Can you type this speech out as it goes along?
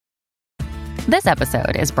This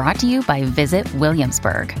episode is brought to you by Visit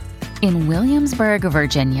Williamsburg. In Williamsburg,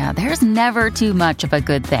 Virginia, there's never too much of a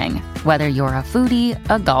good thing. Whether you're a foodie,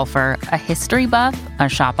 a golfer, a history buff, a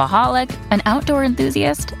shopaholic, an outdoor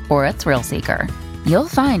enthusiast, or a thrill seeker, you'll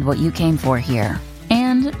find what you came for here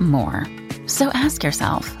and more. So ask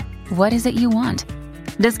yourself, what is it you want?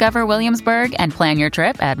 Discover Williamsburg and plan your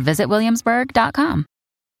trip at visitwilliamsburg.com.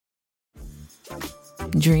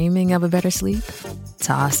 Dreaming of a better sleep?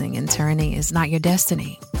 Tossing and turning is not your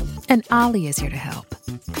destiny. And Ollie is here to help.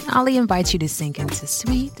 Ollie invites you to sink into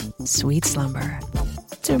sweet, sweet slumber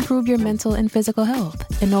to improve your mental and physical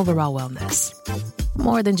health and overall wellness.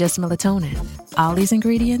 More than just melatonin, Ollie's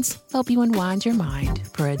ingredients help you unwind your mind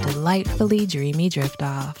for a delightfully dreamy drift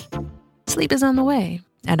off. Sleep is on the way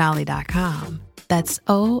at Ollie.com. That's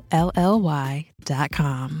OLLY.com.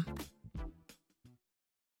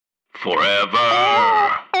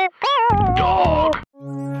 Forever Dog.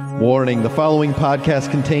 Warning, the following podcast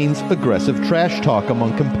contains aggressive trash talk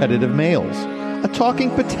among competitive males. A talking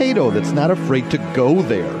potato that's not afraid to go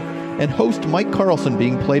there. And host Mike Carlson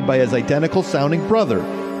being played by his identical sounding brother,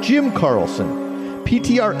 Jim Carlson.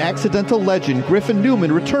 PTR accidental legend Griffin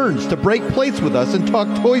Newman returns to break plates with us and talk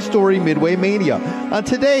Toy Story Midway Mania on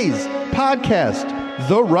today's podcast,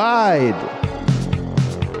 The Ride.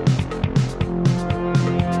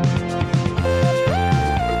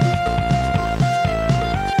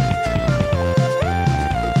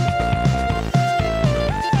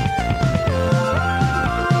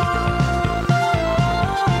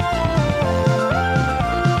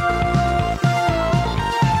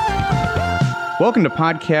 Welcome to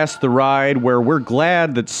Podcast The Ride, where we're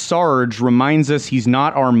glad that Sarge reminds us he's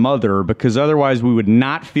not our mother, because otherwise we would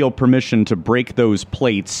not feel permission to break those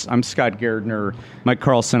plates. I'm Scott Gardner. Mike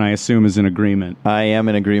Carlson, I assume, is in agreement. I am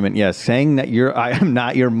in agreement, yes. Saying that I am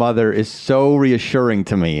not your mother is so reassuring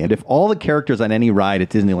to me. And if all the characters on any ride at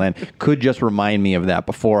Disneyland could just remind me of that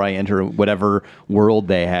before I enter whatever world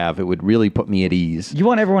they have, it would really put me at ease. You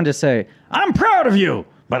want everyone to say, "I'm proud of you,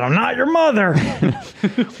 but I'm not your mother."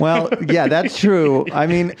 Well, yeah, that's true. I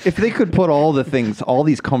mean, if they could put all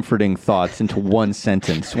these comforting thoughts into one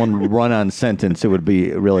sentence, one run-on sentence, it would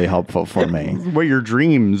be really helpful for me. What your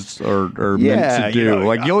dreams are meant to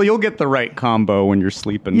do. You'll get the right combo when you're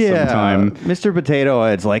sleeping sometime. Mr. Potato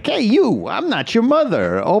Head's like, "Hey, you, I'm not your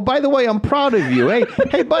mother. Oh, by the way, I'm proud of you.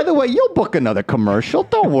 Hey, by the way, you'll book another commercial.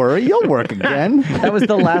 Don't worry, you'll work again." That was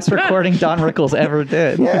the last recording Don Rickles ever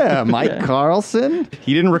did. Yeah, Mike Carlson.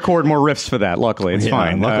 He didn't record more riffs for that. Luckily, it's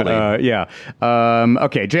fine. Luckily,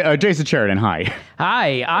 okay. Jason Sheridan, hi.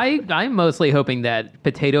 Hi. I'm mostly hoping that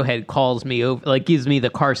Potato Head calls me over, like gives me the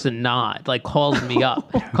Carson nod, like calls me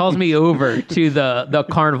up, calls me over to the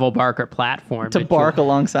Carnival Barker platform to bark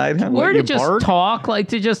alongside him, or to just talk,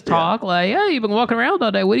 like hey, you've been walking around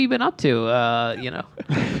all day. What have you been up to?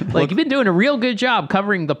 Like you've been doing a real good job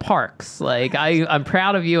covering the parks. Like I'm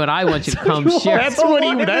proud of you, and I want you to come share. That's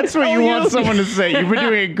what you want someone to say. You've been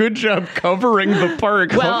doing a good job covering the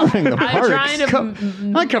parks. Well, I'm trying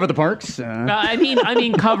to. I cover the parks. I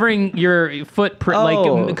mean, covering your footprint.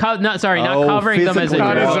 Not covering them as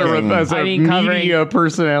a media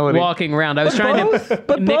personality. Walking around. I was trying to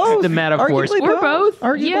mix the metaphors. We're both.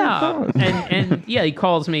 And he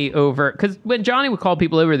calls me over because when Johnny would call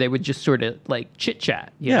people over, they would just sort of like chit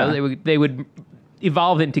chat. You know, they would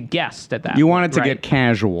evolve into guest at that. You wanted to get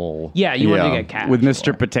casual. Yeah, you wanted to get casual. With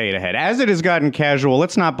Mr. Potato Head. As it has gotten casual,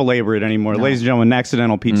 let's not belabor it anymore. Ladies and gentlemen,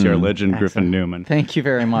 accidental PTR legend, Griffin Newman. Thank you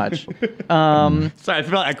very much. So I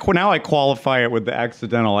feel like now I qualify it with the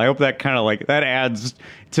accidental. I hope that kind of like, that adds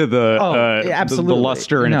to the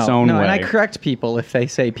luster in its own way. And I correct people if they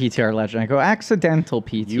say PTR legend. I go accidental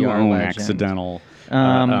PTR legend. You own accidental.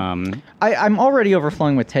 I'm already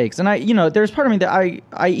overflowing with takes, and there's part of me that I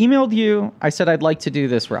emailed you. I said I'd like to do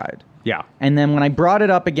this ride. Yeah. And then when I brought it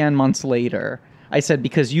up again months later, I said,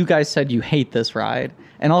 because you guys said you hate this ride,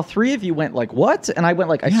 and all three of you went like, "What?" And I went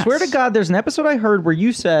like, "I swear to God, there's an episode I heard where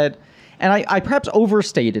you said," and I perhaps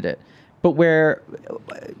overstated it, but where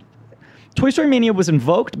Toy Story Mania was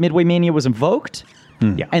invoked, Midway Mania was invoked.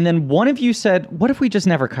 Yeah. And then one of you said, "What if we just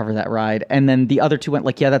never cover that ride?" And then the other two went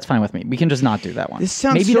like, "Yeah, that's fine with me. We can just not do that one." This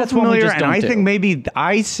sounds so familiar, and I think maybe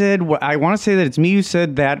I said, I want to say that it's me who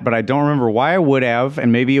said that, but I don't remember why I would have,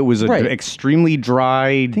 and maybe it was an extremely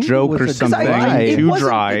dry joke or something, too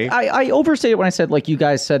dry. I overstated when I said, like, you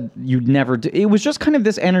guys said you'd never do. It was just kind of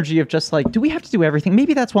this energy of just like, do we have to do everything?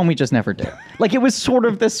 Maybe that's one we just never do. Like, it was sort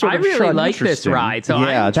of this sort of I really like this ride, so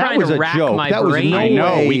I'm trying to rack my brain. I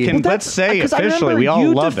know, we can, let's say officially, we all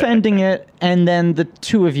you love defending it, and then the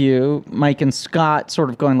two of you, Mike and Scott, sort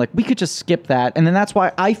of going like, we could just skip that. And then that's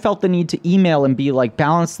why I felt the need to email and be like,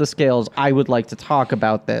 balance the scales. I would like to talk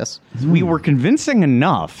about this. We were convincing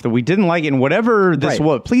enough that we didn't like it, and whatever this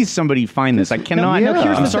was, please somebody find this. I cannot.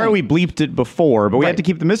 I'm sorry we bleeped it before, but we had to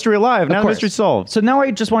keep the mystery alive. Now the mystery's solved. So now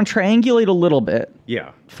I just want to triangulate a little bit.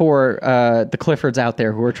 Yeah. For the Cliffords out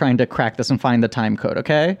there who are trying to crack this and find the time code,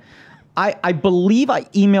 okay? I believe I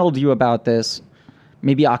emailed you about this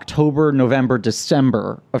maybe October, November,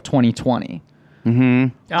 December of 2020.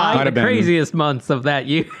 The craziest months of that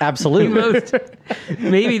year. Absolutely.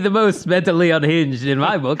 Maybe the most mentally unhinged in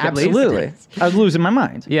my book, Absolutely. at least. I was losing my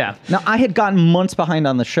mind. Yeah. Now, I had gotten months behind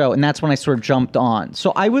on the show, and that's when I sort of jumped on.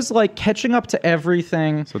 So I was like catching up to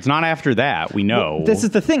everything. So it's not after that, we know. Well, this is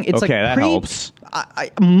the thing. It's okay, like that helps.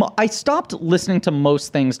 I stopped listening to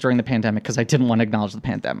most things during the pandemic because I didn't want to acknowledge the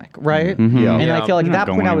pandemic, right? And I feel like at that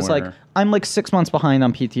point I was like, I'm like 6 months behind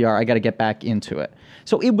on PTR. I got to get back into it.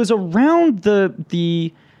 So it was around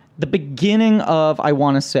the beginning of, I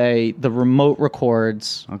want to say, the remote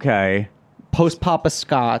records. Okay. Post Papa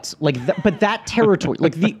Scott's, like, but that territory,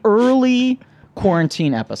 like the early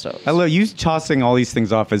quarantine episodes. I love you tossing all these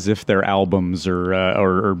things off as if they're albums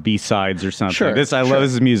or B-sides or something. Sure, I love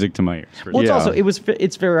this is music to my ears. Well,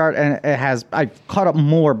 it's very hard, and it has. I've caught up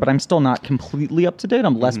more, but I'm still not completely up to date.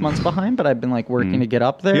 I'm less months behind, but I've been like working to get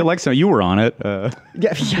up there. Yeah, Alexa, you were on it.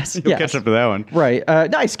 Yes. You'll catch up to that one. Right.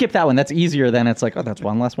 No, I skipped that one. That's easier than it's like, oh, that's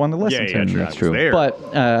one less one to listen to. Yeah, true. That's true.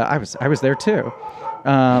 But I was there too.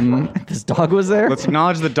 This dog was there. Let's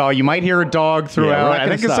acknowledge the dog. You might hear a dog throughout. I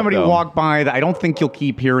think if somebody walked by, I don't think you'll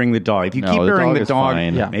keep hearing the dog. If you keep hearing the dog,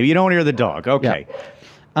 maybe you don't hear the dog. Okay.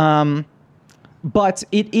 Yeah. But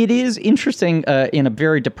it is interesting in a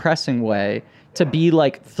very depressing way to be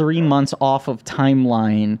like 3 months off of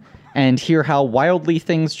timeline and hear how wildly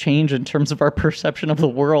things change in terms of our perception of the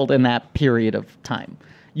world in that period of time.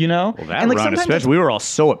 You know? Well, that run, especially, we were all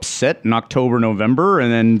so upset in October, November,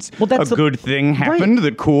 and then a good thing happened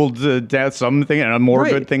that cooled down something, and more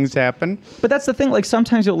good things happened. But that's the thing. Like,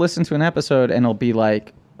 sometimes you'll listen to an episode, and it'll be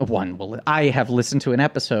like, I have listened to an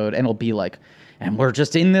episode, and it'll be like, and we're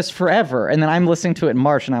just in this forever. And then I'm listening to it in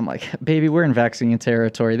March, and I'm like, baby, we're in vaccine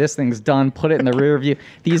territory. This thing's done. Put it in the rear view.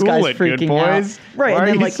 These guys freaking out. Right. Why and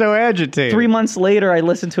then, are you so agitated? 3 months later, I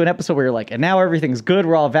listened to an episode where you're like, and now everything's good.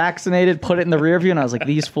 We're all vaccinated. Put it in the rear view. And I was like,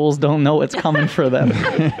 these fools don't know what's coming for them.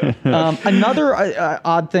 Another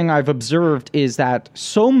odd thing I've observed is that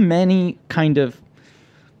so many kind of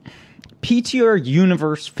PTR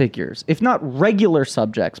universe figures, if not regular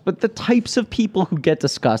subjects, but the types of people who get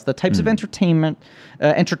discussed, the types of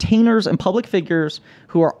entertainers and public figures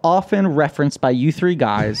who are often referenced by you three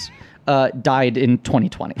guys, died in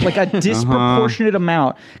 2020. Like a disproportionate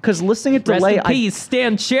amount. Because listening at delay... Rest in peace,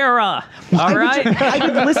 Stan Chera. All right? I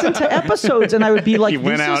would listen to episodes and I would be like... He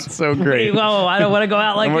went out so great. Whoa, I don't want to go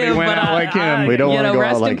out like him. We don't want to go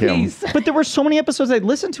out like him. But there were so many episodes I'd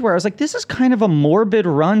listened to where I was like, this is kind of a morbid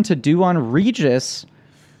run to do on Regis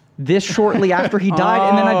this shortly after he died.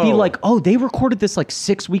 And then I'd be like, oh, they recorded this like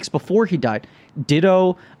 6 weeks before he died.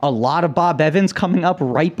 Ditto, a lot of Bob Evans coming up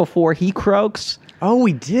right before he croaks. Oh,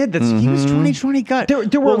 we did. He was 2020 gut.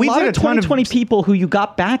 There were a lot of 2020 people who you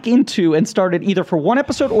got back into and started either for one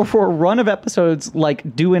episode or for a run of episodes,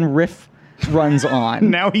 like doing riff runs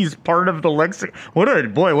on. Now he's part of the lexicon.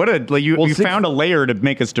 You found a layer to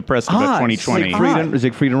make us depressed about 2020.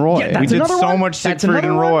 Siegfried and Roy. Yeah, we did so much Siegfried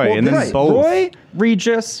and Roy, and then both. Roy,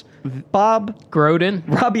 Regis, Bob, Groden,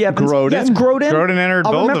 Robbie Evans. Groden. Yes, Groden. Groden entered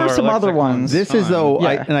both of our remember some other ones. This is, though,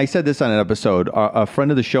 and I said this on an episode, a friend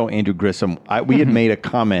of the show, Andrew Grissom, we had made a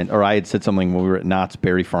comment, or I had said something when we were at Knott's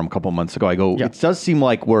Berry Farm a couple months ago. I go, it does seem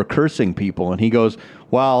like we're cursing people. And he goes,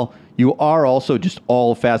 well, you are also just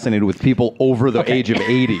all fascinated with people over the age of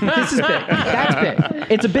 80. This is big. That's big.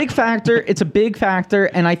 It's a big factor. It's a big factor.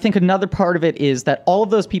 And I think another part of it is that all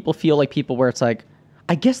of those people feel like people where it's like,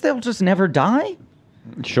 I guess they'll just never die.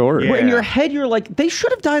 Sure. Where in your head, you're like, they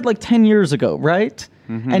should have died like 10 years ago, right?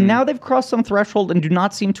 And now they've crossed some threshold and do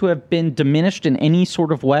not seem to have been diminished in any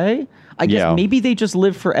sort of way. I guess maybe they just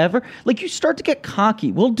live forever. Like, you start to get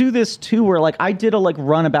cocky. We'll do this too, where like I did a like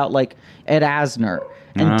run about like Ed Asner,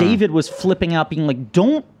 and David was flipping out, being like,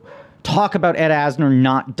 don't talk about Ed Asner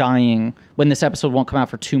not dying when this episode won't come out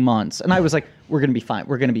for 2 months. And I was like, we're going to be fine.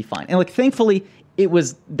 We're going to be fine. And like, thankfully, the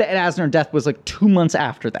Ed Asner death was like 2 months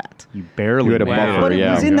after that. You barely had a buffer, But it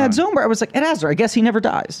was in that zone where I was like, Ed Asner, I guess he never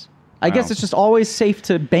dies. I guess it's just always safe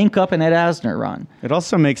to bank up an Ed Asner run. It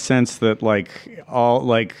also makes sense that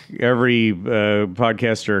every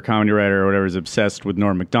podcaster or comedy writer or whatever is obsessed with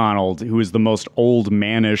Norm Macdonald, who is the most old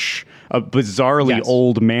mannish, bizarrely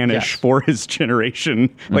old mannish for his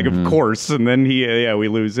generation. Like, of course, and then we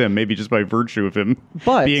lose him, maybe just by virtue of him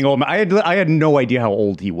being old. I had no idea how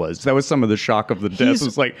old he was. That was some of the shock of the death. It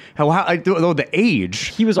was like the age.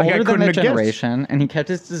 He was older than a generation, and he kept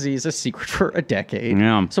his disease a secret for a decade.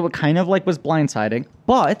 Yeah. So it kind of was blindsiding.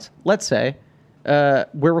 But let's say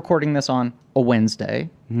we're recording this on a Wednesday.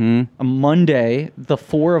 A Monday, the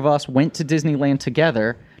four of us went to Disneyland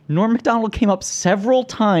together. Norm Macdonald came up several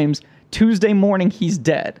times. Tuesday morning, he's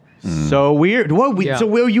dead. So weird.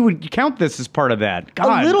 So you would count this as part of that?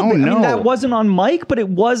 God, a little bit. No. I mean, that wasn't on mic, but it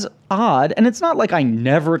was odd. And it's not like I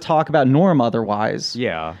never talk about Norm otherwise.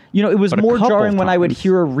 Yeah. It was more jarring when I would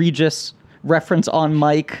hear a Regis reference on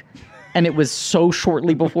mic, and it was so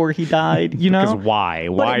shortly before he died. Because why?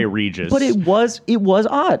 Why Regis? But it was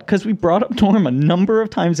odd because we brought up Norm a number of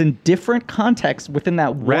times in different contexts within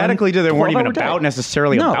that radically. They weren't even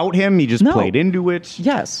about him. He just played into it.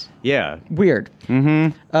 Yes. Yeah. Weird.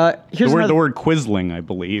 Mm-hmm. Here's the word quisling, I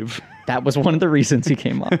believe. That was one of the reasons he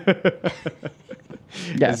came up.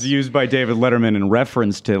 Yes. It's used by David Letterman in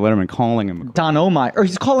reference to Letterman calling him Don Omeyer, or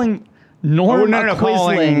he's calling Norm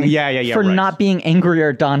quisling for not being angry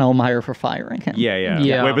at Don Omeyer for firing him.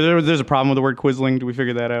 Yeah. Wait, but there's a problem with the word quisling. Do we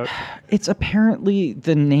figure that out? It's apparently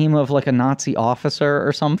the name of a Nazi officer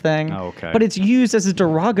or something. Oh, okay. But it's used as a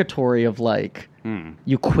derogatory of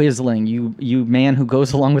you quisling, you man who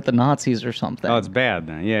goes along with the Nazis or something. Oh, it's bad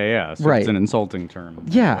then. Yeah. So it's an insulting term.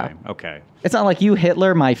 Yeah. Okay. It's not like you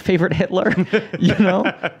Hitler, my favorite Hitler.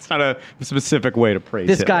 It's not a specific way to praise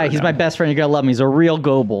this Hitler, guy. He's my best friend. You're gonna love him. He's a real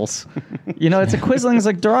Goebbels. It's a quisling is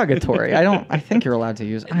derogatory. I think you're allowed to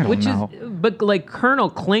use. I don't know. But Colonel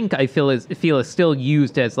Klink, I feel is still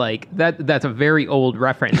used as that. That's a very old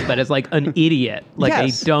reference, but as an idiot,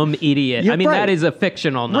 a dumb idiot. You're that is a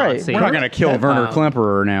fictional Nazi. We're not gonna kill Werner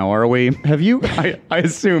Klemperer now, are we? Have you? I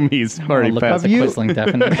assume he's already passed. Look up the quisling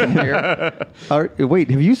definition here. Wait,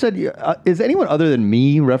 have you said? Is anyone other than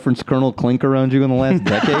me referenced Colonel Klink around you in the last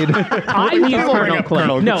decade? I use Colonel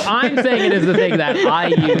Klink. No, I'm saying it is the thing that I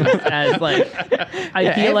use as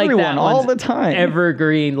I feel like that all the time.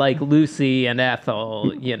 Evergreen, Lucy and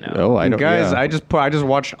Ethel. Oh, I know, guys. Yeah. I just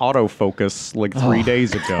watched Autofocus 3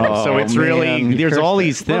 days ago. So it's really there's all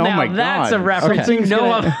these things. Well, oh my god, that's a reference. Something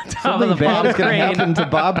bad is going to happen to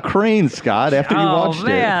Bob Crane, Scott, after you watched it. Oh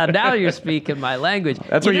man, now you're speaking my language.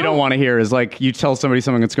 That's what you don't want to hear is you tell somebody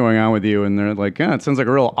something that's going on with you, and they're like, it sounds like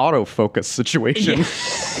a real autofocus situation. Yeah.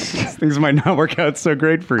 Things might not work out so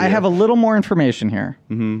great for you. I have a little more information here.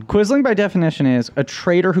 Mm-hmm. Quisling, by definition, is a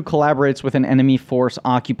traitor who collaborates with an enemy force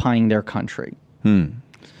occupying their country.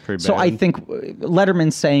 So I think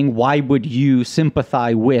Letterman's saying, why would you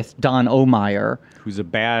sympathize with Don Omeyer, who's a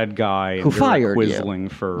bad guy, who fired quisling you?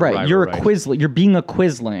 For you're a quisling. You're being a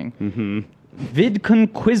quisling. Mm-hmm. Vidkun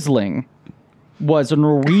Quisling was a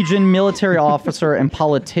Norwegian military officer and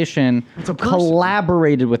politician who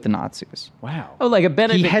collaborated with the Nazis. Wow. Oh, like a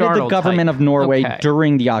Benedict He headed Arnold the government type. of Norway Okay.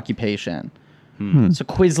 during the occupation. So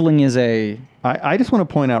quisling is a... I just want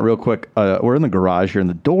to point out real quick, we're in the garage here, and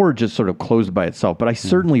the door just sort of closed by itself, but I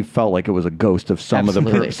certainly felt like it was a ghost of some of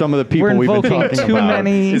the people we've been talking too about.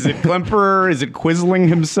 Many... Is it Klemperer? Is it Quisling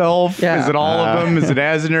himself? Yeah. Is it all of them? Is it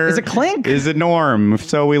Asner? Is it Klink? Is it Norm? If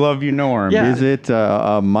so, we love you, Norm. Yeah. Is it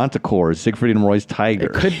Montecore, Siegfried and Roy's Tiger?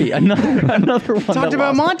 It could be another one. Talked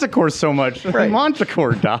about Montecore so much. Right.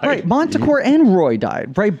 Montecore died. Right, Montecore and Roy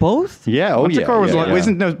died, right? Both? Yeah,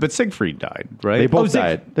 Montecore but Siegfried died, right? They both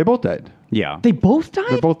died. They both died. Yeah. They both died?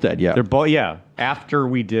 They're both dead, yeah. They're both, after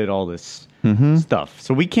we did all this stuff.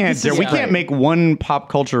 So we can't make one pop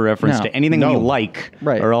culture reference to anything we like,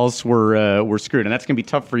 or else we're screwed. And that's going to be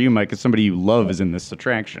tough for you, Mike, because somebody you love is in this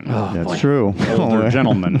attraction. That's true. Older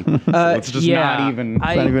gentleman. So let's just not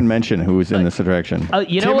even mention who's in this attraction.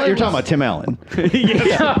 You know what? You're talking about Tim Allen.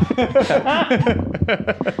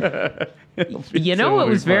 You know what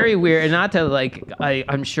was very weird, and not to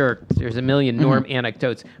I'm sure there's a million Norm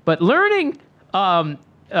anecdotes, but learning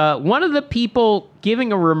one of the people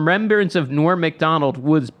giving a remembrance of Norm Macdonald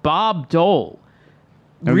was Bob Dole.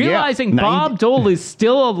 Realizing Bob Dole is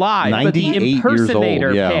still alive, but the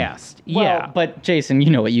impersonator passed. Well, but Jason, you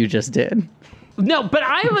know what you just did. No, but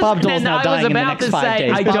I was. Bob Dole's now dying in the next 5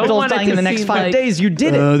 days. I Bob don't Dole's want dying in the next 5 days. You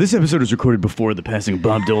did it. This episode was recorded before the passing of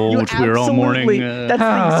Bob Dole, which we were all mourning. That's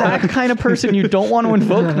the exact kind of person you don't want to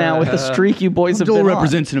invoke now with the streak you boys have been on. Dole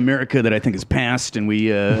represents an America that I think is past, and we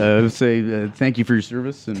say thank you for your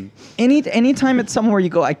service. And anytime it's somewhere you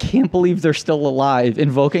go, I can't believe they're still alive.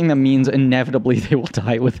 Invoking them means inevitably they will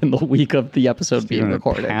die within the week of the episode being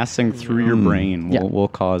recorded. Passing through your brain will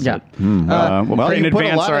cause it. Well, in you put a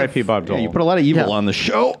advance, lot of- R.I.P. Bob Dole. Yeah, you put a lot of evil on the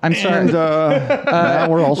show. I'm sorry. And, now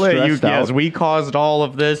we're all stressed out. Yes, we caused all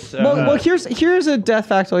of this. Well, here's a death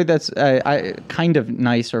factoid that's kind of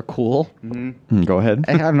nice or cool. Go ahead.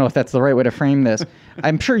 I don't know if that's the right way to frame this.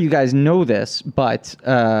 I'm sure you guys know this, but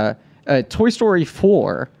Toy Story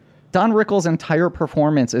 4, Don Rickles' entire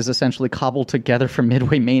performance is essentially cobbled together from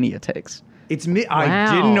Midway Mania takes. I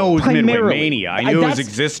didn't know it was Midway Mania. I knew it was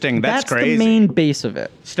existing. That's crazy. That's the main base of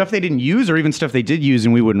it. Stuff they didn't use, or even stuff they did use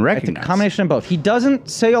and we wouldn't recognize. It's a combination of both. He doesn't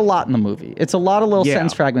say a lot in the movie. It's a lot of little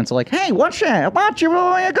sentence fragments like, hey, watch that. Watch you,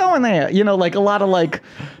 where you going there? You know, like a lot of like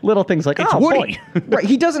little things like, it's oh, Woody. Boy. Right.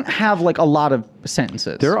 He doesn't have like a lot of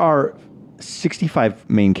sentences. There are 65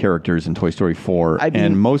 main characters in Toy Story 4,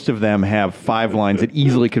 and most of them have 5 lines that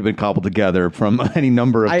easily could have been cobbled together from any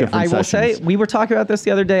number of different I will sessions. say, we were talking about this the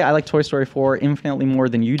other day. I like Toy Story 4 infinitely more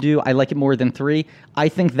than you do. I like it more than 3. I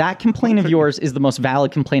think that complaint of yours is the most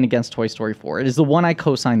valid complaint against Toy Story 4. It is the one I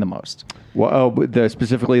co-sign the most. Well,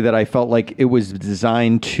 specifically that I felt like it was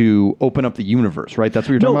designed to open up the universe, right? That's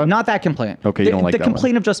what you're talking about? No, not that complaint. Okay, you don't like the that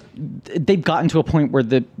complaint of just they've gotten to a point where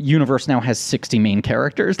the universe now has 60 main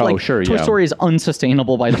characters. Oh, like, sure, Toy Story is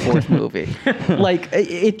unsustainable by the 4th movie. Like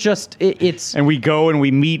it's. And we go and we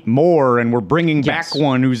meet more, and we're bringing back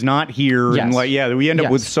one who's not here, and we end up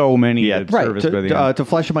with so many. Service by the end. To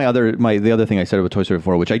flesh out the other thing I said about Toy Story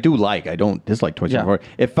 4, which I do like. I don't dislike Toy Story 4.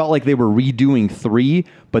 It felt like they were redoing 3,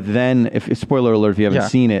 but then if spoiler alert if you haven't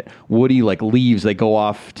seen it, Woody like leaves. They go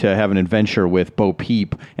off to have an adventure with Bo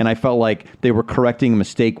Peep, and I felt like they were correcting a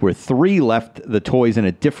mistake where 3 left the toys in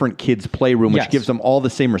a different kid's playroom, which gives them all the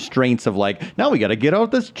same restraints of like, now we got to get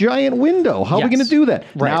out this giant window. How are we going to do that?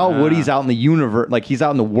 Right. Now Woody's out in the universe, like he's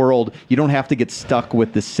out in the world. You don't have to get stuck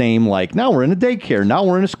with the same like, now we're in a daycare, now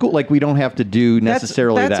we're in a school. Like we don't have to do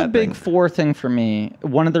necessarily that's that. That's a big thing. 4 thing for me.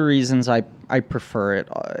 One of the reasons I prefer it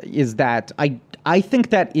is that I think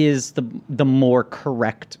that is the more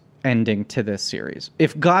correct ending to this series.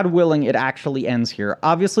 If God willing, it actually ends here.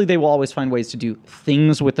 Obviously, they will always find ways to do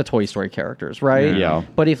things with the Toy Story characters, right? Yeah.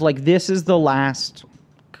 But if like this is the last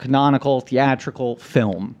canonical theatrical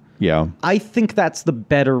film, I think that's the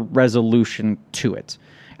better resolution to it.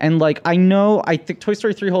 And like I think Toy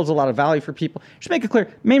Story 3 holds a lot of value for people. Just make it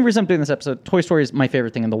clear, main reason I'm doing this episode, Toy Story is my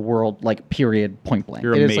favorite thing in the world, like period, point blank.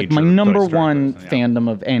 It is like my number one fandom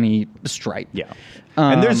of any stripe. Yeah.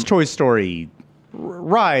 And there's Toy Story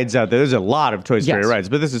rides out there. There's a lot of Toy Story rides,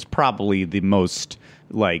 but this is probably the most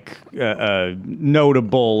like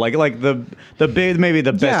notable, like the big, maybe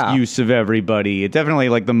the best use of everybody. It's definitely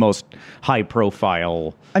like the most high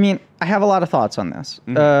profile. I mean, I have a lot of thoughts on this,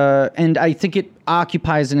 and I think it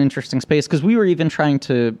occupies an interesting space because we were even trying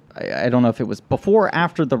to, I don't know if it was before or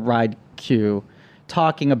after the ride queue,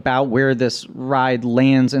 talking about where this ride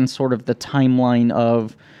lands in sort of the timeline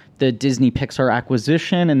of the Disney Pixar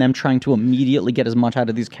acquisition and them trying to immediately get as much out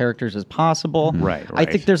of these characters as possible. Right. I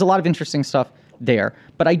think there's a lot of interesting stuff there.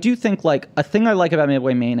 But I do think like a thing I like about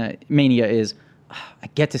Midway Mania is I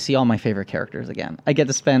get to see all my favorite characters again. I get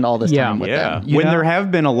to spend all this time with them. When there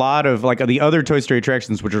have been a lot of like the other Toy Story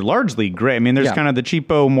attractions, which are largely great. I mean, there's kind of the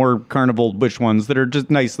cheapo, more carnival-ish ones that are just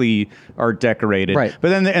nicely art decorated. Right. But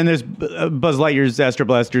then there's Buzz Lightyear's Astro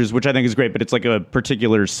Blasters, which I think is great, but it's like a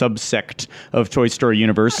particular subsect of Toy Story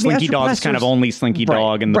universe. Slinky Astro Dog's kind of only Slinky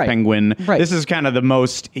Dog and the Penguin. Right. This is kind of the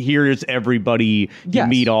most, here's everybody, you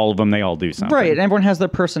meet all of them, they all do something. Right, and everyone has their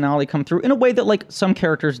personality come through in a way that like some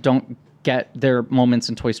characters don't get their moments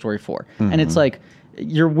in Toy Story 4. And it's like,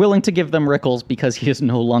 you're willing to give them Rickles because he is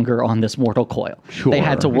no longer on this mortal coil. They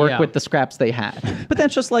had to work with the scraps they had. But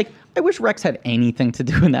that's just like, I wish Rex had anything to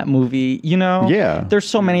do in that movie, you know? Yeah. There's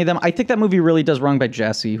so many of them. I think that movie really does wrong by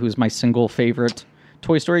Jessie, who's my single favorite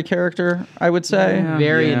Toy Story character, I would say.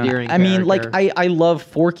 Very endearing I mean, like, I love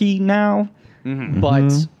Forky now,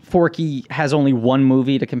 but Forky has only one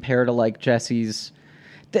movie to compare to, like, Jessie's...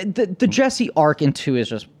 The Jessie arc in 2 is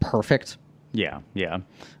just perfect. Yeah.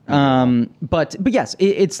 But yes,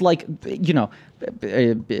 it's like, you know,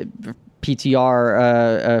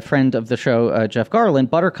 PTR, a friend of the show, Jeff Garland,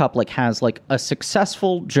 Buttercup like has like a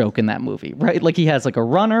successful joke in that movie, right? Like he has like a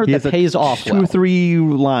runner that pays off two or three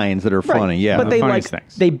lines that are funny, yeah. But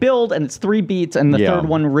they build and it's 3 beats and the third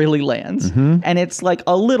one really lands. And it's like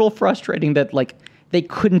a little frustrating that like they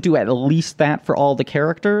couldn't do at least that for all the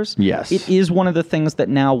characters. Yes. It is one of the things that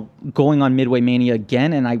now going on Midway Mania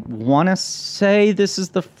again, and I want to say this is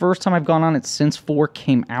the first time I've gone on it since 4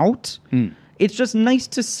 came out. It's just nice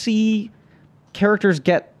to see characters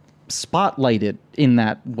get spotlighted in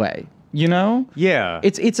that way, you know? Yeah.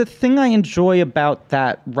 It's a thing I enjoy about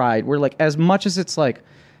that ride, where like as much as it's like,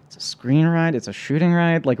 it's a screen ride, it's a shooting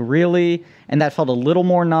ride, like really? And that felt a little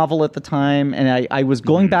more novel at the time. And I was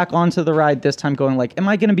going back onto the ride this time going like, am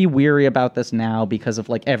I going to be weary about this now because of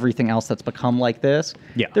like everything else that's become like this?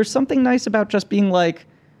 Yeah. There's something nice about just being like,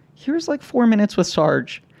 here's like 4 minutes with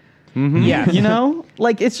Sarge. Yeah. You know?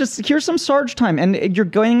 Like, it's just, here's some Sarge time. And you're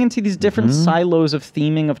going into these different silos of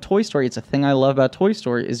theming of Toy Story. It's a thing I love about Toy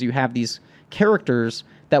Story is you have these characters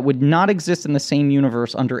that would not exist in the same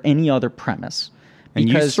universe under any other premise. And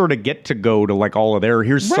you sort of get to go to like all of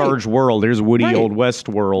here's Sarge World, here's Woody Old West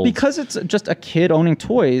World. Because it's just a kid owning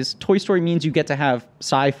toys, Toy Story means you get to have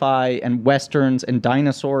sci-fi and westerns and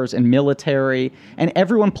dinosaurs and military, and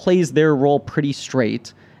everyone plays their role pretty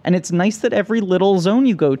straight. And it's nice that every little zone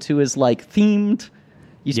you go to is like themed.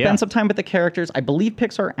 You spend some time with the characters. I believe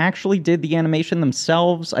Pixar actually did the animation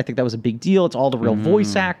themselves. I think that was a big deal. It's all the real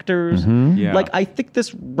voice actors. Yeah. Like, I think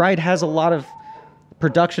this ride has a lot of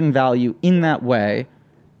production value in that way.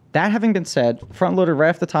 That having been said, front loaded right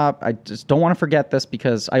off the top, I just don't want to forget this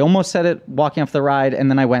because I almost said it walking off the ride, and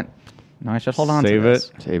then I went, no, I should hold on to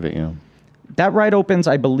this. Save it, yeah. That ride opens,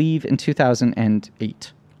 I believe, in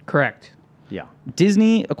 2008. Correct. Yeah.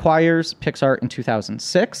 Disney acquires Pixar in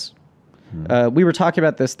 2006. We were talking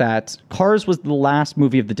about this, that Cars was the last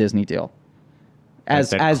movie of the Disney deal.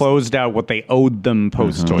 As closed out what they owed them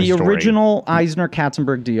post Toy Story. The original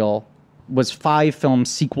Eisner-Katzenberg deal was 5 films.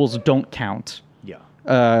 Sequels don't count.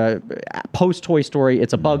 Yeah. Post Toy Story,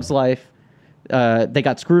 it's A Bug's Life. They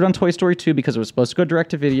got screwed on Toy Story 2 because it was supposed to go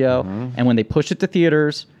direct to video. And when they pushed it to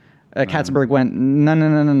theaters, Katzenberg went, no.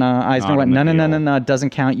 Eisner went, no,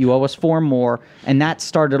 doesn't count. You owe us 4 more. And that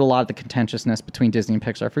started a lot of the contentiousness between Disney and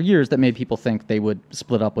Pixar for years that made people think they would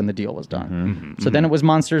split up when the deal was done. So then it was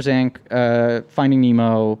Monsters, Inc., Finding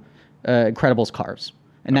Nemo, Incredibles, Cars.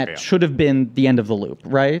 And that should have been the end of the loop,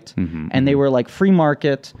 right? And they were like, free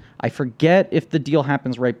market. I forget if the deal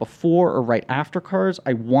happens right before or right after Cars.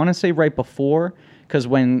 I want to say right before, because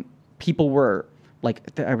when people were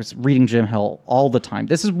like, I was reading Jim Hill all the time.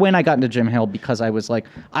 This is when I got into Jim Hill because I was like,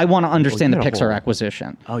 I want to understand the Pixar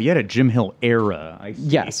acquisition. Oh, you had a Jim Hill era. I see.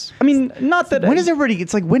 Yes. I mean, not that. When is everybody?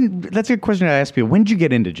 It's like when. That's a good question to ask you. When did you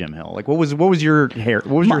get into Jim Hill? Like, what was your hair?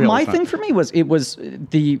 What was your my thing for me was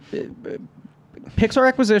the Pixar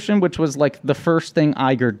acquisition, which was like the first thing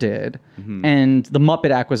Iger did, and the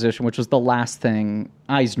Muppet acquisition, which was the last thing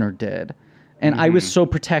Eisner did. And I was so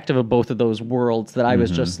protective of both of those worlds that I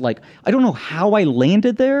was just like, I don't know how I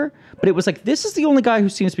landed there, but it was like, this is the only guy who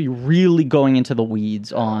seems to be really going into the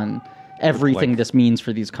weeds on everything this means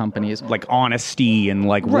for these companies. Like honesty and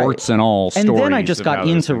like warts and all stories. And then I just got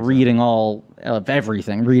into reading all of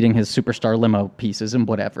everything, reading his Superstar Limo pieces and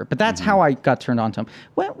whatever. But that's how I got turned on to him.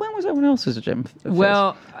 When was everyone else's Jim?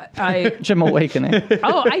 Well, Jim Awakening.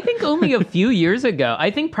 I think only a few years ago.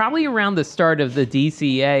 I think probably around the start of the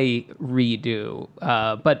DCA redo.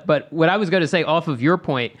 But what I was going to say off of your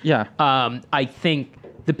point, I think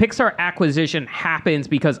the Pixar acquisition happens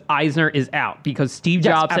because Eisner is out, because Steve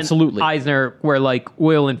Jobs and Eisner were like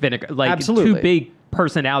oil and vinegar, like two big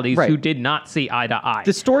personalities who did not see eye to eye.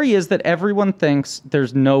 The story is that everyone thinks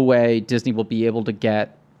there's no way Disney will be able to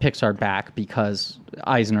get Pixar back because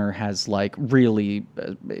Eisner has like really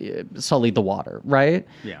sullied the water, right?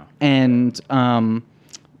 Yeah. And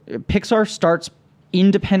Pixar starts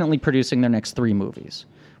independently producing their next 3 movies.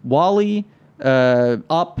 WALL-E,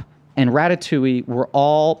 Up, and Ratatouille were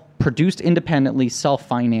all produced independently,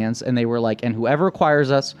 self-financed, and they were like, and whoever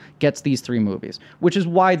acquires us gets these 3 movies, which is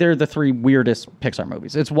why they're the 3 weirdest Pixar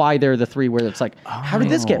movies. It's why they're the 3 where it's like, how did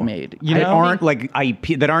this get made? You know? Aren't like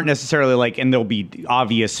IP that aren't necessarily like, and there'll be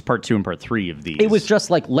obvious part 2 and part 3 of these. It was just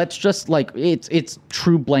like, let's just like, it's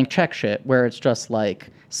true blank check shit where it's just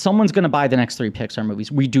like, someone's going to buy the next 3 Pixar movies.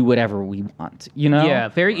 We do whatever we want, you know? Yeah,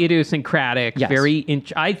 very idiosyncratic,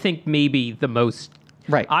 I think maybe the most...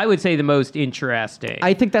 Right. I would say the most interesting.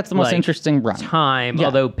 I think that's the most interesting run. Time. Yeah.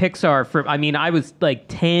 Although Pixar, I was like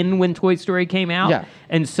 10 when Toy Story came out. Yeah.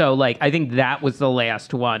 And so like, I think that was the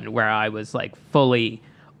last one where I was like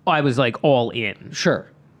all in.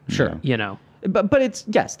 Sure. You know? But it's,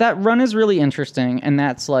 yes, that run is really interesting, and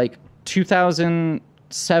that's like 2007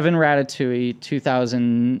 Ratatouille,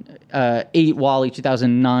 2008 WALL-E,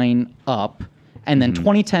 2009 Up, and then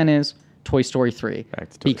 2010 is Toy Story 3.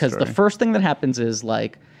 Because the first thing that happens is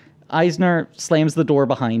like Eisner slams the door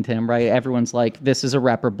behind him, right? Everyone's like, this is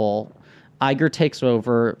irreparable. Iger takes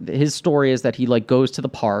over. His story is that he like goes to the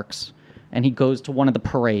parks and he goes to one of the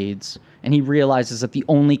parades and he realizes that the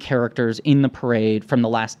only characters in the parade from the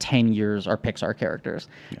last 10 years are Pixar characters.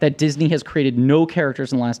 Yeah. That Disney has created no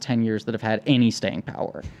characters in the last 10 years that have had any staying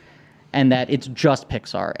power. And that it's just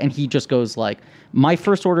Pixar. And he just goes like, my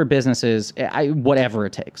first order of business is whatever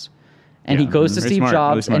it takes. And he goes to Steve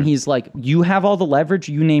Jobs and he's like, you have all the leverage,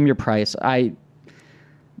 you name your price.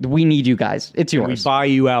 We need you guys. It's yours. We buy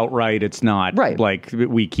you outright. It's not like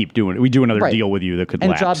we keep doing it. We do another deal with you that could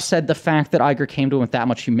lapse. And Jobs said the fact that Iger came to him with that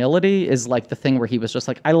much humility is like the thing where he was just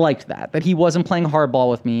like, I liked that he wasn't playing hardball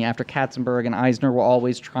with me after Katzenberg and Eisner were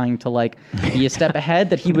always trying to like be a step ahead,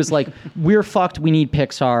 that he was like, we're fucked. We need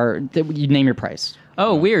Pixar. You name your price.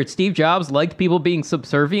 Oh, weird. Steve Jobs liked people being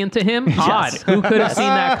subservient to him? Odd. Who could have seen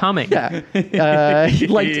that coming? Yeah. He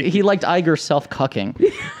liked Iger self-cucking.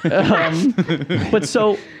 But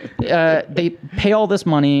so they pay all this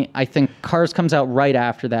money. I think Cars comes out right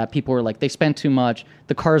after that. People were like, they spent too much.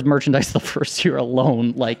 The Cars merchandise the first year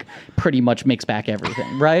alone, like, pretty much makes back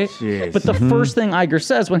everything, right? Jeez. But the first thing Iger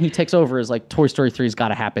says when he takes over is like, Toy Story 3's got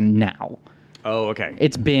to happen now. Oh, okay.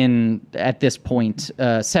 It's been, at this point,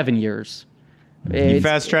 7 years. You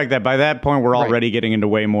fast track that. By that point, we're already getting into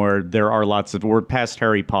way more. There are lots of. We're past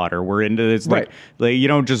Harry Potter. We're into this. Like you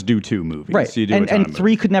don't just do 2 movies. Right. You do and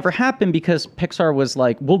 3 could never happen because Pixar was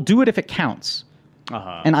like, we'll do it if it counts.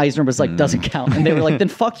 And Eisner was like, doesn't count. And they were like, then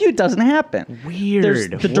fuck you, it doesn't happen. Weird. There's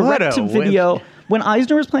the direct-to-video. When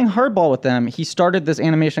Eisner was playing hardball with them, he started this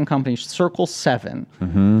animation company, Circle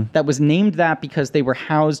 7, that was named that because they were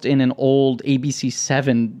housed in an old ABC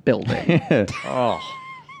 7 building.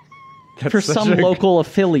 For some local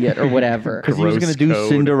affiliate or whatever. Because he was going to do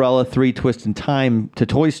Cinderella 3 Twist in Time to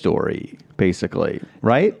Toy Story, basically,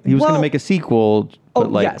 right? He was going to make a sequel,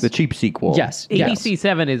 but the cheap sequel. Yes. ABC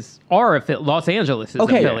 7 is our Los Angeles is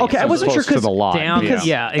affiliate. Okay, I wasn't sure because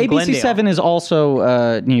ABC 7 is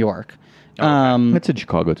also New York. It's in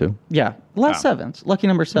Chicago too. Yeah, last sevens, lucky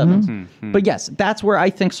number 7s. But yes, that's where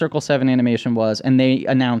I think Circle 7 Animation was, and they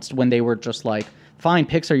announced when they were just like, fine,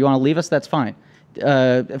 Pixar, you want to leave us? That's fine.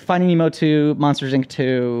 Finding Nemo 2, Monsters Inc.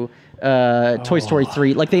 2, Toy Story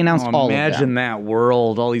 3. Like, they announced all of them. Imagine that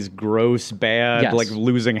world. All these gross, bad, like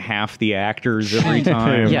losing half the actors every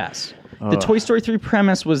time. Yes. The Toy Story 3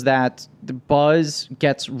 premise was that Buzz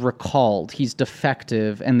gets recalled. He's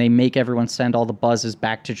defective, and they make everyone send all the Buzzes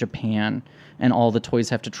back to Japan, and all the toys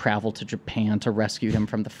have to travel to Japan to rescue him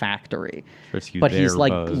from the factory. But he's,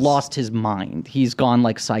 like, lost his mind. He's gone,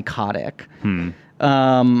 like, psychotic. Who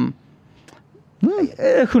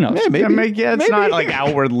knows? Yeah, maybe. It's not like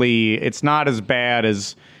outwardly. It's not as bad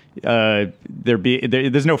as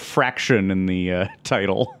there's no fraction in the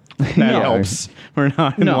title. That helps. We're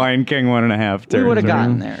not in Lion King 1.5. We would have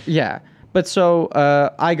gotten there. Yeah. But so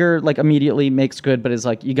Iger like immediately makes good, but is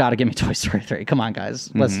like, you got to give me Toy Story 3. Come on, guys.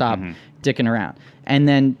 Let's stop dicking around. And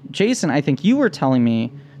then Jason, I think you were telling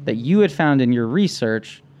me that you had found in your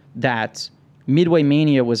research that Midway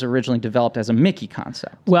Mania was originally developed as a Mickey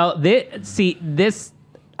concept. Well,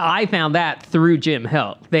 I found that through Jim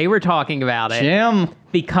Hill. They were talking about it.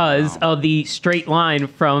 Because of the straight line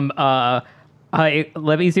from, let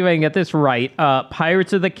me see if I can get this right.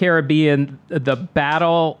 Pirates of the Caribbean, the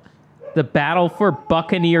battle for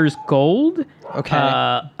Buccaneers Gold.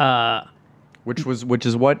 Okay. Which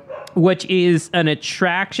is what? Which is an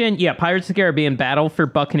attraction. Yeah, Pirates of the Caribbean, Battle for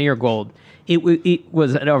Buccaneer Gold. It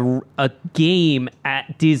was a game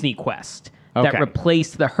at Disney Quest that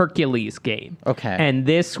replaced the Hercules game. Okay. And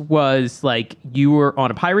this was like you were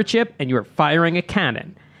on a pirate ship and you were firing a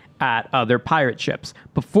cannon at other pirate ships.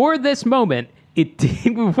 Before this moment,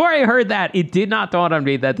 before I heard that, it did not dawn on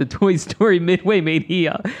me that the Toy Story Midway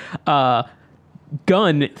Mania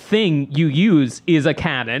gun thing you use is a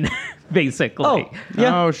cannon, basically. Oh,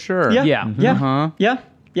 yeah. Oh, sure. Yeah. Yeah. Yeah. Yeah.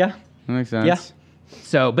 Yeah. That makes sense. Yeah.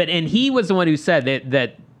 So, and he was the one who said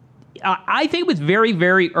that I think it was very,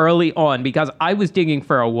 very early on because I was digging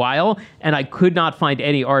for a while and I could not find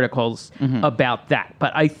any articles about that.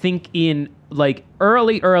 But I think in like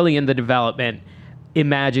early in the development,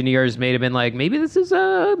 Imagineers may have been like, maybe this is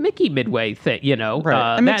a Mickey Midway thing, you know?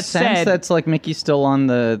 Right. It makes sense that's like Mickey's still on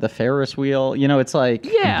the Ferris wheel. You know, it's like...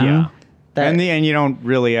 Yeah. And you don't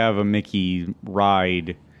really have a Mickey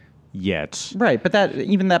ride yet. Right, but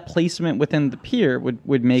even that placement within the pier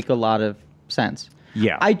would make a lot of sense.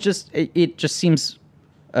 Yeah. It just seems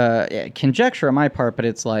conjecture on my part, but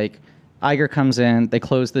it's like Iger comes in, they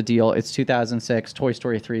close the deal. It's 2006. Toy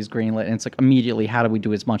Story 3 is greenlit, and it's like immediately, how do we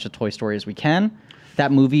do as much of Toy Story as we can?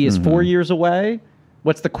 That movie is 4 years away.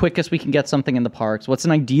 What's the quickest we can get something in the parks? What's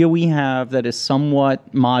an idea we have that is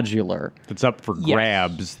somewhat modular? That's up for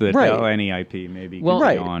grabs that any IP maybe can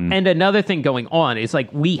be on. And another thing going on is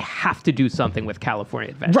like we have to do something with California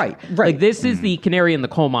Adventure. Right. Like this is the canary in the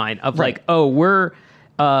coal mine of like, oh, we're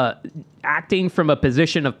acting from a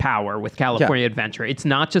position of power with California Adventure. It's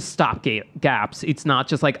not just stop gaps. It's not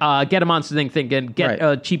just like get a Monsters Inc. thing and get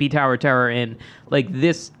a Cheapy Tower Terror in. Like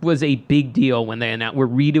this was a big deal when they announced we're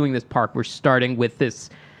redoing this park. We're starting with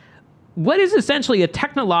this. What is essentially a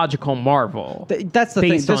technological marvel? That's the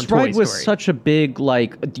thing. This ride was such a big,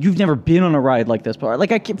 like, you've never been on a ride like this before.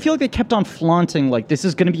 Like, I feel like they kept on flaunting, like, this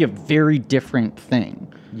is going to be a very different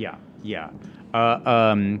thing. Yeah.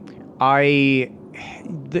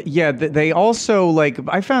 They also, like,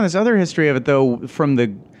 I found this other history of it, though, from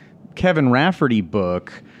the Kevin Rafferty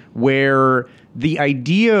book, where the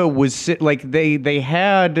idea was, like, they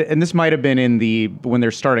had, and this might have been when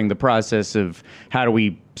they're starting the process of how do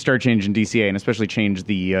we start changing DCA, and especially change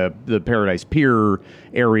the Paradise Pier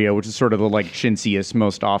area, which is sort of the, like, chintziest,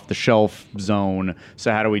 most off-the-shelf zone.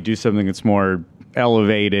 So how do we do something that's more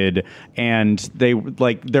elevated? And they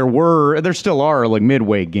there still are like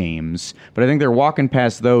Midway games, but I think they're walking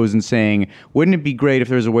past those and saying, wouldn't it be great if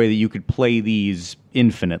there's a way that you could play these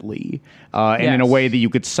infinitely and in a way that you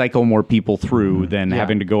could cycle more people through than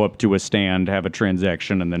having to go up to a stand, have a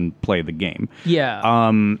transaction, and then play the game.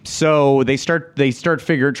 So they start trying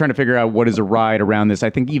to figure out what is a ride around this, I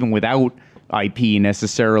think even without IP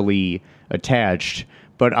necessarily attached.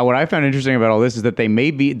 But what I found interesting about all this is that they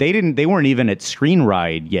weren't even at Screen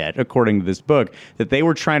Ride yet, according to this book, that they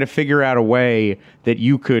were trying to figure out a way that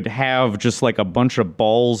you could have just like a bunch of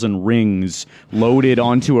balls and rings loaded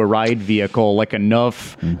onto a ride vehicle, like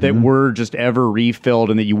enough that were just ever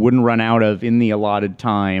refilled and that you wouldn't run out of in the allotted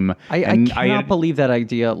time. I cannot believe that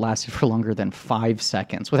idea lasted for longer than 5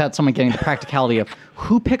 seconds without someone getting the practicality of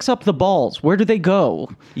who picks up the balls? Where do they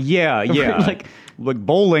go? Yeah. Like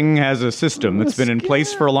bowling has a system that's been in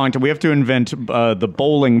place for a long time. We have to invent the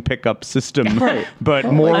bowling pickup system, but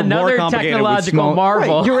more complicated. Technological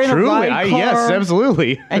marvel. Right. You're in a ride car, yes,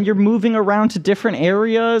 absolutely. And you're moving around to different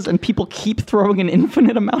areas, and people keep throwing an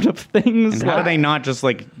infinite amount of things. And how do they not just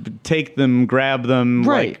like take them, grab them,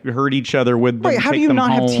 like hurt each other with them? Right. How do you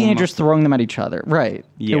not have teenagers throwing them at each other? Right.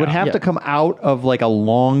 Yeah. It would have to come out of like a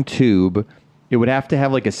long tube. It would have to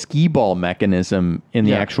have like a skee ball mechanism in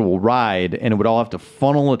the actual ride, and it would all have to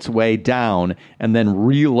funnel its way down and then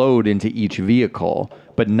reload into each vehicle,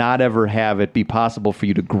 but not ever have it be possible for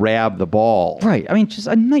you to grab the ball. Right. I mean, just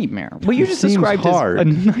a nightmare. What you just described as a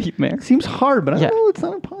nightmare. It seems hard, but I don't know, it's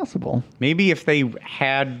not impossible. Maybe if they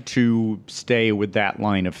had to stay with that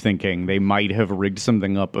line of thinking, they might have rigged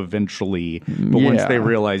something up eventually. But once they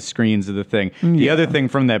realized screens are the thing. The other thing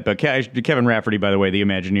from that book, Kevin Rafferty, by the way, the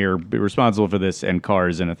Imagineer, responsible for this and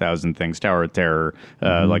Cars and 1,000 Things, Tower of Terror,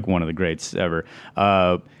 like one of the greats ever.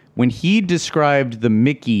 When he described the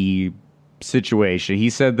Mickey situation, he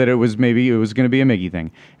said that it was going to be a Mickey thing,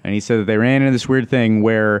 and he said that they ran into this weird thing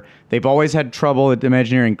where they've always had trouble at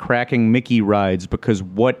Imagineering cracking Mickey rides, because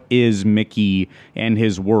what is Mickey and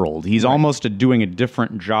his world? He's almost doing a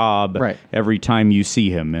different job every time you see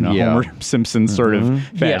him in a Homer Simpson sort of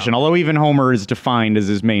fashion, although even Homer is defined as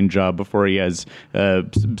his main job before he has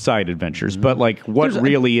side adventures. But like, what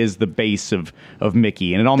really is the base of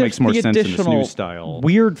Mickey? And it all makes more sense in this new style.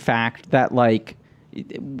 Weird fact that, like,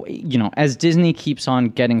 you know, as Disney keeps on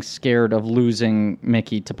getting scared of losing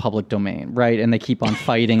Mickey to public domain, right? And they keep on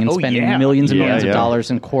fighting and spending millions and millions of dollars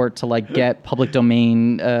in court to like get public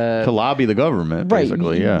domain to lobby the government,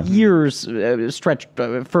 basically. Years stretched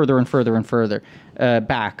further and further and further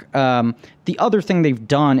back. The other thing they've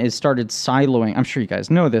done is started siloing. I'm sure you guys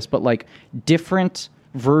know this, but like different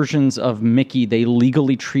versions of Mickey they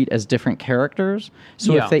legally treat as different characters.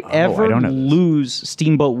 So if they ever lose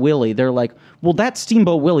Steamboat Willie, they're like, well, that's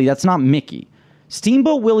Steamboat Willie, that's not Mickey.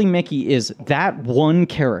 Steamboat Willie Mickey is that one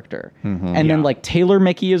character. And then like Taylor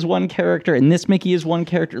Mickey is one character and this Mickey is one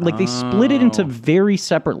character. Like they split it into very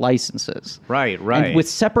separate licenses. Right. And with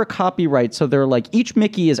separate copyright. So they're like, each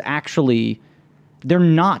Mickey is actually, they're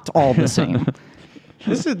not all the same.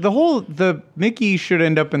 This is the Mickey should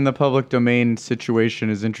end up in the public domain situation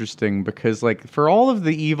is interesting, because like for all of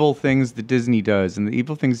the evil things that Disney does and the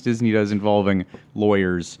evil things Disney does involving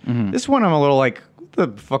lawyers, this one I'm a little like, what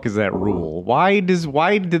the fuck is that rule? Why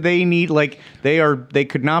do they need, like, they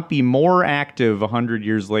could not be more active 100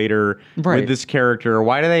 years later with this character?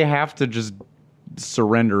 Why do they have to just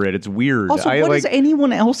surrender it. It's weird. Also, what is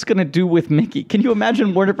anyone else going to do with Mickey? Can you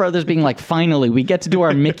imagine Warner Brothers being like, finally, we get to do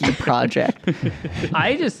our Mickey project?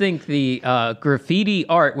 I just think the graffiti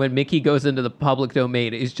art when Mickey goes into the public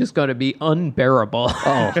domain is just going to be unbearable.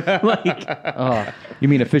 You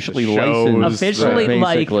mean officially licensed? Officially,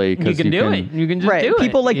 basically, you can do it. You can just do it.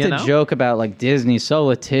 People like to joke about like Disney's so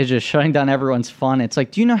litigious, shutting down everyone's fun. It's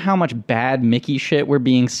like, do you know how much bad Mickey shit we're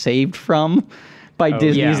being saved from by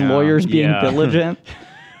Disney's lawyers being diligent?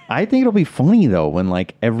 I think it'll be funny though when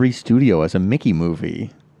like every studio has a Mickey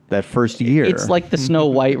movie that first year. It's like the Snow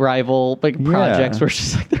White rival projects where it's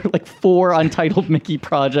just like there are like 4 untitled Mickey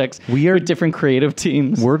projects with different creative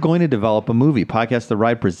teams. We're going to develop a movie. Podcast The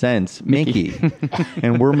Ride presents Mickey.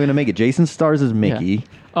 And we're going to make it. Jason stars as Mickey.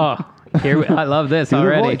 Yeah. I love this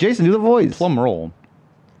already. Jason, do the voice. Plum roll.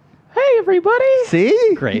 Hey, everybody.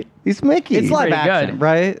 See? Great. He's Mickey. It's live action,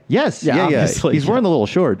 right? Yes. Yeah. He's wearing the little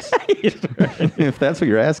shorts. If that's what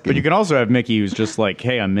you're asking. But you can also have Mickey who's just like,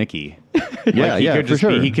 hey, I'm Mickey.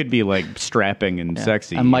 He could be like strapping and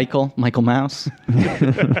sexy. And Michael Mouse.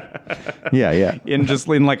 Yeah. In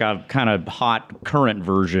like a kind of hot current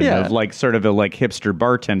version of like sort of a like hipster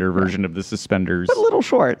bartender version of the suspenders. But little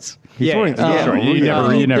shorts. You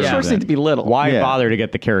never shorts need to be little. Why bother to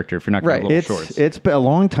get the character if you're not going to little shorts? It's been a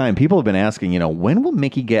long time. People have been asking, when will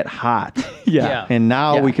Mickey get hot? And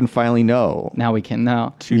now we can finally know. Now we can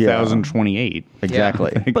know. 2028.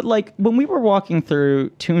 Exactly. But like when we were walking through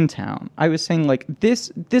Toontown, I was saying like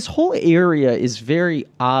this whole area is very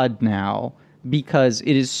odd now because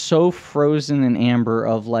it is so frozen in amber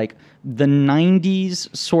of like the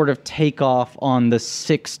 90s sort of takeoff on the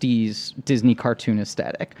 60s Disney cartoon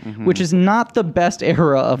aesthetic, which is not the best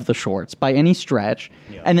era of the shorts by any stretch.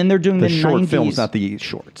 Yeah. And then they're doing the short 90s. films, not the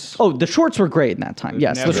shorts. Oh, the shorts were great in that time.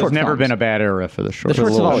 Yes, the short There's never been a bad era for the shorts. The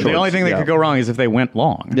shorts have always the only thing that could go wrong is if they went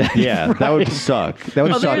long. Yeah, that would suck. That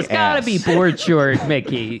would suck. There's got to be board short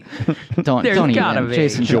Mickey. Don't gotta be.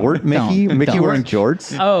 Jason, Jort Mickey? Mickey wearing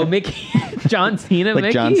jorts? Oh, Mickey. John Cena like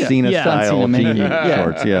Mickey? John Cena style Mickey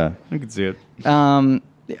shorts, yeah. I can see it.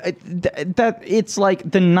 That it's like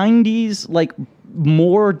the 90s, like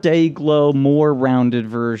more day glow, more rounded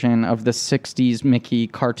version of the 60s Mickey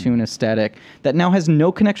cartoon aesthetic that now has no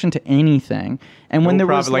connection to anything. And when there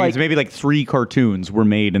was it's maybe like 3 cartoons were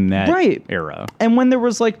made in that era. And when there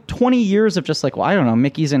was like 20 years of just like, well, I don't know,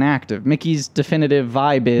 Mickey's inactive. Mickey's definitive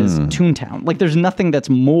vibe is Toontown. Like there's nothing that's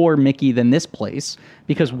more Mickey than this place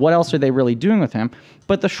because what else are they really doing with him?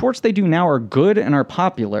 But the shorts they do now are good and are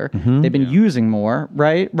popular. They've been using more,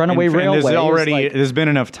 right? Runaway Railway. There's been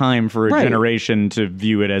enough time for a generation to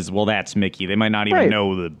view it as, well, that's Mickey. They might not even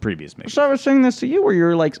know the previous Mickey. So I was saying this to you where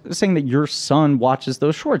you're like saying that your son watches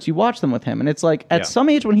those shorts. You watch them with him. And it's like at some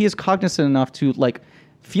age when he is cognizant enough to like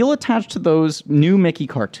feel attached to those new Mickey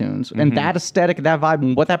cartoons and that aesthetic, that vibe,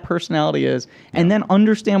 and what that personality is, and then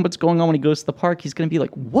understand what's going on when he goes to the park, he's going to be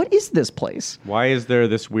like, what is this place? Why is there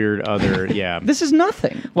this weird other, This is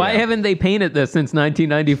nothing. Why haven't they painted this since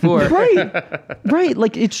 1994? Right.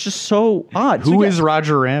 Like, it's just so odd. Who is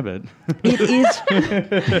Roger Rabbit?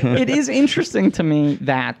 It is interesting to me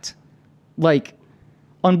that, like,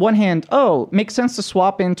 on one hand, makes sense to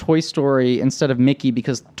swap in Toy Story instead of Mickey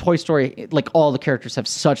because Toy Story, like all the characters have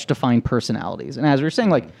such defined personalities. And as we were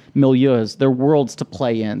saying, like milieus, they're worlds to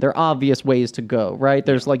play in. They're obvious ways to go, right?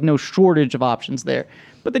 There's like no shortage of options there.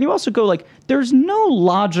 But then you also go like, there's no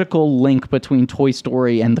logical link between Toy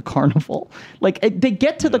Story and the carnival. Like they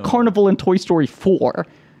get to the carnival in Toy Story 4.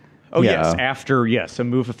 Oh, yes.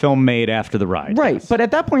 A film made after the ride. Right. Yes. But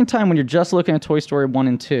at that point in time, when you're just looking at Toy Story 1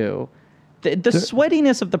 and 2, the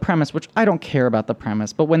sweatiness of the premise, which I don't care about the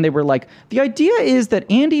premise, but when they were like, the idea is that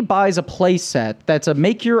Andy buys a play set that's a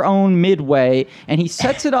make-your-own Midway, and he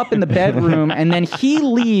sets it up in the bedroom, and then he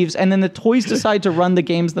leaves, and then the toys decide to run the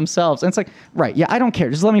games themselves. And it's like, right, I don't care.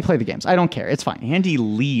 Just let me play the games. I don't care. It's fine. Andy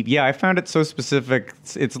leave. Yeah, I found it so specific.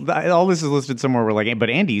 It's all this is listed somewhere where like, but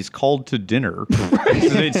Andy's called to dinner.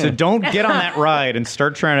 So don't get on that ride and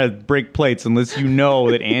start trying to break plates unless you know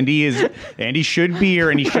that Andy should be here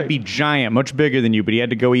and he should be giant. Much bigger than you, but he had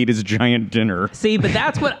to go eat his giant dinner. See, but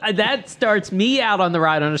that's what that starts me out on the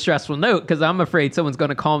ride on a stressful note because I'm afraid someone's going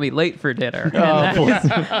to call me late for dinner.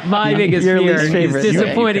 My biggest fear is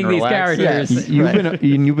disappointing these characters. Yeah.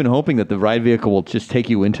 You've been hoping that the ride vehicle will just take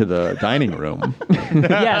you into the dining room.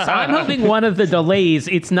 Yes, I'm hoping one of the delays,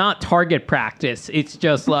 it's not target practice. It's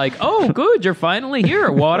just like, oh, good, you're finally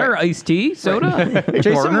here. Water, iced tea, soda.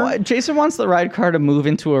 Jason wants the ride car to move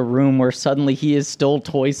into a room where suddenly he is still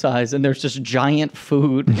toy size and there's there's just giant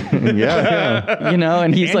food. Yeah.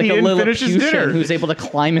 And he's And like he a didn't finish his Lilliputian dinner. who's able to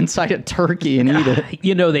climb inside a turkey and eat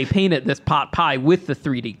it. They painted this pot pie with the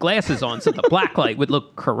 3D glasses on, so the black light would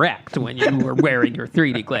look correct when you were wearing your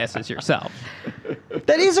 3D glasses yourself.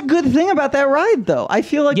 That is a good thing about that ride, though. I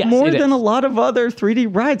feel like Yes, more it than is. a lot of other 3D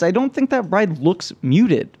rides, I don't think that ride looks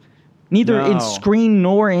muted. Neither in screen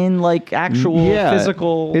nor in like actual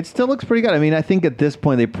physical. It still looks pretty good. I mean, I think at this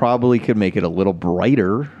point they probably could make it a little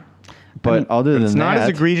brighter. But other than it's not that, as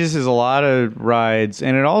egregious as a lot of rides,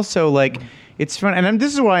 and it also it's fun. And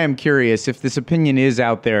this is why I'm curious if this opinion is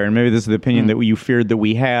out there, and maybe this is the opinion that you feared that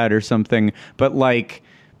we had or something. But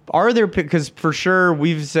are there, because for sure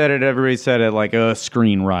we've said it, everybody said it,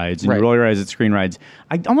 screen rides, and you roll your eyes at screen rides.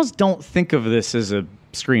 I almost don't think of this as a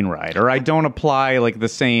screen ride, or I don't apply the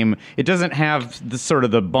same. It doesn't have the sort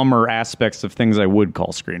of the bummer aspects of things I would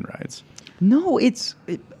call screen rides. No,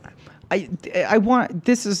 I want.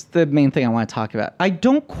 This is the main thing I want to talk about. I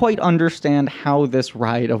don't quite understand how this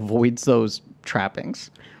ride avoids those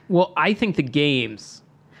trappings. Well, I think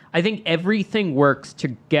I think everything works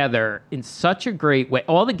together in such a great way.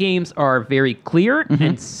 All the games are very clear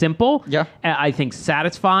and simple. Yeah. I think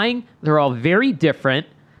satisfying. They're all very different.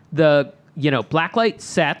 The blacklight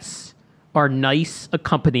sets are nice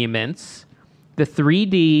accompaniments. The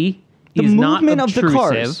 3D is not movement of the obtrusive.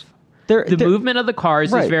 cars. The movement of the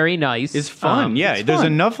cars is very nice. It's fun. it's There's fun.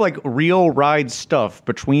 enough real ride stuff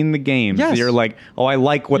between the games. Yes. That you're I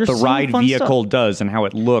like what You're the seeing ride fun vehicle stuff. does and how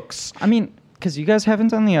it looks. I mean, because you guys haven't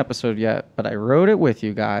done the episode yet, but I wrote it with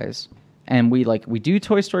you guys, and we do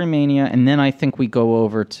Toy Story Mania, and then I think we go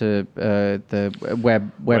over to the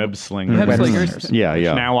web slingers. Web slingers. yeah.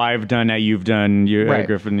 Now I've done it. You've done. Right.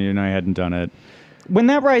 Griffin, you and I hadn't done it. When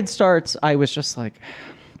that ride starts, I was just like,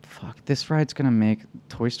 fuck, this ride's going to make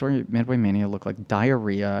Toy Story Midway Mania look like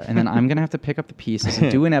diarrhea, and then I'm going to have to pick up the pieces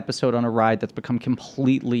and do an episode on a ride that's become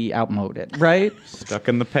completely outmoded, right? Stuck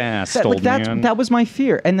in the past, old man. That was my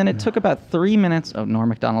fear. And then it took about 3 minutes. Oh, Norm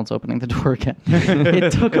Macdonald's opening the door again.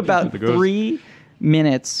 It took about 3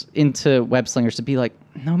 minutes into Web Slingers to be like,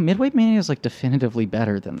 no, Midway Mania is definitively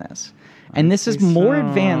better than this. And this is more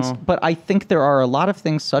advanced, but I think there are a lot of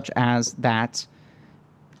things such as that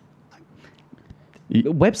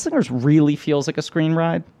Web Slingers really feels like a screen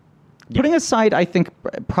ride. Putting aside, I think,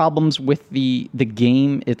 problems with the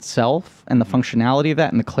game itself and the functionality of that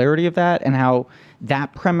and the clarity of that and how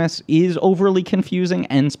that premise is overly confusing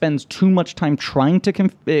and spends too much time trying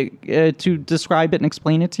to describe it and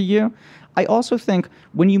explain it to you. I also think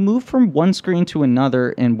when you move from one screen to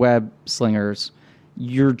another in Web Slingers,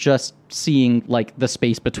 you're just seeing the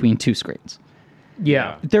space between two screens.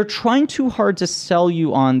 Yeah. They're trying too hard to sell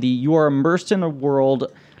you on you are immersed in a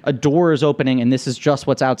world, a door is opening, and this is just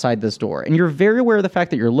what's outside this door. And you're very aware of the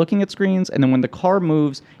fact that you're looking at screens, and then when the car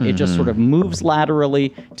moves, it just sort of moves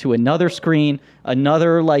laterally to another screen,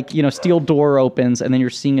 another, steel door opens, and then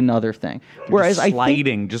you're seeing another thing. Whereas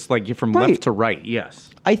sliding, just from left to right,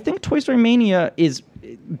 yes. I think Toy Story Mania is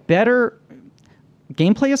better,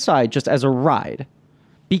 gameplay aside, just as a ride,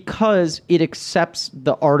 because it accepts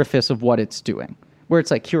the artifice of what it's doing. Where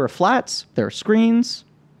it's here are flats, there are screens,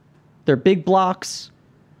 there are big blocks.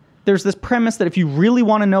 There's this premise that if you really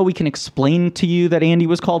want to know, we can explain to you that Andy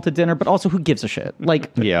was called to dinner, but also who gives a shit?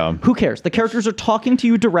 Who cares? The characters are talking to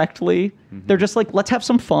you directly. They're just let's have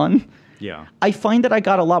some fun. Yeah. I find that I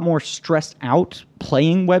got a lot more stressed out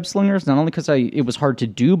playing Web Slingers, not only because it was hard to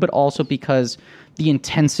do, but also because the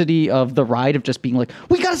intensity of the ride of just being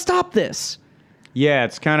we got to stop this. Yeah,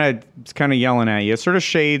 it's kind of yelling at you. It's sort of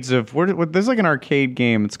shades of there's an arcade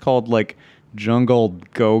game. It's called Jungle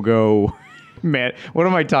Go-Go. Man, what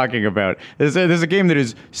am I talking about? There's a game that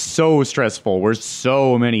is so stressful where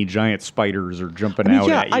so many giant spiders are jumping out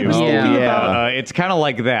at you. I was thinking about it's kind of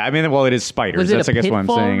like that. I mean, well, it is spiders. Was it That's a I guess why I'm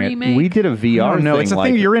Pitfall saying remake? it. We did a VR thing. No, it's a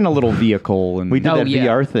thing. You're in a little vehicle, and we did that yeah.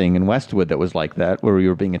 VR thing in Westwood that was like that, where we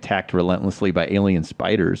were being attacked relentlessly by alien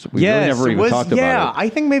spiders. We really never even talked about it. I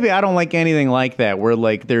think maybe I don't like anything like that, where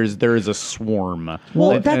there is a swarm.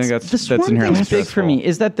 Well, I think the swarm inherently thing's big for stressful. me.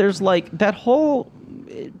 Is that there's that whole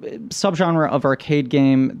subgenre of arcade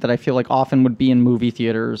game that I feel often would be in movie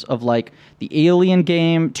theaters of the Alien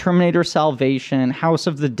game, Terminator Salvation, House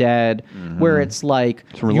of the Dead, where it's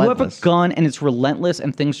you have a gun and it's relentless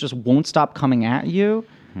and things just won't stop coming at you.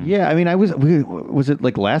 Yeah, I mean, was it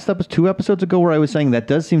last episode, 2 episodes ago, where I was saying that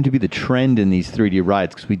does seem to be the trend in these 3D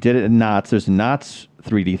rides, because we did it in Knott's. There's a Knott's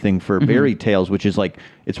 3D thing for Buried Tales, which is like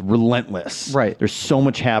it's relentless. Right. There's so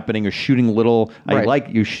much happening. You're shooting little. I like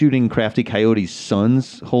you're shooting Crafty Coyote's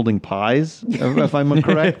sons holding pies, if I'm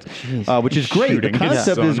correct, which is great. The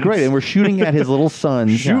concept is great, and we're shooting at his little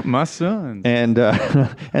sons. Shoot my sons. And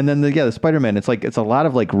then the Spider-Man. It's like it's a lot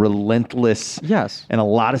of like relentless. Yes. And a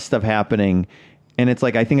lot of stuff happening, and it's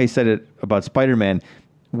like I think I said it about Spider-Man.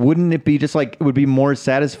 Wouldn't it be just like it would be more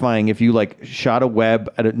satisfying if you like shot a web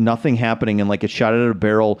at nothing happening and like it shot it at a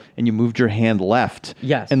barrel and you moved your hand left,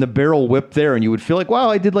 and the barrel whipped there and you would feel like, wow,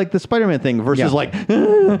 I did like the Spider-Man thing versus like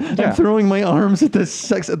I'm throwing my arms at the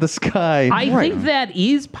sky. I think that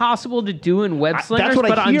is possible to do in web slingers,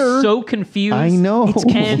 but I'm so confused. I know it's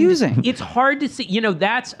confusing. It's hard to see. You know,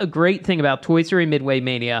 that's a great thing about Toy Story Midway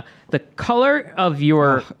Mania. The color of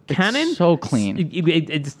your cannon, it's so clean.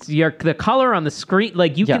 It's the color on the screen.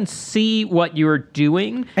 Like you can see what you're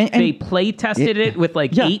doing. And they play tested it with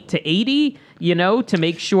like 8 to 80. You know, to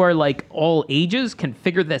make sure like all ages can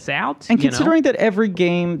figure this out. And considering that every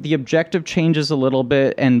game, the objective changes a little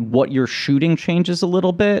bit and what you're shooting changes a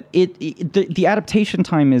little bit, the adaptation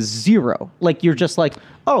time is 0. Like you're just like,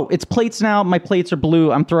 oh, it's plates now. My plates are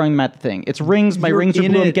blue. I'm throwing them at the thing. It's rings. My rings are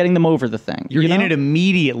blue. I'm getting them over the thing. You're in it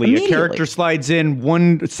immediately. A character slides in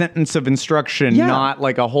one sentence of instruction, not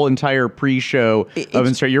like a whole entire pre-show of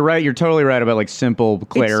instruction. You're right. You're totally right about like simple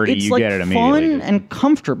clarity. It's you like get it immediately. fun and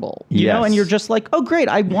comfortable, you know, and you're just like, oh, great.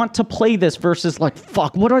 I want to play this versus like,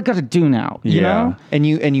 fuck, what do I got to do now? You know? And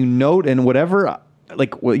you note and whatever.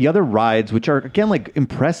 Like the other rides, which are again like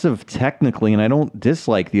impressive technically, and I don't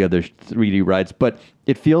dislike the other 3D rides, but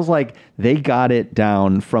it feels like they got it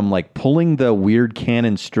down from like pulling the weird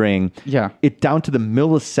cannon string, it down to the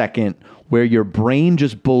millisecond where your brain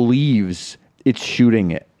just believes it's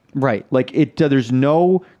shooting it. Right. Like there's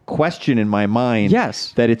no question in my mind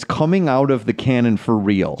that it's coming out of the cannon for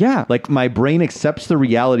real. Yeah. Like my brain accepts the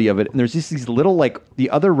reality of it. And there's just these little, like the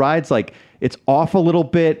other rides, like it's off a little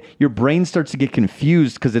bit. Your brain starts to get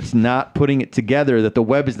confused because it's not putting it together that the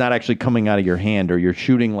web is not actually coming out of your hand, or you're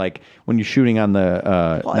shooting like when you're shooting on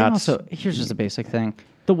the, also, here's just a basic thing.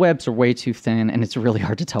 The webs are way too thin, and it's really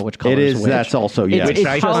hard to tell which color is which. That's also,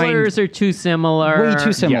 colors are too similar. Way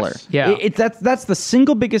too similar. Yes. Yeah. That's the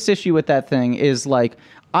single biggest issue with that thing is like,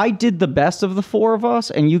 I did the best of the 4 of us,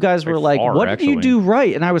 and you guys were like, what did you do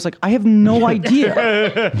right? And I was like, I have no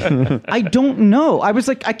idea. I don't know. I was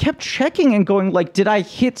like, I kept checking and going like, did I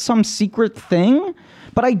hit some secret thing?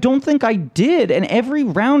 But I don't think I did. And every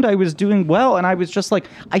round I was doing well, and I was just like,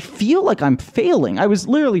 I feel like I'm failing. I was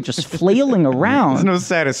literally just flailing around. There's no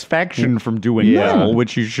satisfaction from doing well,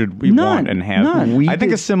 which you should want and have. I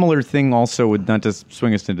think a similar thing also would, not to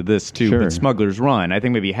swing us into this too, but Smuggler's Run. I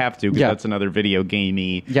think maybe you have to, because that's another video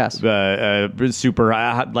gamey, super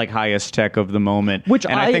like highest tech of the moment. Which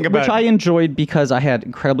I enjoyed because I had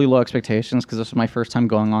incredibly low expectations, because this was my first time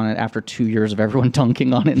going on it after 2 years of everyone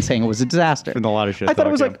dunking on it and saying it was a disaster. And a lot of shit. I thought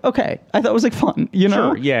it was like, okay. I thought it was like fun, you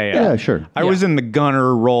know? Sure, yeah, sure. I was in the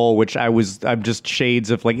gunner role, which I'm just shades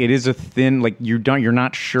of like, it is a thin, like you're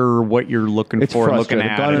not sure what you're looking for, looking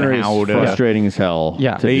at, gunner and how is frustrating as hell.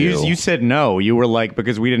 Yeah, you said no. You were like,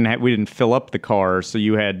 because we didn't fill up the car, so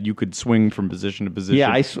you could swing from position to position.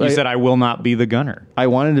 Yeah, you said I will not be the gunner. I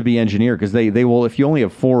wanted to be engineer because they will, if you only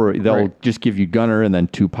have 4, they'll just give you gunner and then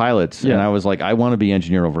 2 pilots. And I was like, I want to be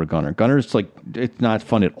engineer over a gunner. Gunner's like, it's not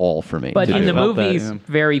fun at all for me. But in the movies,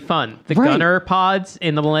 very fun. The gunner pods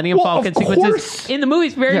in the Millennium Falcon sequences in the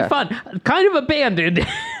movies, very fun. Kind of abandoned.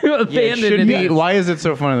 It should be. Why is it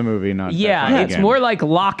so fun in the movie? Not it's more like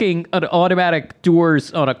locking an automatic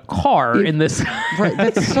doors on a car in this. Right,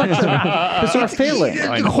 that's such a bizarre failing.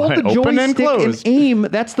 Hold the joystick and aim.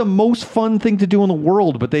 That's the most fun thing to do in the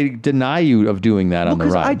world, but they deny you of doing that on the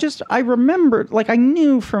ride. I remembered, like I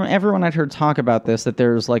knew from everyone I'd heard talk about this that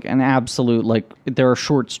there's like an absolute, like there are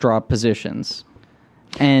short straw positions.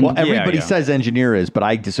 And everybody says engineer is, but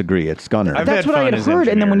I disagree. It's gunner. That's what I had heard.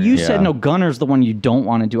 And then when you said no, gunner's the one you don't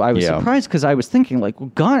want to do, I was surprised, because I was thinking like,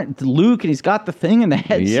 well, Luke, and he's got the thing in the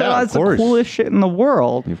headset. That's the coolest shit in the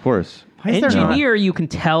world. Of course. Engineer, you can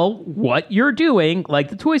tell what you're doing, like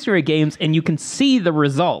the Toy Story games, and you can see the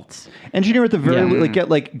results. Engineer at the very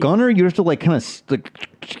like gunner, you have to like kind of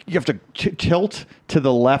you have to tilt to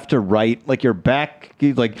the left or right, like your back,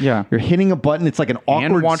 you're hitting a button. It's like an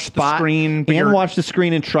awkward and watch spot. The screen, and watch the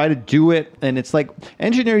screen and try to do it. And it's like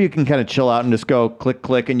engineer, you can kind of chill out and just go click,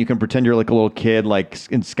 click, and you can pretend you're like a little kid, like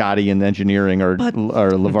in Scotty in engineering or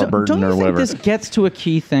LeVar Burton or whatever. This gets to a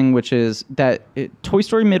key thing, which is that Toy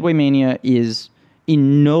Story Midway Mania is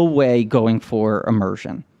in no way going for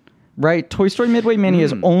immersion. right? Toy Story Midway Mania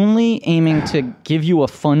is only aiming to give you a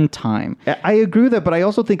fun time. I agree with that, but I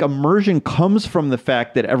also think immersion comes from the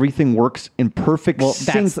fact that everything works in perfect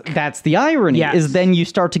sync. That's the irony, is then you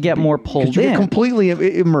start to get more pulled in. You're completely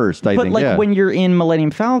immersed, I think. But when you're in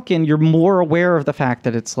Millennium Falcon, you're more aware of the fact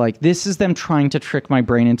that it's like, this is them trying to trick my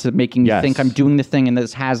brain into making me think I'm doing the thing and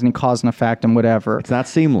this has any cause and effect and whatever. It's not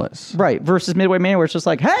seamless. Right. Versus Midway Mania, where it's just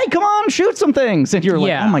like, hey, come on, shoot some things. And you're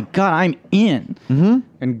like, oh my God, I'm in. Mm-hmm.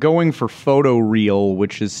 And going for photoreal,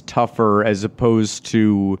 which is tougher as opposed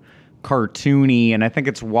to cartoony, and I think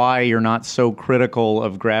it's why you're not so critical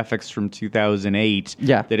of graphics from 2008.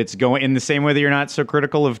 Yeah. That it's going in the same way that you're not so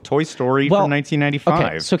critical of Toy Story from 1995.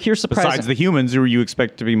 Okay, so here's surprising. Besides the humans, who you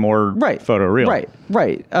expect to be more photoreal.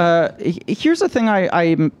 Right. Here's the thing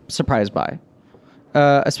I'm surprised by,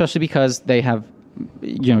 especially because they have,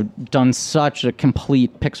 done such a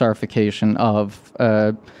complete Pixarification of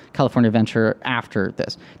California Adventure after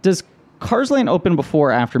this. Does Cars Land open before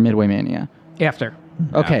or after Midway Mania? After.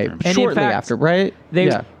 Okay, and shortly fact, after, right? They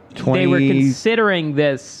were considering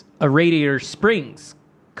this a Radiator Springs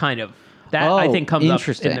kind of. That I think comes up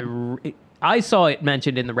in the. I saw it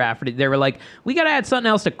mentioned in the Rafferty. They were like, we got to add something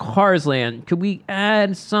else to Cars Land. Could we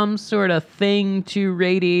add some sort of thing to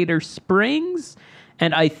Radiator Springs?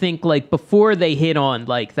 And I think like before they hit on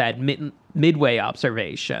like that Midway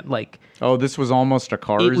observation, like this was almost a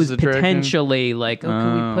Cars. It was attraction? Potentially like,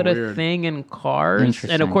 can we put a thing in Cars?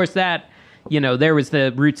 And of course that. There was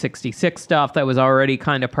the Route 66 stuff that was already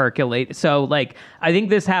kind of percolated. So, like, I think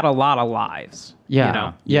this had a lot of lives.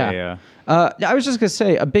 Yeah. I was just going to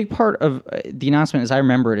say, a big part of the announcement, as I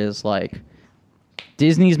remember it, is, like,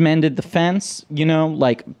 Disney's mended the fence,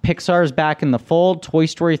 like, Pixar's back in the fold, Toy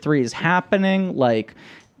Story 3 is happening, like...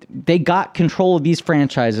 They got control of these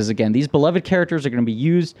franchises again. These beloved characters are going to be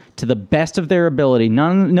used to the best of their ability.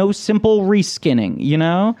 No simple reskinning,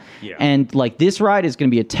 Yeah. And like this ride is going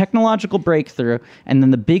to be a technological breakthrough. And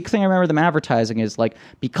then the big thing I remember them advertising is like,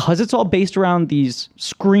 because it's all based around these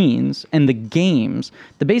screens and the games,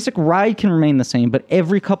 the basic ride can remain the same, but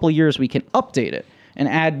every couple of years we can update it and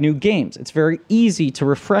add new games. It's very easy to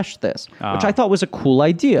refresh this, which I thought was a cool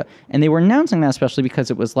idea. And they were announcing that especially because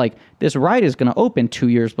it was like, this ride is going to open 2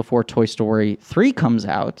 years before Toy Story 3 comes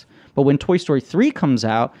out. But when Toy Story 3 comes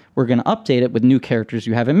out, we're going to update it with new characters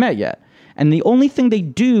you haven't met yet. And the only thing they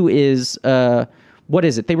do is... what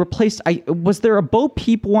is it? They replaced... was there a Bo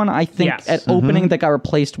Peep one, I think, at opening that got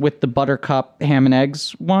replaced with the Buttercup Ham and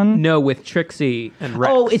Eggs one? No, with Trixie and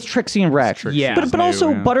Rex. Oh, it's Trixie and Rex. But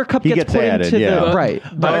also Buttercup gets put added, into the... Right.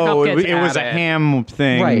 It was a Ham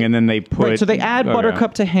thing, and then they put... Right, so they add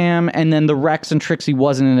Buttercup to Ham, and then the Rex and Trixie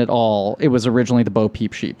wasn't in it at all. It was originally the Bo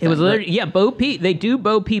Peep sheep thing. It was literally... Bo Peep... They do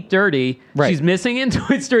Bo Peep dirty. Right. She's missing in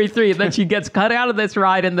Toy Story 3, and then she gets cut out of this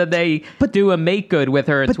ride, and then they do a make-good with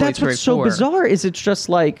her in Toy Story 4. But that's what's so bizarre, is it's just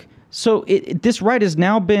like... So this ride has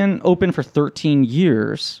now been open for 13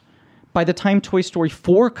 years. By the time Toy Story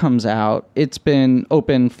 4 comes out, it's been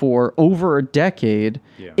open for over a decade.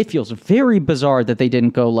 Yeah. It feels very bizarre that they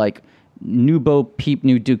didn't go like new Bo Peep,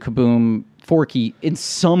 new Duke Kaboom, Forky in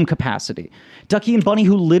some capacity. Ducky and Bunny,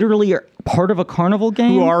 who literally are part of a carnival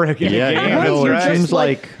game. Who are a game. It seems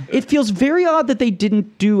like... It feels very odd that they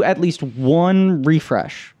didn't do at least one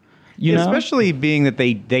refresh. Especially being that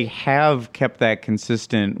they have kept that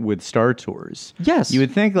consistent with Star Tours. Yes. You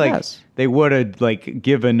would think they would have like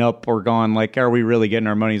given up or gone like, are we really getting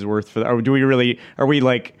our money's worth for that? Or are we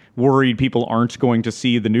like worried people aren't going to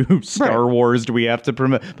see the new Star Wars? Do we have to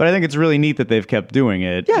promote? But I think it's really neat that they've kept doing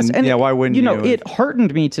it. Yes. And why wouldn't you? It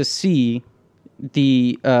heartened me to see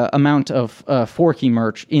the amount of Forky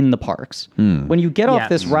merch in the parks. When you get off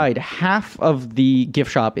this ride, half of the gift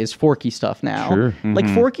shop is Forky stuff now. Sure. Mm-hmm. Like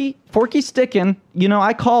Forky's sticking.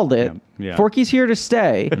 I called it. Yeah. Forky's here to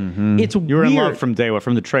stay. Mm-hmm. It's weird. You were in love from day one,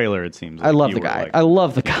 from the trailer, it seems. Like I love the guy. I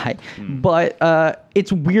love the guy. But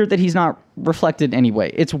it's weird that he's not reflected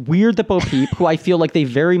anyway. It's weird that Bo Peep, who I feel like they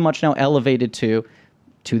very much now elevated to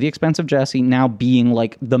the expense of Jessie, now being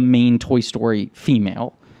like the main Toy Story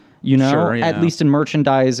female. At least in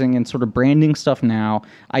merchandising and sort of branding stuff now,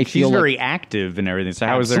 I feel she's very active and everything. So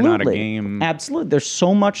how is there not a game? Absolutely. There's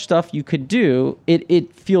so much stuff you could do.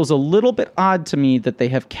 It feels a little bit odd to me that they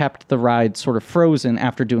have kept the ride sort of frozen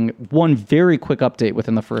after doing one very quick update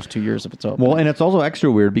within the first 2 years of its opening. Well, and it's also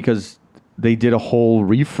extra weird because they did a whole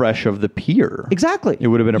refresh of the pier. Exactly. It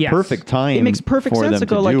would have been a perfect time. It makes perfect sense to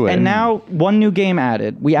go like, and now one new game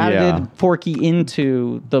added. We added Forky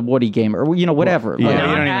into the Woody game, or whatever. Well,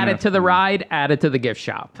 add it to the ride, add it to the gift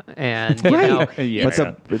shop, and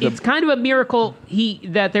it's kind of a miracle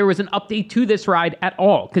that there was an update to this ride at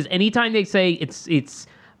all. Because anytime they say it's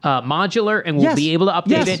modular and we'll be able to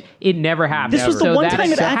update it. It never happened. This was the one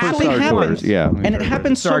time it actually happened. Yeah. And it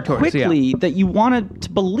happened so quickly that you wanted to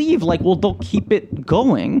believe, like, well, they'll keep it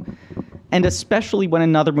going. And especially when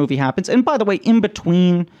another movie happens. And by the way, in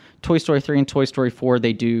between Toy Story 3 and Toy Story 4,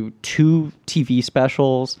 they do 2 TV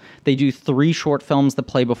specials. They do 3 short films that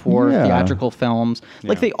play before theatrical films.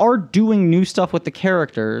 Like, they are doing new stuff with the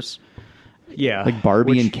characters. Yeah. Like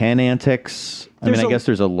Barbie and Ken Antics. I guess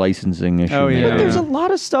there's a licensing issue. Oh, yeah. But there's a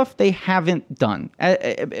lot of stuff they haven't done.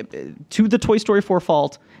 To the Toy Story 4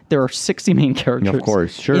 fault, there are 60 main characters of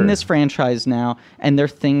course, sure. in this franchise now, and there are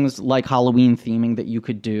things like Halloween theming that you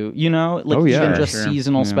could do, like even just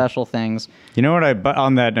seasonal special things. You know what,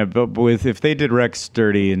 on that note, if they did Rex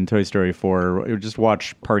dirty in Toy Story 4, just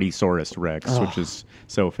watch Party-saurus Rex, which is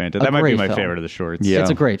so fantastic. That might be my favorite of the shorts. Yeah. It's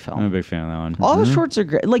a great film. I'm a big fan of that one. All the shorts are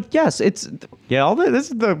great. Like, yes, it's... Yeah,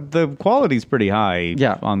 the quality's pretty high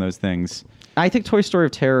on those things. I think Toy Story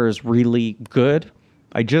of Terror is really good.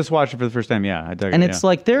 I just watched it for the first time. Yeah, I dug it. And it's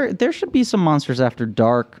like there should be some Monsters After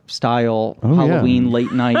Dark style Halloween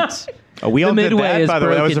late nights. We all did that, by the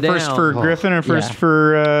way. That was the first for Griffin and first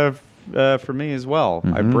for me as well.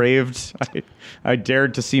 I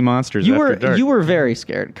dared to see Monsters After Dark. You were very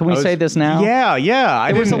scared. Can we say this now?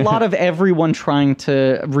 Yeah. There was a lot of everyone trying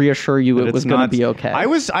to reassure you it was going to be okay. I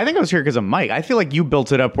think I was here because of Mike. I feel like you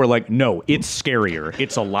built it up where like, no, it's scarier.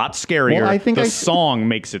 It's a lot scarier. Well, I think the song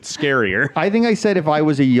makes it scarier. I think I said if I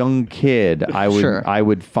was a young kid, I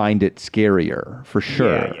would find it scarier for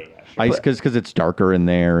sure. Yeah. Because it's darker in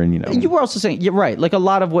there, and You were also saying, you're right. Like a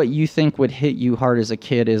lot of what you think would hit you hard as a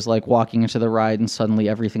kid is like walking into the ride and suddenly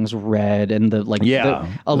everything's red and the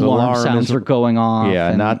alarm sounds are going off.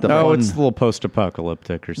 Yeah, not the. It's a little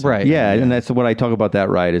post-apocalyptic or something. Right. Yeah, and that's what I talk about. That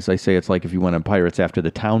ride is I say it's like if you went on Pirates after the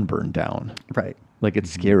town burned down. Right. Like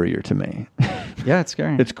it's scarier to me. Yeah, it's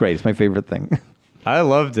scary. It's great. It's my favorite thing. I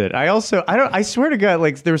loved it. I swear to God,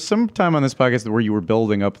 like there was some time on this podcast where you were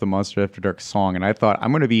building up the Monster After Dark song, and I thought,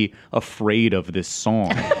 I'm going to be afraid of this song.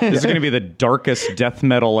 This is going to be the darkest death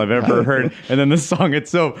metal I've ever heard. And then the song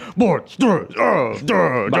itself, Monsters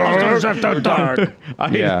After Dark.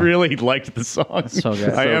 I really liked the song. So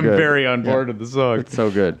good. I am very on board with the song. It's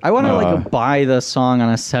so good. I want to buy the song on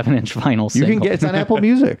a 7-inch vinyl single. You can get it's on Apple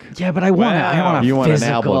Music. Yeah, but I want it. You want an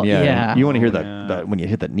album? Yeah. You want to hear the when you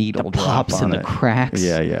hit the needle, the pops and the cracks.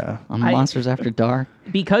 Yeah. On Monsters After Dark.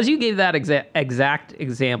 Because you gave that exact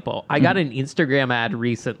example, I got an Instagram ad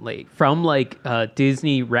recently from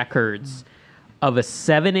Disney Records of a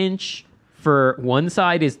 7-inch. For one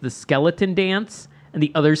side is the Skeleton Dance, and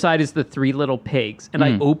the other side is the Three Little Pigs. And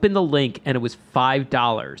I opened the link, and it was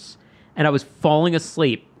 $5. And I was falling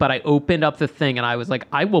asleep, but I opened up the thing, and I was like,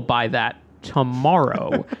 I will buy that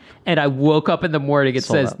tomorrow. And I woke up in the morning, it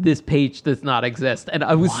says this page does not exist, and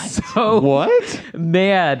I was so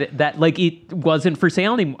mad that it wasn't for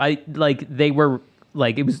sale anymore. They were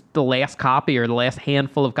it was the last copy or the last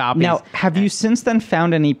handful of copies. Now, have you since then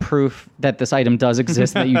found any proof that this item does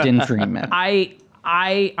exist that you didn't dream it?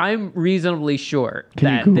 I'm reasonably sure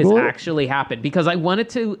that this actually happened because I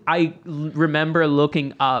remember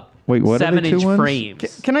looking up 7-inch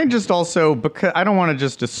frames. Can I just also, because I don't want to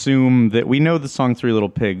just assume that we know the song Three Little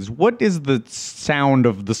Pigs. What is the sound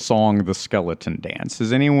of the song The Skeleton Dance?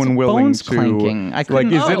 Is anyone willing bones to clanking. I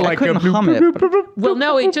couldn't hum it. Well,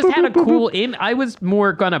 no, it just had a cool I was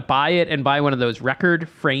more gonna buy it and buy one of those record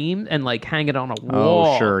frames and hang it on a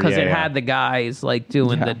wall because it had the guys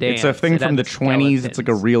doing the dance. It's a thing from the 20s. It's like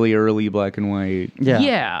a really early black and white.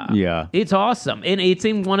 Yeah. It's awesome, and it's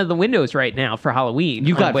in one of the windows right now for Halloween.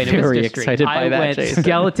 You got very excited by that. I went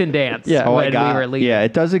Skeleton Dance when we were leaving. Yeah,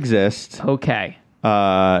 it does exist. Okay.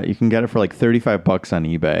 You can get it for $35 on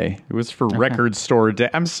eBay. It was for Record Store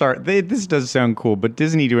Day. I'm sorry, this does sound cool, but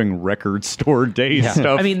Disney doing Record Store Day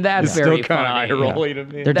stuff. I mean, that's very still kind of eye-rolly to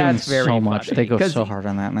me. They're doing so much. They go so hard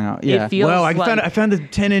on that now. Yeah. Well, I found the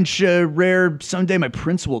 10-inch rare. Someday my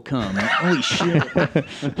prince will come. Holy shit!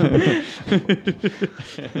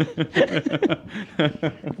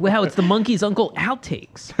 Wow, it's the Monkey's Uncle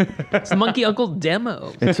outtakes. It's the Monkey Uncle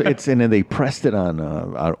demo. It's and they pressed it on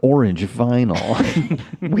orange vinyl.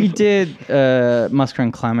 We did Musker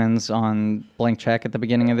and Clemens on Blank Check at the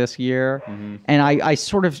beginning of this year, and I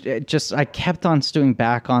sort of I kept on stewing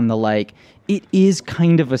back on it is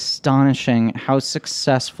kind of astonishing how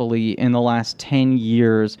successfully in the last 10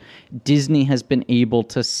 years Disney has been able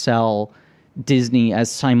to sell Disney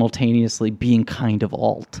as simultaneously being kind of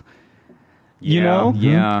alt. You know?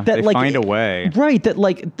 Yeah. They find a way. Right. That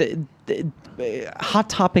Hot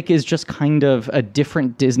Topic is just kind of a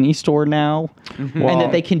different Disney store now, and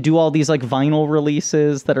that they can do all these like vinyl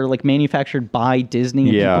releases that are like manufactured by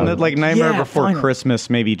Disney. And that, like Nightmare Before Christmas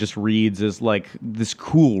maybe just reads as like this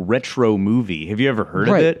cool retro movie. Have you ever heard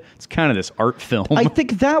of it? It's kind of this art film. I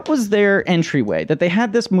think that was their entryway, that they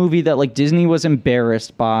had this movie that like Disney was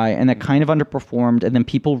embarrassed by and that kind of underperformed, and then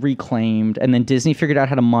people reclaimed, and then Disney figured out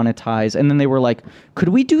how to monetize, and then they were like, could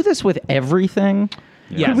we do this with everything?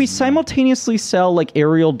 Yes. Could we simultaneously sell like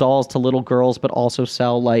Ariel dolls to little girls, but also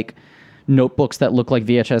sell like notebooks that look like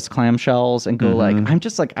VHS clamshells and go like, I'm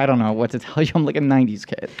just like, I don't know what to tell you. I'm like a 90s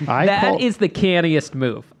kid. That is the canniest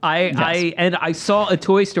move. I saw a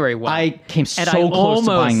Toy Story one. I came so close to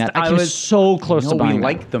buying that. I was so close to buying we that.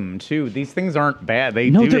 like them too. These things aren't bad. They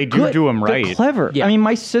do them right. They're clever. Yeah. I mean,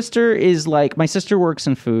 my sister works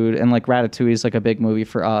in food, and like Ratatouille is like a big movie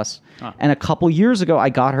for us. And a couple years ago, I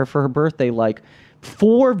got her for her birthday like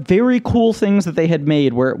 4 very cool things that they had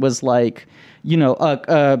made, where it was like, you know,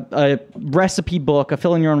 a recipe book, a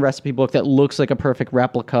fill in your own recipe book that looks like a perfect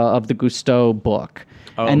replica of the Gusteau book.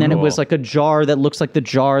 And then it was like a jar that looks like the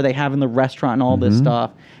jar they have in the restaurant and all this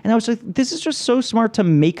stuff. And I was like, this is just so smart to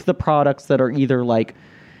make the products that are either like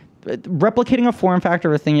replicating a form factor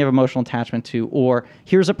of a thing you have emotional attachment to, or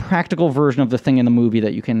here's a practical version of the thing in the movie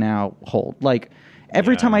that you can now hold. Like,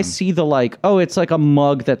 every time I see the like, oh, it's like a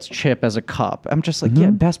mug that's Chip as a cup, I'm just like,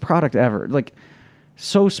 best product ever. Like,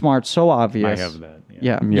 so smart, so obvious. I have that.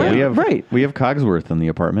 Yeah. We have Cogsworth in the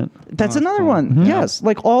apartment. That's another one. Yes.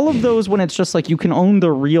 Like all of those when it's just like you can own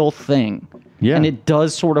the real thing. Yeah. And it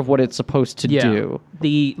does sort of what it's supposed to do.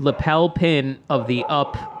 The lapel pin of the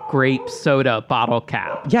Up grape soda bottle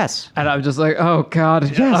cap. Yes. And I'm just like, oh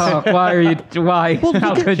God. Yes. Why are you? Why? Well,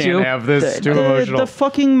 how could you have this? Too emotional. The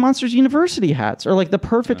fucking Monsters University hats are like the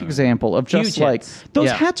perfect example of just like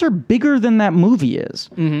those hats are bigger than that movie is.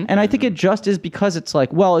 And I think it just is because it's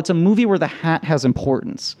like, well, it's a movie where the hat has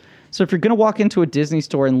importance. So if you're going to walk into a Disney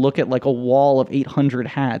store and look at like a wall of 800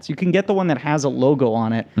 hats, you can get the one that has a logo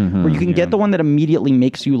on it, or you can get the one that immediately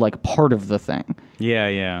makes you like part of the thing.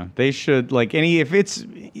 Yeah. They should, like, if it's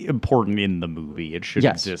important in the movie, it should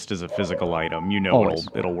exist as a physical item. You know,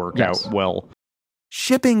 it'll work out well.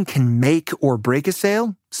 Shipping can make or break a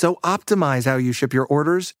sale, so optimize how you ship your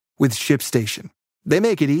orders with ShipStation. They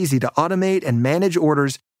make it easy to automate and manage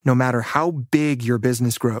orders no matter how big your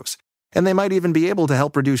business grows. And they might even be able to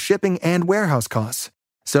help reduce shipping and warehouse costs.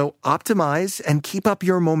 So optimize and keep up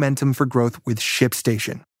your momentum for growth with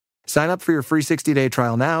ShipStation. Sign up for your free 60-day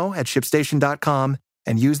trial now at ShipStation.com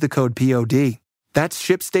and use the code POD. That's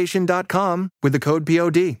ShipStation.com with the code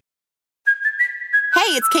POD.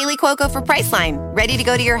 Hey, it's Kaylee Cuoco for Priceline. Ready to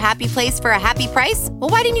go to your happy place for a happy price? Well,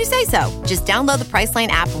 why didn't you say so? Just download the Priceline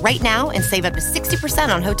app right now and save up to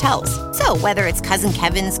 60% on hotels. So whether it's Cousin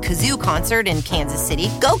Kevin's Kazoo Concert in Kansas City,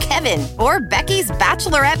 go Kevin, or Becky's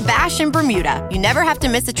Bachelorette Bash in Bermuda, you never have to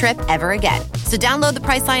miss a trip ever again. So download the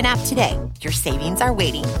Priceline app today. Your savings are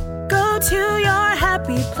waiting. Go to your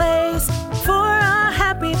happy place for a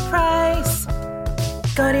happy price.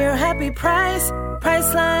 Go to your happy price,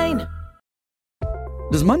 Priceline.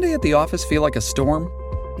 Does Monday at the office feel like a storm?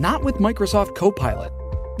 Not with Microsoft Copilot.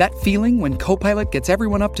 That feeling when Copilot gets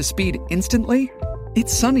everyone up to speed instantly?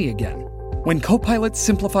 It's sunny again. When Copilot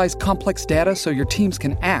simplifies complex data so your teams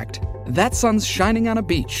can act, that sun's shining on a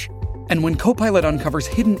beach. And when Copilot uncovers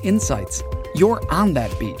hidden insights, you're on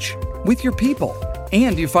that beach with your people,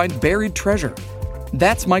 and you find buried treasure.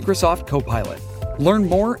 That's Microsoft Copilot. Learn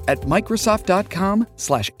more at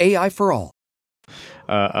Microsoft.com/AI for all.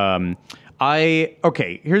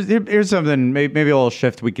 Here's something, maybe a little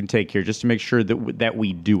shift we can take here just to make sure that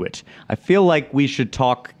we do it. I feel like we should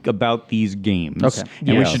talk about these games. Okay.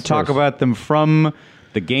 And we should talk about them from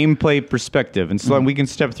the gameplay perspective. And so we can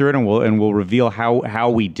step through it and we'll reveal how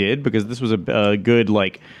we did, because this was a good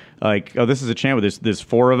this is a chance where there's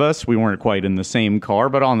 4 of us. We weren't quite in the same car,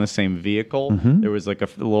 but on the same vehicle. There was like a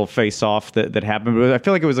little face-off that happened. But I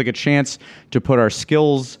feel like it was like a chance to put our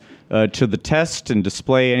skills to the test and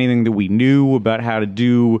display anything that we knew about how to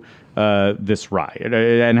do this ride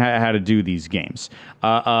and how to do these games.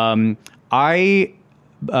 Mike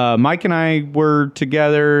and I were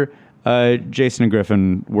together. Jason and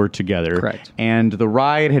Griffin were together. Correct. And the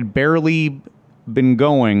ride had barely been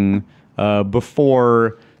going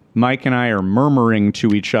before Mike and I are murmuring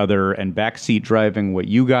to each other and backseat driving what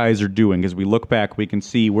you guys are doing. As we look back, we can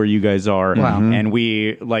see where you guys are. Wow. And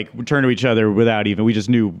we turn to each other without even, we just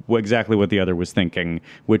knew exactly what the other was thinking,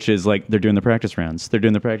 which is like, they're doing the practice rounds. They're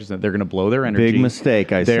doing the practice rounds. They're going to blow their energy. Big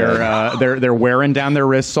mistake, I said. They're wearing down their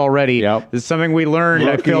wrists already. Yep. This is something we learned,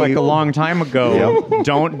 I feel like, a long time ago. Yep.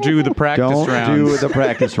 Don't do the practice rounds. Don't do the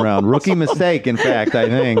practice round. Rookie mistake, in fact, I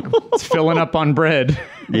think. It's filling up on bread.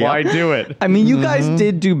 Yep. Why do it? I mean, you guys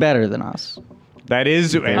did do better than us. That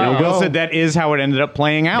is, and Will said that is how it ended up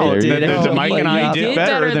playing out. Mike and I did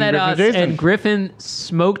better than us, Griffin and Griffin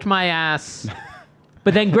smoked my ass.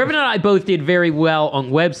 But then Griffin and I both did very well on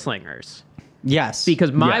web slingers. Yes,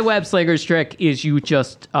 because my web slingers trick is you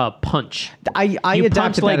just punch. I you adapted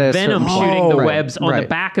punch like that Venom shooting the webs on the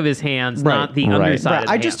back of his hands, not the underside. Of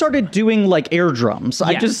the I just started doing like air drums.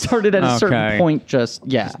 I just started at a certain point. Just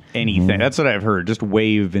anything. That's what I've heard. Just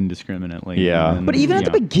wave indiscriminately. Yeah, but even at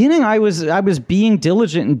the beginning, I was being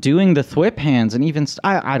diligent and doing the thwip hands, and even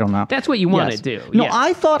I don't know. That's what you want to do. No,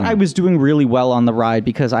 I thought I was doing really well on the ride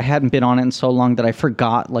because I hadn't been on it in so long that I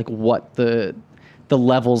forgot like what the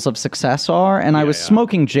levels of success are, and I was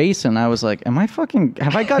smoking Jason. I was like,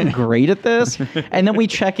 have I gotten great at this? And then we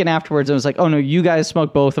check in afterwards, and it was like, oh no, you guys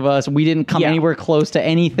smoked both of us. We didn't come anywhere close to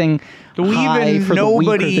anything high for the week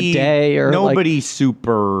or the day. Or nobody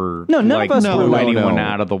super. No, none of us blew anyone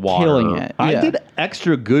out of the water. Killing it. I did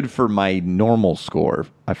extra good for my normal score,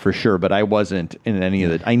 for sure, but I wasn't in any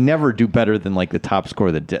of it. I never do better than like the top score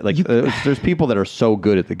of the day. Like there's people that are so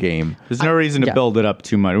good at the game. There's no reason to build it up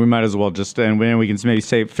too much. We might as well just, and we can maybe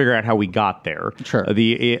figure out how we got there. Sure.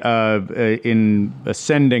 In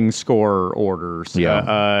ascending score orders.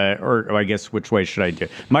 Or I guess which way should I do?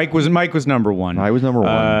 Mike was number one. I was number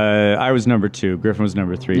one. I was number two. Griffin was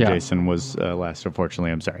number three. Yeah. Jason was last.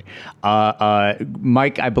 Unfortunately, I'm sorry.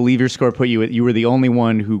 Mike, I believe your score put you. You were the only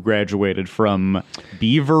one who graduated from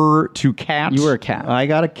beaver to cat. You were a cat. I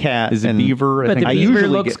got a cat. Is it beaver? But the beaver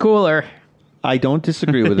looks cooler. I don't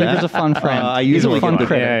disagree with that. Beaver's a fun friend. I usually He's a fun get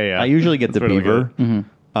critter. I usually get the That's what beaver. Mm-hmm.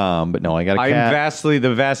 But no, I got a cat.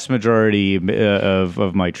 The vast majority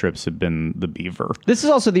of my trips have been the beaver. This is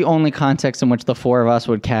also the only context in which the four of us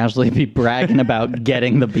would casually be bragging about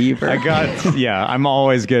getting the beaver. I'm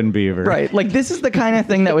always getting beaver. Right. Like, this is the kind of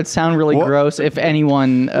thing that would sound really gross if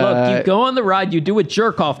anyone... Look, you go on the ride, you do a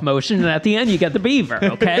jerk-off motion, and at the end you get the beaver,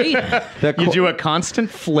 okay? You do a constant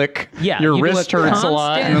flick. Yeah. Your wrist hurts a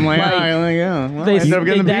lot. And I'm I end up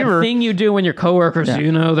getting the beaver. That thing you do when your coworkers,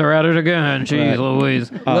 they're at it again. Jeez Louise.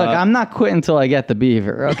 Look, I'm not quitting until I get the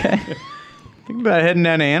beaver, okay? Think about heading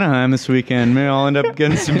down to Anaheim this weekend. Maybe I'll end up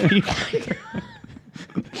getting some beaver.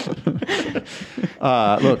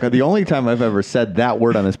 Look, the only time I've ever said that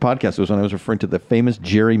word on this podcast was when I was referring to the famous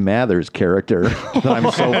Jerry Mathers character that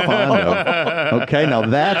I'm so fond of. Okay, now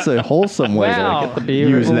that's a wholesome way to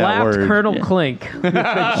use that word. Colonel Klink. The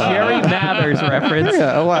Jerry Mathers reference.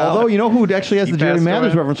 Yeah, well, although, you know who actually has the Jerry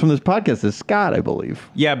Mathers reference from this podcast is Scott, I believe.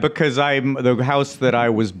 Yeah, because the house that I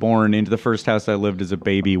was born into, the first house I lived as a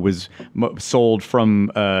baby, was sold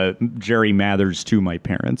from Jerry Mathers to my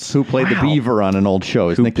parents. Who played the Beaver on an old show.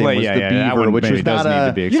 His nickname was the Beaver, which was not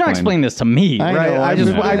a... You're not explaining this to me, right?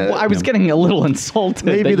 I was getting a little insulted.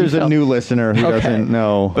 Maybe there's a new listener who doesn't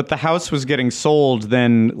know. But the house was getting sold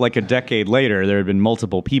then, like a decade later. There had been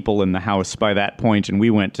multiple people in the house by that point, and we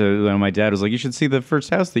went to, my dad was like, you should see the first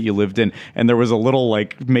house that you lived in. And there was a little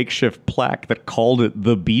like makeshift plaque that called it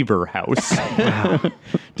the Beaver House. Wow.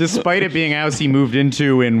 Despite it being a house he moved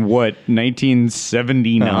into in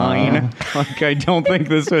 1979. Like, I don't think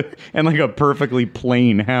this was, and like a perfectly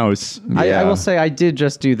plain house. I will say I did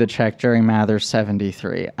just do the check, Jerry Mathers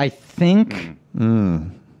 73. I think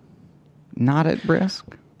not at risk.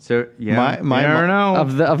 So my I don't know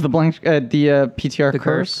of the blank the PTR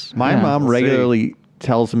curse. My mom regularly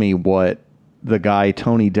tells me what the guy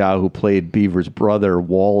Tony Dow, who played Beaver's brother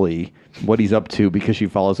Wally, what he's up to because she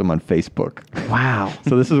follows him on Facebook. Wow!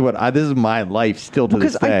 So this is my life still to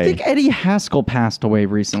this day. Because I think Eddie Haskell passed away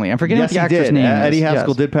recently. I'm forgetting what the actor's name is. Eddie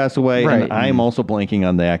Haskell did pass away, right. and I'm also blanking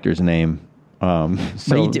on the actor's name.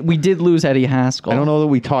 But we did lose Eddie Haskell. I don't know that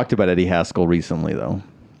we talked about Eddie Haskell recently, though.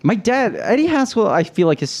 My dad, Eddie Haskell, I feel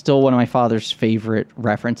like is still one of my father's favorite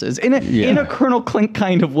references in a Colonel Klink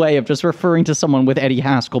kind of way of just referring to someone with Eddie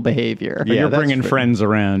Haskell behavior. Yeah, you're bringing friends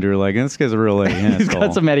around. You're like, this guy's a real Eddie Haskell. He's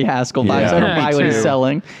got some Eddie Haskell vibes. I don't buy what he's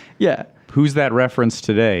selling. Yeah. Who's that reference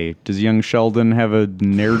today? Does young Sheldon have a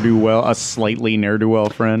slightly ne'er-do-well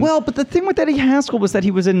friend? Well, but the thing with Eddie Haskell was that he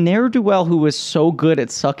was a ne'er-do-well who was so good at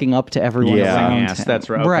sucking up to everyone around him. That's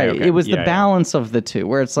right. Right. Okay. It was the balance of the two,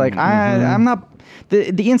 where it's like, I'm not...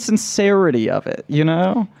 the insincerity of it, you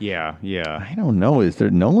know? Yeah. I don't know.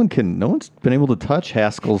 No one's been able to touch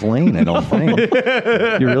Haskell's Lane, I don't think.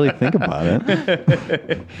 You really think about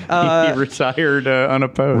it. He retired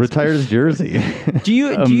unopposed. Retired his jersey. Do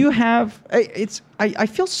you have I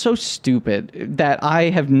feel so stupid that I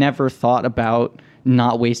have never thought about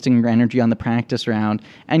not wasting energy on the practice round,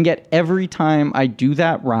 and yet every time I do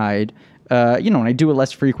that ride, and I do it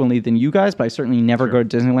less frequently than you guys, but I certainly never go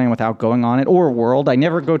to Disneyland without going on it, or World. I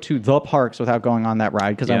never go to the parks without going on that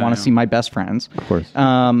ride because I want to see my best friends. Of course.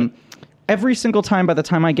 Every single time, by the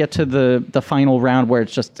time I get to the final round where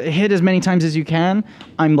it's just hit as many times as you can,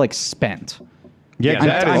 I'm like spent. Yeah,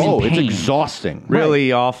 it's exhausting.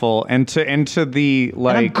 Really awful. And to the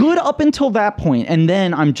like, and I'm good up until that point, and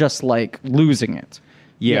then I'm just like losing it.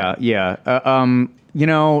 Yeah.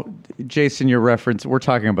 Jason, your reference, we're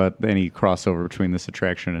talking about any crossover between this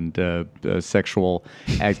attraction and sexual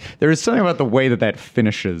acts. There is something about the way that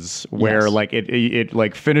finishes, where like it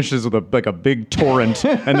like finishes with a big torrent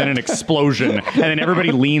and then an explosion, and then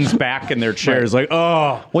everybody leans back in their chairs like,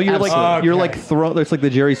 oh. Well, you're like thrown. It's like the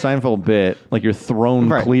Jerry Seinfeld bit, like you're thrown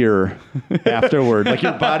clear afterward. Like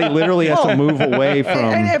your body literally has to move away from.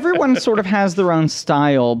 And everyone sort of has their own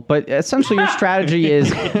style, but essentially your strategy is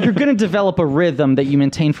you're going to develop a rhythm that you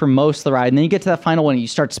maintain for most of the ride, and then you get to that final one and you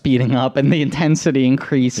start speeding up and the intensity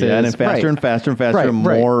increases. Yeah, and then faster and faster and faster,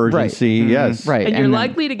 more urgency. Yes. Right. And you're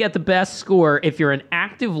likely to get the best score if you're an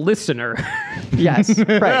active listener. Yes.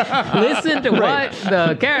 Right. Listen to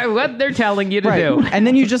what they're telling you to do. And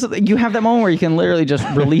then you have that moment where you can literally just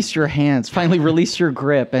release your hands, finally release your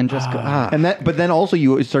grip, and just go. But then also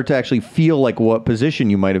you start to actually feel like what position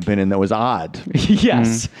you might have been in that was odd.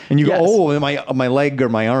 Yes. And you go, oh, my leg or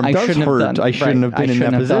my arm does hurt. I shouldn't have been in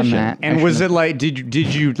that position. And was it like, did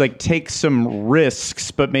you like take some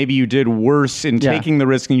risks, but maybe you did worse in taking the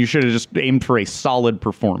risk, and you should have just aimed for a solid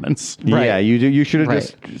performance? Right. Yeah, you should have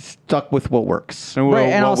just stuck with what works. And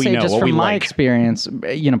I'll say, just from my experience,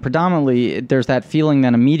 predominantly there's that feeling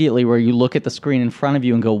then immediately where you look at the screen in front of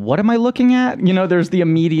you and go, what am I looking at? There's the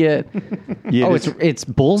immediate, it's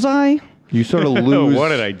bullseye. You sort of lose. What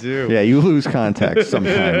did I do? Yeah, you lose context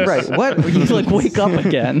sometimes. Right. What? You like wake up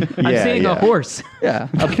again. I'm seeing a horse. Yeah.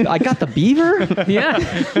 I got the beaver. Yeah.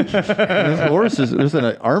 This horse there's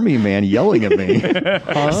an army man yelling at me.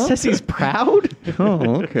 Says he's proud.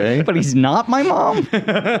 Oh, okay. But he's not my mom.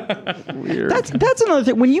 Weird. That's another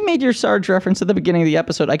thing. When you made your Sarge reference at the beginning of the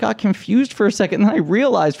episode, I got confused for a second, and then I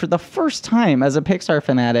realized for the first time as a Pixar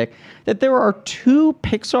fanatic that there are 2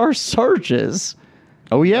 Pixar Sarges.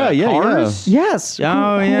 Oh, yeah. Yes. Who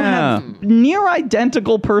have near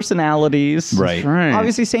identical personalities. Right.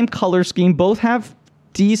 Obviously, same color scheme. Both have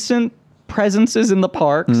decent presences in the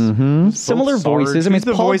parks. Mm-hmm. Similar voices. Who's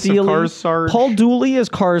the voice of Cars Sarge? Paul Dooley is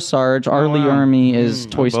Cars Sarge. Arlie Ermey is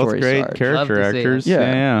Toy Story Both great Sarge. character actors.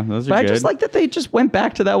 Yeah, those are but good. I just like that they just went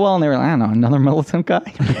back to that well, and they were like, I don't know, another militant guy.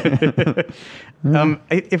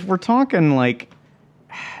 If we're talking like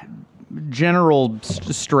general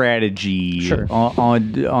strategy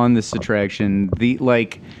on this attraction,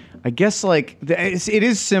 I guess it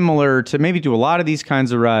is similar to maybe to a lot of these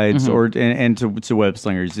kinds of rides, and to Web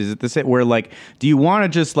Slingers. Is it the same where do you want to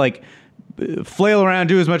just flail around,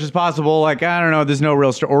 do as much as possible? Like, I don't know, there's no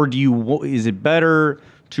real or is it better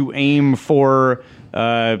to aim for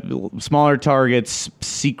smaller targets,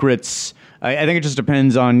 secrets? I think it just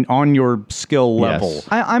depends on your skill level. Yes.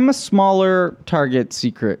 I'm a smaller target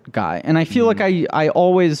secret guy, and I feel like I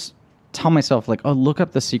always tell myself oh, look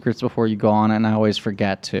up the secrets before you go on it, and I always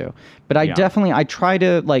forget to. But I try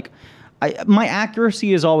to my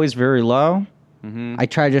accuracy is always very low. Mm-hmm. I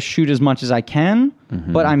try to just shoot as much as I can,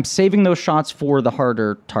 but I'm saving those shots for the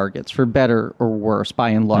harder targets, for better or worse, by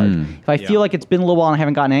and large. If I feel like it's been a little while and I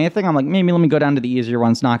haven't gotten anything, I'm like, maybe let me go down to the easier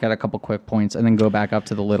ones, knock out a couple quick points, and then go back up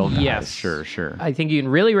to the little guys. Yes, sure. I think you can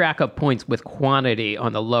really rack up points with quantity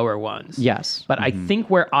on the lower ones. Yes. But I think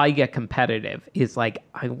where I get competitive is I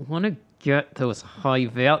want to get those high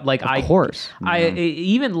value. Of course.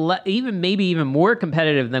 Even maybe even more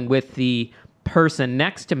competitive than with the person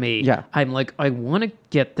next to me. Yeah. I'm like, I want to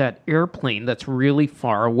get that airplane that's really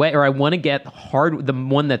far away, or I want to get the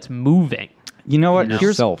one that's moving. You know what? You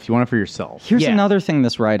want it for yourself. Here's another thing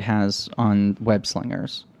this ride has on Web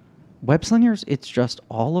Slingers. Web Slingers, it's just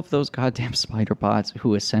all of those goddamn spider bots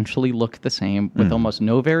who essentially look the same with almost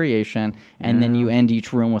no variation, and then you end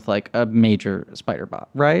each room with a major spider bot,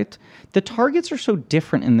 right? The targets are so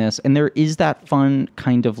different in this, and there is that fun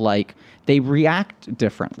kind of they react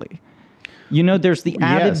differently. You know, there's the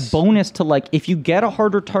added bonus to, like, if you get a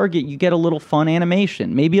harder target, you get a little fun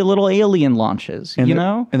animation, maybe a little alien launches, and you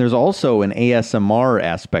know? And there's also an ASMR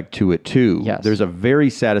aspect to it, too. Yes. There's a very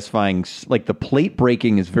satisfying, like, the plate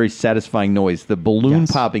breaking is very satisfying noise. The balloon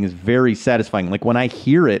popping is very satisfying. Like, when I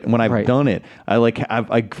hear it, when I've done it,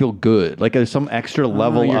 I feel good. Like, there's some extra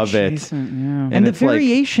level of it. And the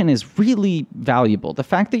variation is really valuable. The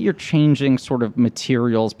fact that you're changing sort of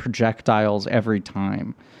materials, projectiles every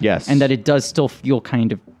time. Yes. And that it does still feel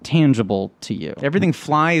kind of tangible to you. Everything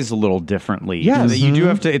flies a little differently. Yes. You do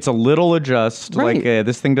have to, it's a little adjust. Right. Like,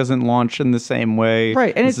 this thing doesn't launch in the same way.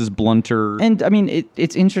 Right. And this is blunter. And, I mean,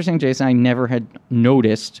 it's interesting, Jason. I never had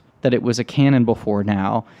noticed that it was a cannon before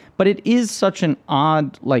now. But it is such an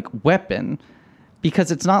odd, like, weapon.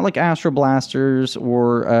 Because it's not like Astro Blasters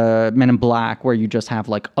or Men in Black where you just have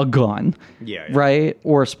like a gun, right?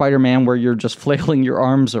 Or Spider-Man where you're just flailing your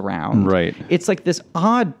arms around. Right. It's like this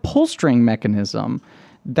odd pull string mechanism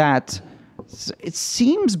that it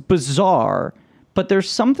seems bizarre, but there's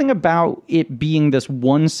something about it being this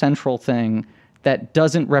one central thing that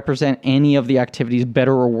doesn't represent any of the activities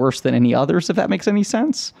better or worse than any others, if that makes any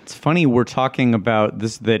sense. It's funny we're talking about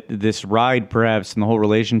this ride, perhaps, and the whole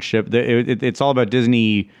relationship. It's all about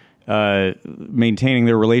Disney maintaining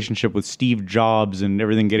their relationship with Steve Jobs and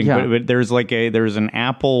everything getting. But there's an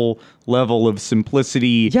Apple level of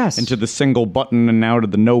simplicity into the single button and now to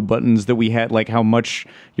the no buttons that we had. Like how much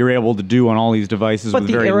you're able to do on all these devices with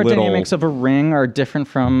very little. But the aerodynamics of a ring are different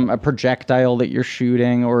from a projectile that you're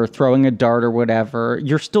shooting or throwing a dart or whatever.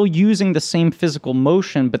 You're still using the same physical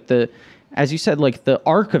motion, but as you said, like the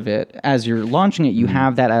arc of it, as you're launching it, you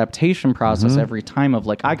have that adaptation process every time of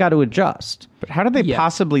like, I got to adjust. But how do they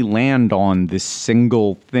possibly land on this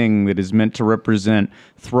single thing that is meant to represent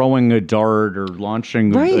throwing a dart or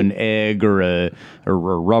launching an egg or a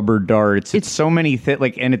rubber dart? It's so many things.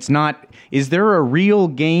 Like, and it's not. Is there a real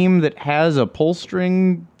game that has a pull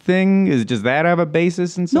string thing? Does that have a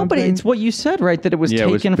basis in something? No, but it's what you said, right? That it was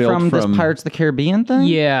taken from this Pirates of the Caribbean thing?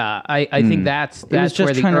 Yeah, I think that's where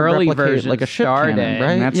the early version like a ship started. Cannon,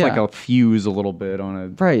 right? And that's like a fuse a little bit on a...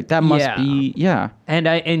 Right, that must be,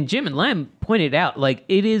 And Jim and Lem pointed out, like,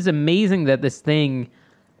 it is amazing that this thing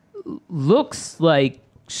looks like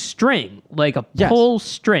string, like a pull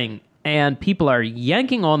string, and people are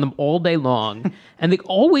yanking on them all day long, and they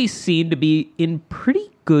always seem to be in pretty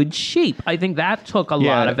good shape. I think that took a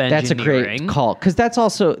lot of engineering. That's a great call. Because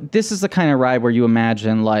this is the kind of ride where you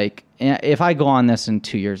imagine, like, if I go on this in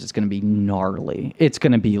 2 years, it's going to be gnarly. It's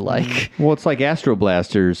going to be like... Well, it's like Astro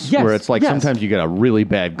Blasters, where it's like sometimes you get a really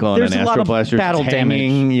bad gun and Astro Blasters battle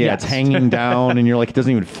hanging. Yeah, it's hanging down, and you're like, it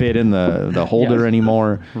doesn't even fit in the holder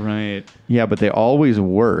anymore. Right. Yeah, but they always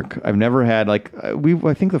work. I've never had, like,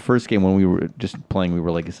 I think the first game when we were just playing, we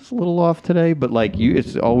were like, is this a little off today? But, like,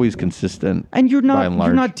 it's always consistent. And you're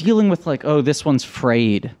not dealing with, like, oh, this one's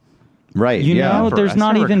frayed. Right. You know, there's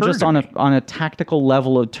not even just on a tactical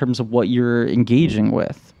level in terms of what you're engaging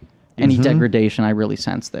with. Any degradation I really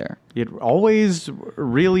sense there. It always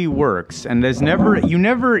really works. And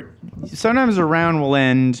sometimes a round will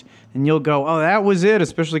end and you'll go, oh, that was it,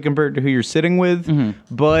 especially compared to who you're sitting with.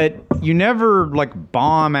 But you never, like,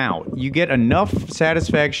 bomb out. You get enough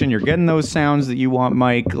satisfaction. You're getting those sounds that you want,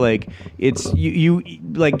 Mike. Like, it's, you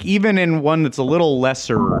like, even in one that's a little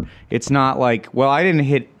lesser, it's not like, well, I didn't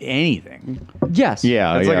hit anything. Yes.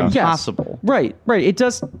 Yeah. It's like impossible. Yes. Right. It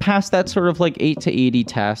does pass that sort of, like, 8 to 80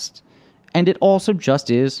 test. And it also just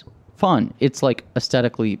is fun. It's, like,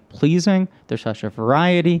 aesthetically pleasing. There's such a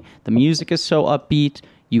variety. The music is so upbeat.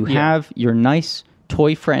 You have your nice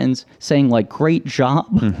toy friends saying, like, great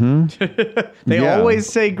job. They always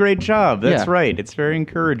say great job. That's right. It's very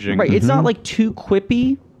encouraging. Right. It's not, like, too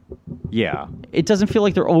quippy. Yeah. It doesn't feel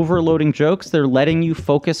like they're overloading jokes. They're letting you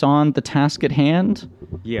focus on the task at hand.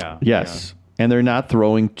 Yeah. Yes. Yeah. And they're not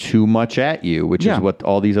throwing too much at you, which is what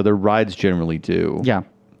all these other rides generally do. Yeah.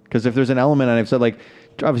 Because if there's an element, and I've said, like,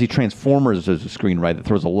 obviously Transformers is a screen ride that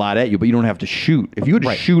throws a lot at you, but you don't have to shoot. If you would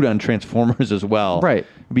shoot on Transformers as well, it'd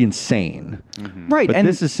be insane. Right. But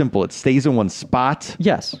this is simple. It stays in one spot.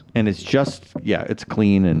 Yes. And it's just, it's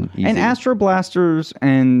clean and easy. And Astro Blasters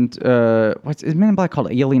and, what's Men in Black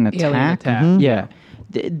called Alien Attack? Yeah.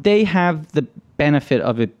 They have the benefit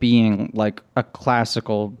of it being like a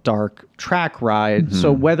classical dark track ride.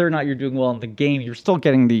 So whether or not you're doing well in the game, you're still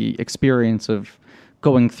getting the experience of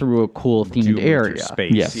going through a cool themed area.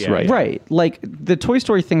 Space. Yes, right. Right. Like, the Toy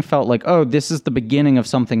Story thing felt like, oh, this is the beginning of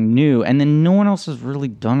something new, and then no one else has really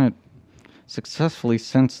done it successfully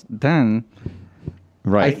since then.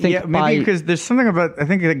 Right. I think maybe because there's something about, I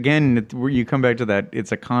think, again, where you come back to that,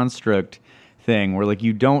 it's a construct thing where like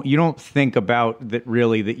you don't think about that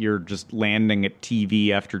really that you're just landing at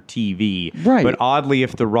TV after TV. Right. But oddly,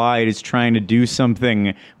 if the ride is trying to do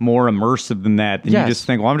something more immersive than that, then you just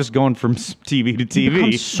think, well, I'm just going from TV to TV. You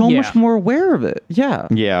become so much more aware of it. Yeah.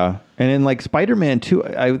 Yeah. And in like Spider-Man 2,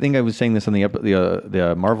 I think I was saying this on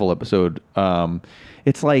the Marvel episode.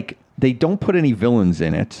 It's like they don't put any villains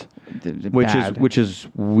in it, which is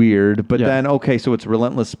weird. But then, okay, so it's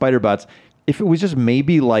relentless Spider-Bots. If it was just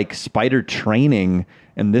maybe like spider training,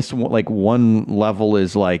 and this like one level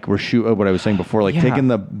is like we're shooting what I was saying before, like taking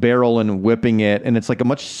the barrel and whipping it, and it's like a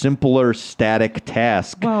much simpler static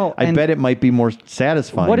task. Well, I bet it might be more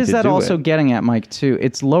satisfying. What is that also getting at, Mike? Too,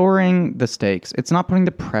 it's lowering the stakes. It's not putting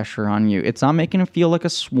the pressure on you. It's not making it feel like a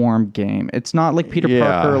swarm game. It's not like Peter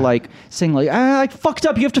Parker like saying like I fucked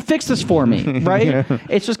up. You have to fix this for me, right?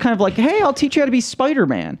 It's just kind of like, hey, I'll teach you how to be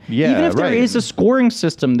Spider-Man. Yeah, even if there is a scoring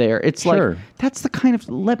system there, it's like that's the kind of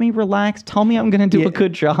let me relax. Tell me I'm going to do a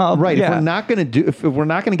good job. Right. Yeah. If we're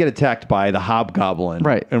not going to get attacked by the Hobgoblin,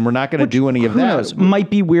 right, and we're not going to do any of that, knows? Might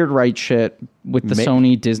be weird right shit with the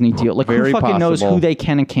Sony Disney deal. Like who fucking knows who they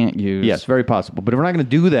can and can't use? Yes, very possible. But if we're not going to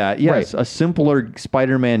do that, yes, a simpler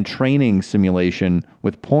Spider-Man training simulation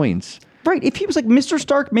with points. Right. If he was like, Mr.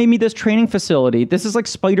 Stark made me this training facility. This is like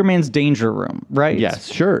Spider-Man's danger room, right?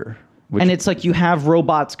 Yes, sure. And it's like you have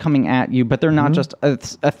robots coming at you, but they're not just a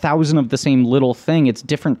thousand of the same little thing. It's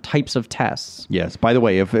different types of tests. Yes. By the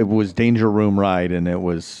way, if it was Danger Room Ride and it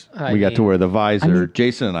was we got to wear the visor,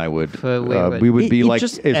 Jason and I would we would be like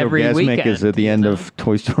as orgasmic as at the end of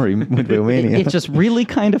Toy Story Movie Mania. It just really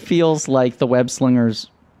kind of feels like the web slingers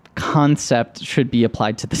concept should be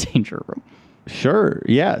applied to the Danger Room. Sure.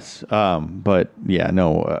 Yes. But yeah,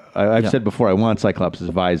 no. I've said before I want Cyclops'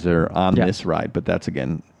 visor on this ride, but that's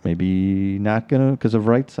again maybe not gonna because of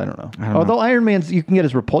rights. I don't know. Although Iron Man's, you can get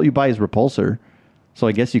his you buy his repulsor, so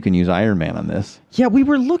I guess you can use Iron Man on this. Yeah, we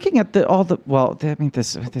were looking at this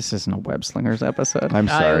isn't a web slingers episode. I'm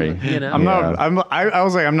sorry. I'm not. I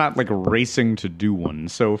was like, I'm not like racing to do one.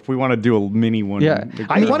 So if we want to do a mini one,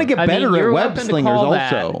 I want to get better at web slingers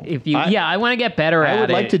also. I want to get better at it. I would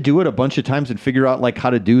like to do it a bunch of times and figure out like how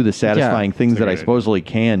to do the satisfying things that I supposedly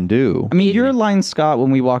can do. I mean, your line, Scott,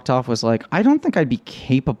 when we walked off was like, I don't think I'd be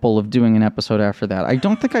capable of doing an episode after that. I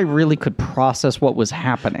don't think I really could process what was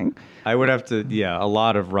happening. I would have to, a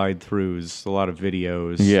lot of ride-throughs, a lot of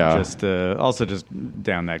videos. Yeah. Just, also just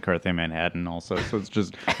down that Carthay Manhattan also. So it's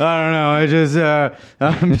just, I don't know. I just,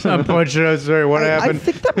 I'm punching out. Sorry, what happened? I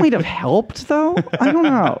think that might have helped, though. I don't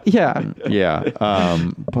know. Yeah. Yeah.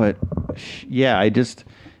 But, yeah, I just,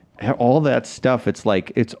 all that stuff, it's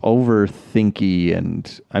like, it's overthinky.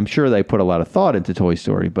 And I'm sure they put a lot of thought into Toy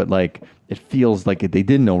Story, but, like, it feels like they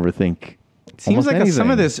didn't overthink. Seems like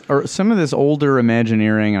some of this older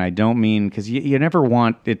Imagineering, and I don't mean because you never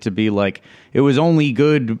want it to be like it was only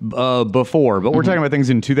good before, but we're talking about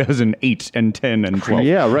things in 2008 and 10 and 12.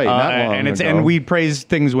 Yeah, right. Not long and ago. And we praise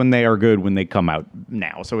things when they are good when they come out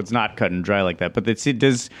now, so it's not cut and dry like that. But it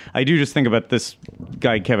does. I do just think about this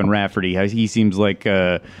guy Kevin Rafferty. How he seems like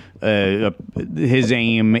his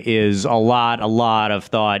aim is a lot of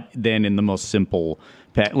thought then in the most simple.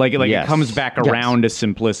 Like it comes back around to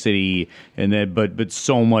simplicity, and then but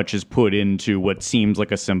so much is put into what seems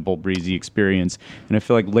like a simple, breezy experience. And I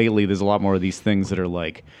feel like lately there's a lot more of these things that are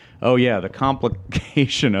like, oh yeah, the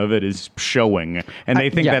complication of it is showing, and they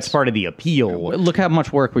think that's part of the appeal. Look how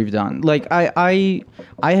much work we've done. Like I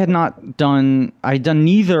had done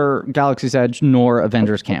neither Galaxy's Edge nor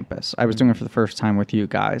Avengers Campus. I was doing it for the first time with you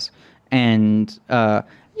guys, and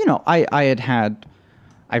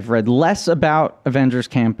I've read less about Avengers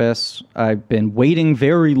Campus. I've been waiting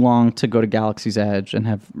very long to go to Galaxy's Edge and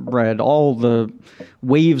have read all the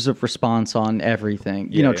waves of response on everything.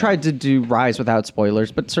 Tried to do Rise without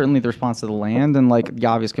spoilers, but certainly the response to the land and like the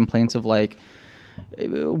obvious complaints of like,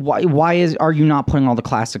 why are you not putting all the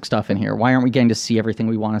classic stuff in here? Why aren't we getting to see everything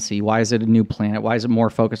we want to see? Why is it a new planet? Why is it more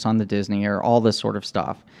focused on the Disney or all this sort of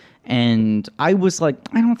stuff? And I was like,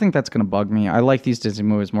 I don't think that's going to bug me. I like these Disney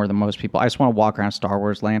movies more than most people. I just want to walk around Star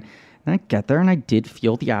Wars land. And I get there and I did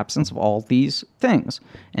feel the absence of all these things.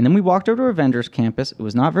 And then we walked over to Avengers Campus. It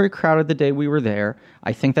was not very crowded the day we were there.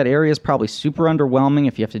 I think that area is probably super underwhelming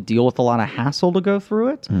if you have to deal with a lot of hassle to go through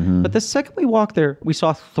it. Mm-hmm. But the second we walked there, we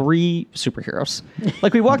saw 3 superheroes.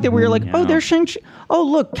 Like we walked there, we were like, oh, there's Shang-Chi. Oh,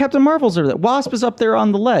 look, Captain Marvel's over there. Wasp is up there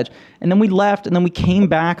on the ledge. And then we left and then we came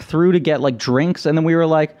back through to get like drinks. And then we were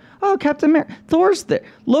like, oh, Captain America, Thor's there,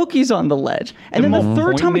 Loki's on the ledge. And then the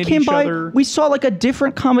third time we came by, we saw like a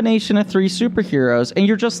different combination of 3 superheroes. And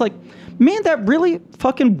you're just like, man, that really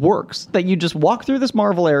fucking works. That you just walk through this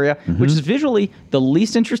Marvel area, which is visually the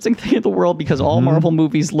least interesting thing in the world because all Marvel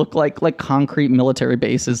movies look like concrete military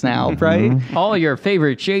bases now, right? All your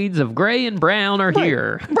favorite shades of gray and brown are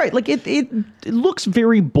here. Right, like it looks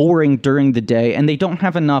very boring during the day, and they don't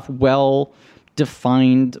have enough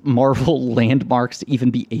well-defined Marvel landmarks to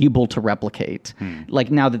even be able to replicate.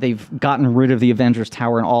 Like now that they've gotten rid of the Avengers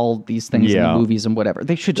Tower and all these things in the movies and whatever,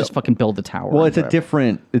 they should just fucking build the tower. Well, it's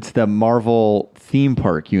it's the Marvel theme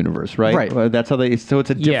park universe, right? Right. Well, that's how so it's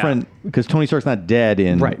a different, because Tony Stark's not dead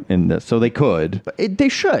in this, so they could. They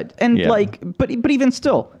should. And but even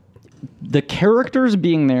still, the characters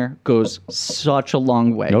being there goes such a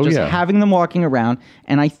long way. Just having them walking around.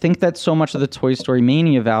 And I think that so much of the Toy Story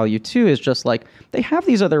Mania value, too, is just like, they have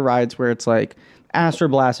these other rides where it's like, Astro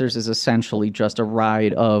Blasters is essentially just a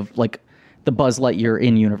ride of, like, the Buzz Lightyear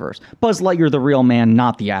in-universe. Buzz Lightyear, the real man,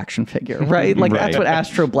 not the action figure, right? Like, that's what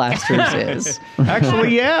Astro Blasters is.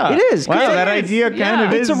 Actually, yeah. It is. Wow, that idea kind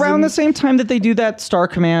of is. It's around the same time that they do that Star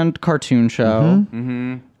Command cartoon show.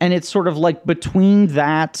 And it's sort of like between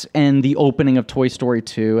that and the opening of Toy Story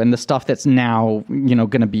 2 and the stuff that's now, going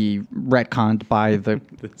to be retconned by the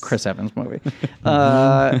Chris Evans movie.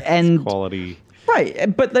 And quality.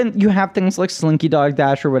 Right, but then you have things like Slinky Dog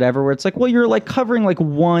Dash or whatever, where it's like, well, you're like covering like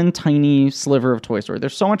one tiny sliver of Toy Story.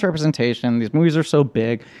 There's so much representation. These movies are so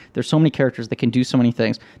big. There's so many characters that can do so many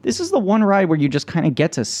things. This is the one ride where you just kind of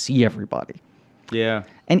get to see everybody. Yeah.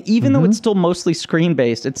 And even though it's still mostly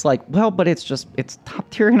screen-based, it's like, well, but it's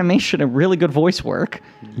top-tier animation and really good voice work.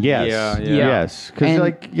 Yes. Yes.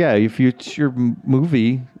 Because, if it's your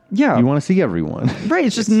movie, you want to see everyone. Right.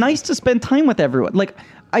 It's just nice to spend time with everyone. Like,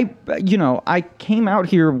 I came out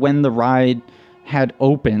here when the ride had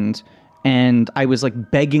opened, and I was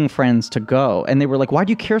like begging friends to go, and they were like, "Why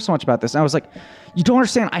do you care so much about this?" And I was like, "You don't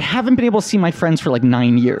understand. I haven't been able to see my friends for like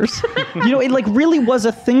 9 years." It like really was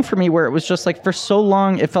a thing for me where it was just like for so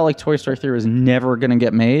long it felt like Toy Story 3 was never going to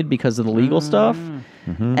get made because of the legal stuff.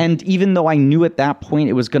 And even though I knew at that point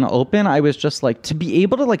it was going to open, I was just like, to be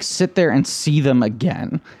able to like sit there and see them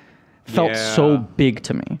again felt so big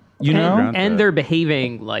to me. And they're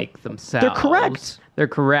behaving like themselves. They're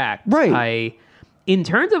correct. Right. In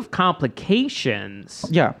terms of complications,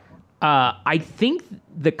 I think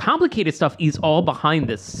the complicated stuff is all behind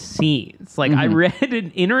the scenes. Like, I read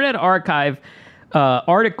an Internet Archive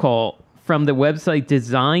article from the website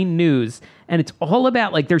Design News, and it's all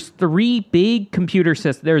about, like, there's 3 big computer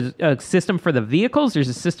systems. There's a system for the vehicles, there's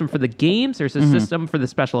a system for the games, there's a system for the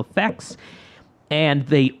special effects. And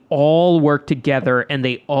they all work together, and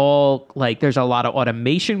they all, like, there's a lot of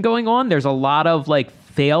automation going on. There's a lot of, like,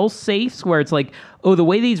 fail-safes where it's like, oh, the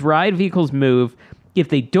way these ride vehicles move, if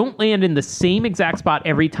they don't land in the same exact spot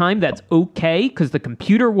every time, that's okay, because the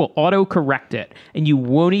computer will auto-correct it, and you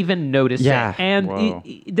won't even notice it. And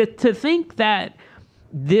to think that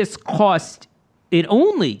this it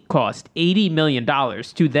only cost $80 million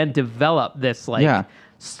to then develop this, like,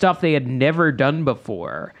 stuff they had never done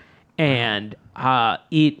before. And I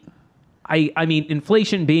mean,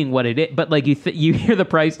 inflation being what it is, but like you hear the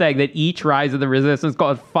price tag that each Rise of the Resistance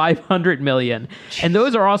cost $500 million, and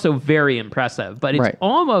those are also very impressive. But it's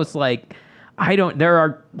almost like there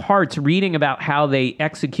are parts reading about how they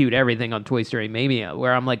execute everything on Toy Story Mania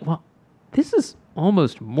where I'm like, well, this is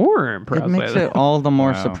almost more impressive. It makes it all the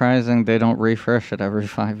more surprising they don't refresh it every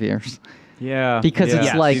 5 years. Yeah, because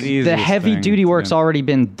it's like the heavy duty work's already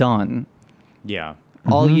been done. Yeah.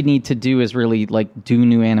 All you need to do is really like do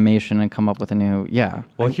new animation and come up with a new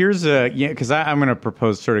Well, here's because I'm going to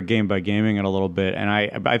propose sort of game by gaming it a little bit, and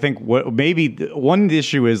I think one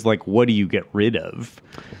issue is like, what do you get rid of?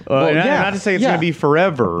 Not to say it's going to be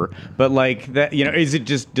forever, but like that, is it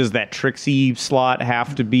just, does that Trixie slot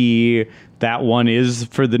have to be that one is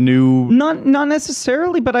for the new? Not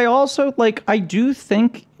necessarily, but I also I do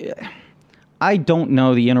think I don't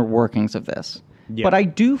know the inner workings of this. Yeah. But I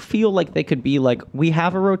do feel like they could be like, we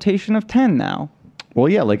have a rotation of 10 now.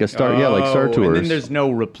 Well, like Star Tours. And then there's no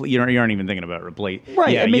you aren't even thinking about replace.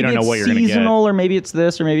 Right. Yeah, maybe you don't know what you're going to get. Seasonal, or maybe it's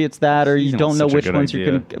this, or maybe it's that, or you don't know which ones you're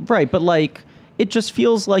going to. Right. But like, it just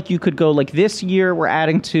feels like you could go like, this year we're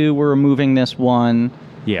adding 2, we're removing this one.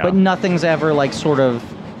 Yeah. But nothing's ever like sort of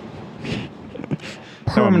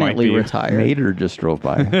permanently retired. Mater just drove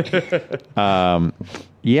by.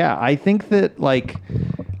 I think that like.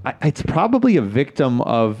 It's probably a victim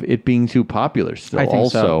of it being too popular still. I think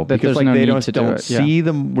also so. Because like they don't see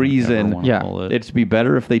the reason. It'd be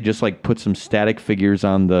better if they just like put some static figures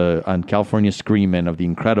on California Screamin' of the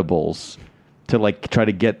Incredibles to like try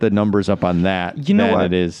to get the numbers up on that than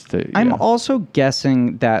it is to. I'm also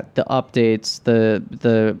guessing that the updates,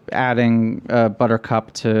 the adding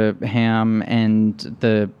Buttercup to Ham and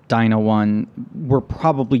the Dino one were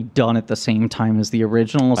probably done at the same time as the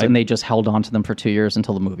originals, and they just held on to them for 2 years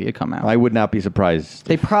until the movie had come out. I would not be surprised.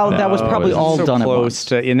 That was probably all so done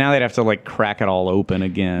close at once. to, now they'd have to like crack it all open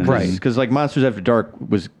again, right? Because like Monsters After Dark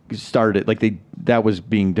was started like that was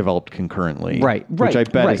being developed concurrently, right? Which I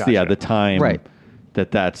bet is the time, right?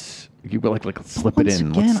 That's you like let's slip it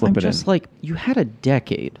in. Again, let's slip I'm it just in. like you had a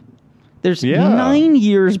decade. There's 9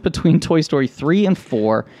 years between Toy Story 3 and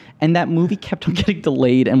 4, and that movie kept on getting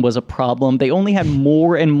delayed and was a problem. They only had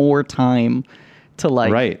more and more time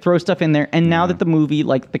to throw stuff in there. And now that the movie,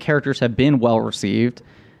 like the characters have been well received,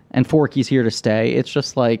 and Forky's here to stay, it's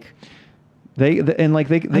just like they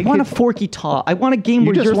want a Forky talk. I want a game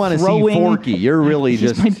where just want to see Forky. You're really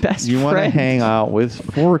just my best you want to hang out with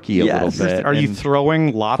Forky a little bit. Are you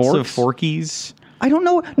throwing lots of Forkies? I don't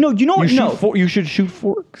know. No, you know what? No, you should shoot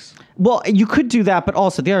forks. Well, you could do that, but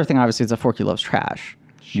also the other thing, obviously, is that Forky loves trash.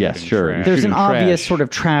 Yes, sure. Trash. There's an obvious sort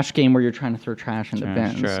of trash game where you're trying to throw trash into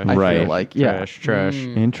bins. I feel like, trash.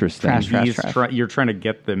 Interesting. Trash. You're trying to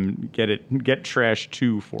get trash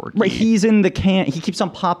to Forky. Right, he's in the can. He keeps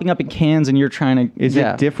on popping up in cans, and you're trying to. Is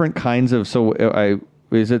it different kinds of?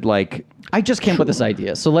 Is it like? I just came up with this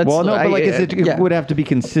idea, so let's. Well, no, but like, it would have to be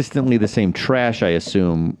consistently the same trash, I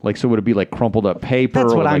assume. Like, so would it be like crumpled up paper?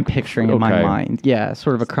 That's what I'm like, picturing in my mind. Yeah,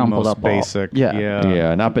 sort of a crumpled up basic. Ball.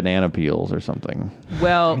 Yeah, not banana peels or something.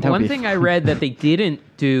 Well, one thing I read that they didn't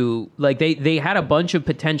do, like they had a bunch of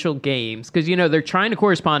potential games because they're trying to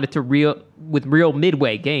correspond it to real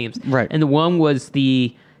Midway games, right? And the one was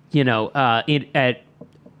the not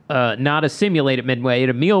a simulated Midway, at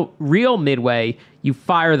a real Midway. You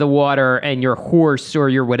fire the water and your horse or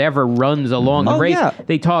your whatever runs along the race. Yeah.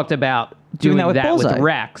 They talked about doing that with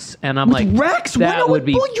Rex, and I'm like, Rex, that would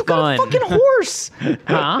be you got a fucking horse,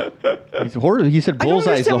 huh? He said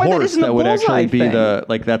Bullseye's the horse. That would actually be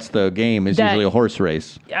that's the game. Is usually a horse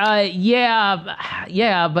race.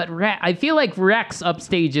 Yeah, but I feel like Rex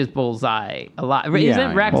upstages Bullseye a lot.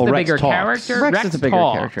 Isn't Rex the bigger character? Rex is the bigger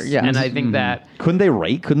character. Yeah, and I think that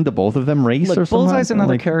couldn't the both of them race? Or Bullseye's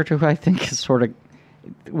another character who I think is sort of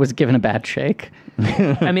was given a bad shake.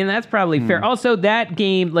 I mean, that's probably fair. Also, that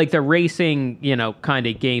game, like the racing, kind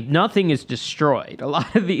of game, nothing is destroyed. A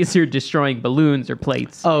lot of these are destroying balloons or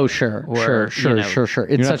plates. Oh, sure.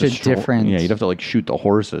 It's such a different. Yeah, you'd have to like shoot the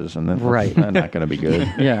horses, and then right, that's not going to be good.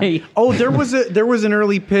 Yeah. Oh, there was an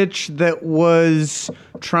early pitch that was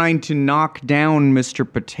trying to knock down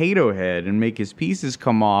Mr. Potato Head and make his pieces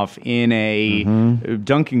come off in a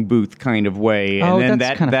dunking booth kind of way, and then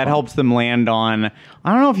that helps them land on.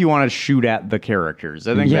 I don't know if you want to shoot at the characters.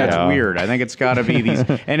 I think that's weird. I think it's got to be these,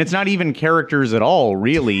 and it's not even characters at all,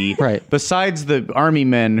 really. Right. Besides the army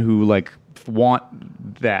men who like want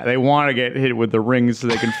that, they want to get hit with the rings so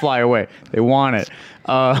they can fly away. They want it.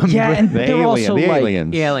 And they're also the like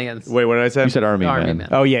aliens. The aliens. Wait, what did I say? You said army men.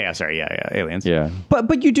 Oh yeah, sorry, yeah, aliens. Yeah.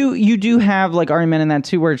 But you do have like army men in that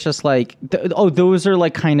too, where it's just like those are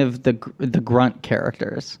like kind of the grunt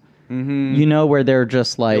characters. Mm-hmm. Where they're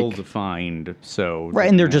just like ill-defined, so right,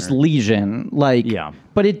 and they're just Legion, like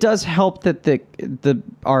But it does help that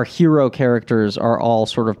our hero characters are all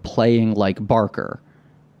sort of playing like Barker.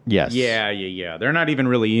 Yes. Yeah. They're not even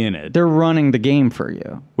really in it. They're running the game for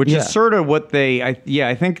you, which is sort of what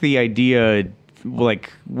I think the idea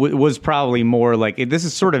was probably more like this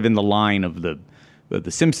is sort of in the line of the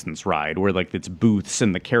Simpsons ride, where like it's booths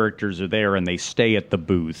and the characters are there and they stay at the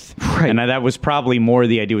booth. Right. And that was probably more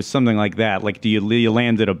the idea, was something like that. Like, do you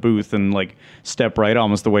land at a booth and like step right,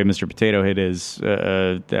 almost the way Mr. Potato Head is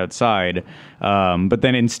outside. But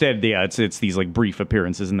then instead, it's these like brief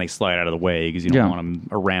appearances and they slide out of the way because you don't want them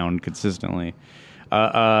around consistently.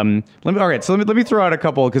 Let me throw out a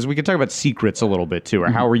couple, because we could talk about secrets a little bit too, or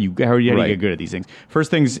how do you get good at these things?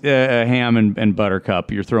 First thing's Ham and Buttercup.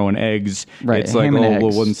 You're throwing eggs. Right. It's like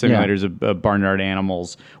little wooden simulators of barnyard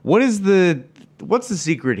animals. What's the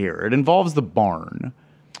secret here? It involves the barn.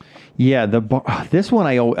 Yeah, this one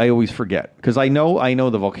I always forget, because I know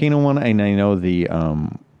the volcano one, and I know the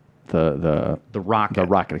rocket. The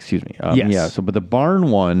rocket, excuse me. Yes. Yeah. So, but the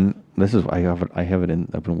barn one, this is I have it in.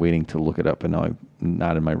 I've been waiting to look it up, and now I'm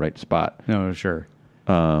not in my right spot. No, sure.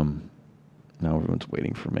 Now everyone's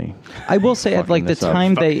waiting for me. I will say at like the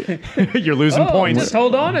time you're losing points. Just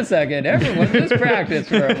hold on a second. Everyone, just practice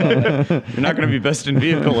for a moment. You're not going to be best in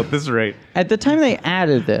vehicle at this rate. At the time they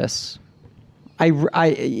added this,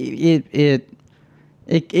 it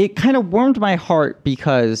kind of warmed my heart,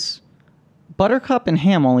 because Buttercup and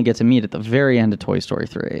Ham only get to meet at the very end of Toy Story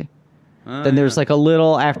 3. Then there's like a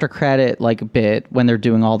little after credit like bit when they're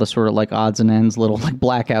doing all the sort of like odds and ends, little like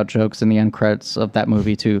blackout jokes in the end credits of that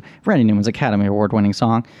movie to Randy Newman's Academy Award winning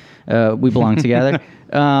song, "We Belong Together,"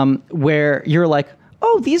 where you're like,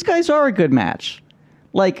 oh, these guys are a good match.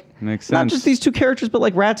 Like, makes sense. Not just these two characters, but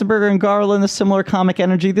like Ratzenberger and Garland, a similar comic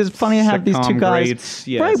energy. It's funny to have these two guys, greats,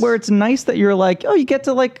 yes. right? Where it's nice that you're like, oh, you get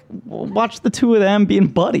to like watch the two of them being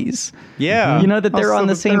buddies. Yeah, you know that they're on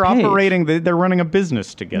the same they're page. Operating. They're running a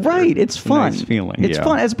business together. Right, it's fun. Nice feeling. It's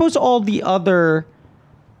fun as opposed to all the other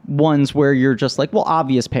ones where you're just like, well,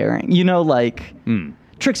 obvious pairing. You know, like.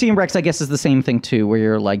 Trixie and Rex, I guess, is the same thing, too, where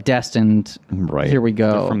you're, like, destined. Right. Here we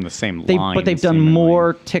go. They're from the same line. But they've done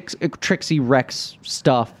more Trixie Rex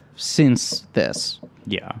stuff since this.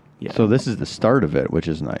 Yeah. So this is the start of it, which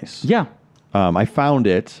is nice. Yeah. I found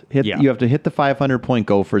it. You have to hit the 500-point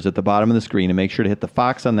gophers at the bottom of the screen and make sure to hit the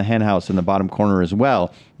fox on the hen house in the bottom corner as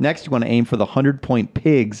well. Next, you want to aim for the 100-point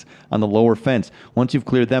pigs on the lower fence. Once you've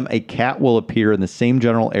cleared them, a cat will appear in the same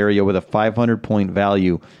general area with a 500-point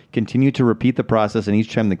value. Continue to repeat the process, and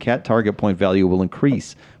each time the cat target point value will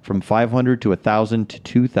increase from 500 to 1,000 to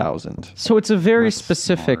 2,000. So it's a very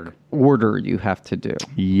specific order you have to do.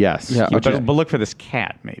 Yes. Yeah, But look for this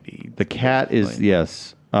cat, maybe. The cat is,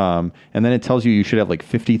 yes. And then it tells you should have like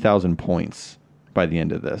 50,000 points by the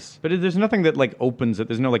end of this. But there's nothing that like opens it.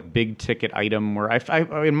 There's no like big ticket item where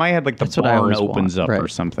I in my head like the That's what I barn always opens want, up right. or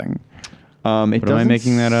something. It doesn't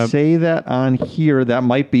making that up? say that on here. That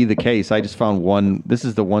might be the case. I just found one. This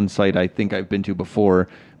is the one site I think I've been to before.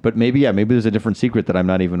 But maybe there's a different secret that I'm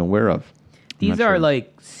not even aware of. These are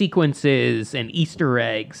like sequences and Easter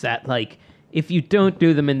eggs that like if you don't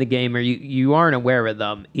do them in the game or you aren't aware of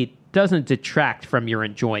them, it doesn't detract from your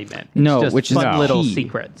enjoyment. It's just which fun is little key.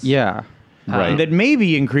 secrets. Yeah. Right. That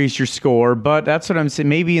maybe increase your score, but that's what I'm saying.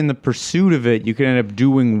 Maybe in the pursuit of it, you could end up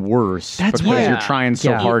doing worse because you're trying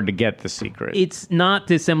so hard to get the secret. It's not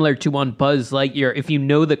dissimilar to on Buzz Lightyear. If you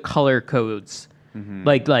know the color codes,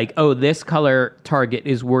 like oh, this color target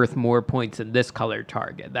is worth more points than this color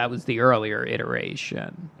target. That was the earlier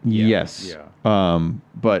iteration. Yes.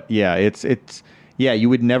 But yeah, it's you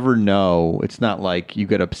would never know. It's not like you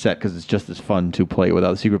get upset because it's just as fun to play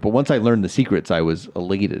without the secret. But once I learned the secrets, I was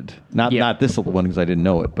elated. Not this one because I didn't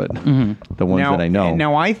know it, but the ones that I know.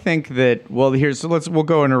 Now I think that we'll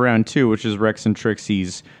go in round 2, which is Rex and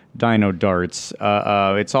Trixie's Dino Darts.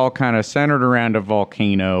 It's all kind of centered around a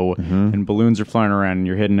volcano, and balloons are flying around, and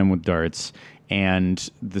you're hitting them with darts. And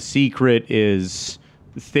the secret is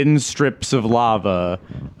thin strips of lava.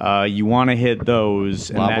 You want to hit those,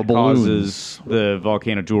 and Lava that balloons. causes the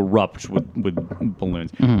volcano to erupt with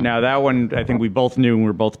balloons. Now that one, I think we both knew, and we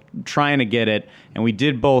were both trying to get it, and we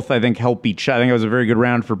did both, I think, help each other. I think it was a very good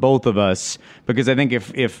round for both of us, because I think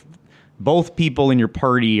if both people in your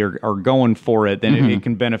party are going for it, then it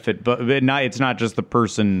can benefit. But it's not just the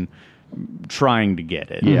person trying to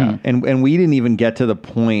get it. Yeah, and we didn't even get to the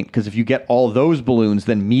point, because if you get all those balloons,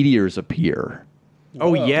 then meteors appear.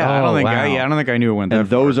 Oh yeah, I don't think I knew it went that and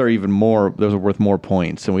those are even more. Those are worth more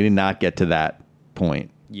points, and we did not get to that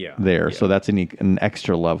point. There. So that's an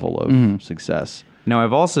extra level of success. Now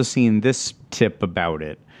I've also seen this tip about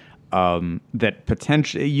it. That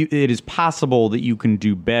potentially it is possible that you can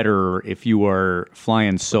do better if you are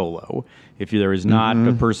flying solo. If there is not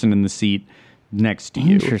a person in the seat next to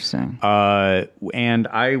you. Interesting. And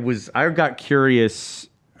I got curious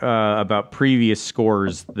about previous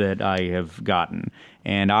scores that I have gotten.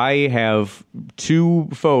 And I have 2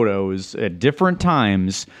 photos at different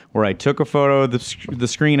times where I took a photo of the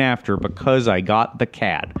screen after because I got the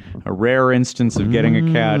cat. A rare instance of getting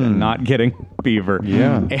a cat and not getting Beaver.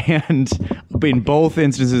 Yeah. And in both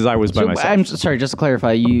instances, I was by myself. I'm sorry, just to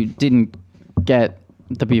clarify, you didn't get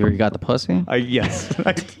the Beaver, you got the pussy? Yes.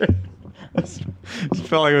 I did. I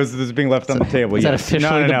felt like it was being left on the table. Is that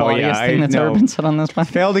officially the ballsiest thing that's ever been said on this podcast?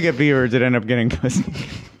 Failed to get Beaver, did end up getting pussy.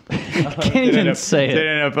 Can't even say it. Did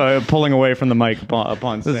end up pulling away from the mic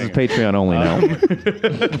upon This saying is Patreon only now.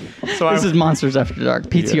 This is Monsters After Dark.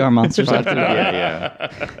 PTR Monsters After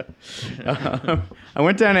Dark. I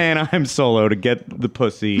went down to Anaheim solo to get the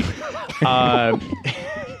pussy.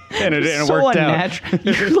 And it worked out.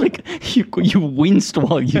 You're like you winced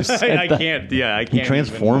while you said that. I can't. He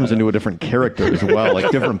transforms into a different character as well,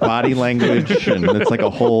 like different body language, and it's like a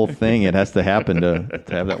whole thing. It has to happen to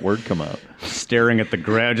have that word come out. Staring at the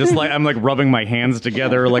ground, just like I'm like rubbing my hands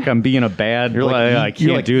together, like I'm being a bad. You're like, I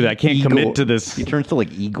can't do that. I can't commit to this. He turns to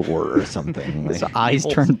like Igor or something. His eyes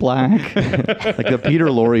turn black. Like the Peter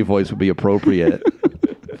Lorre voice would be appropriate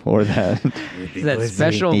or that. That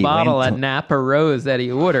special bottle at Napa Rose that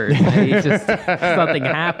he ordered. He just something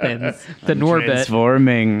happens to Norbit.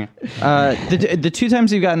 Transforming. The 2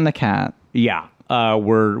 times you've gotten the cat. Yeah.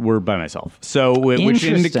 We're by myself. So which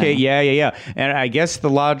indicate yeah. And I guess the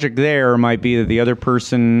logic there might be that the other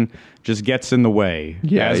person just gets in the way.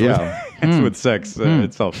 As with sex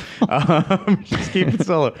itself. Just keep it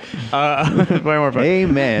solo. Way more fun.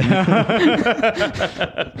 Amen.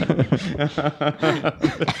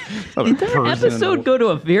 Did that episode go to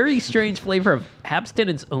a very strange flavor of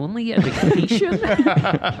abstinence only education?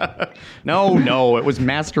 No, it was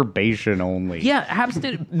masturbation only. Yeah,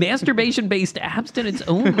 masturbation based abstinence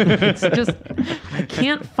only. It's just I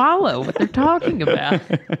can't follow what they're talking about.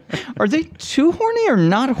 Are they too horny or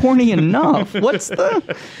not horny enough? What's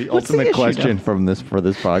the ultimate question for this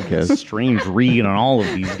podcast? Strange read on all of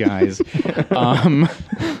these guys.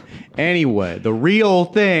 Anyway, the real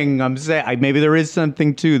thing I'm saying, maybe there is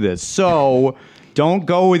something to this. So don't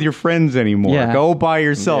go with your friends anymore. Yeah. Go by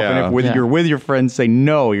yourself. Yeah. And if you're with your friends, say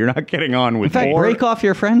no. You're not getting on with. In fact, break off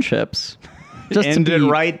your friendsps. Just end it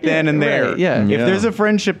right then and there. Right, yeah. If there's a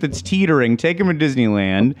friendship that's teetering, take them to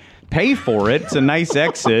Disneyland. Pay for it. It's a nice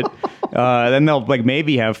exit. Then they'll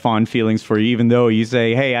maybe have fond feelings for you, even though you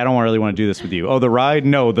say, "Hey, I don't really want to do this with you." Oh, the ride?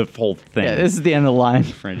 No, the whole thing. Yeah, this is the end of the line.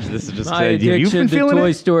 French. This is just my addiction to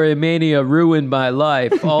Toy Story Mania ruined my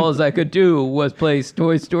life. All I could do was play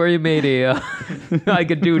Toy Story Mania. I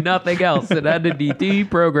could do nothing else. It had a DD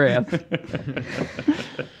program.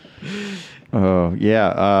 Oh yeah,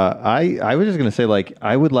 I was just gonna say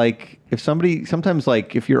I would if somebody sometimes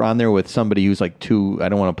if you're on there with somebody who's too I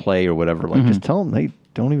don't want to play or whatever just tell them they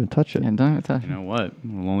don't even touch it. Yeah, don't even touch it. You know what?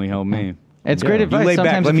 It'll only help me. It's great advice.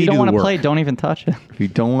 Sometimes if you don't want to play, don't even touch it. If you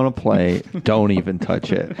don't want to play, don't even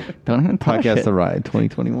touch it. Don't even touch Podcast it. The Ride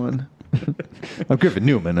 2021. I'm Griffin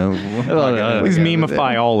Newman. Please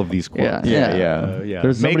memify all of these quotes. Yeah.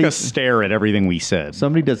 Make us stare at everything we said.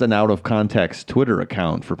 Somebody does an out of context Twitter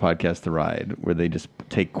account for Podcast The Ride where they just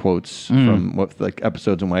take quotes from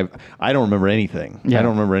episodes and I don't remember anything. Yeah. I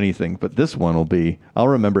don't remember anything, but this one will be. I'll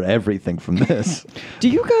remember everything from this. Do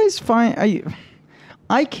you guys find?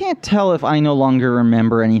 I can't tell if I no longer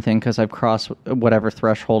remember anything because I've crossed whatever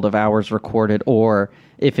threshold of hours recorded, or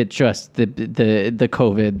if it's just the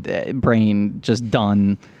COVID brain just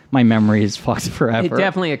done. My memory is fucked forever. It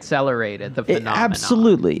definitely accelerated the phenomenon.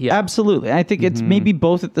 Absolutely. I think it's maybe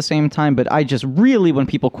both at the same time, but I just really, when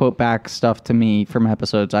people quote back stuff to me from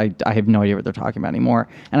episodes, I have no idea what they're talking about anymore.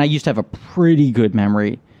 And I used to have a pretty good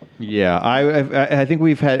memory. Yeah, I think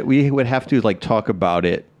we would have to talk about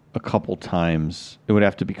it a couple times. It would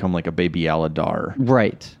have to become a baby Aladar.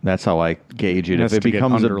 Right. That's how I gauge it. If it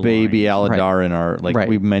becomes a baby Aladar in our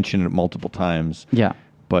we've mentioned it multiple times. Yeah.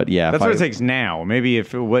 But yeah, that's what it takes now. Maybe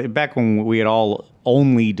if back when we had all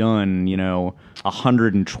only done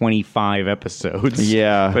 125 episodes.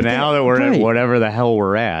 Yeah. But now that we're at whatever the hell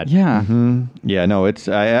we're at. Yeah. Mm-hmm. Yeah. No, it's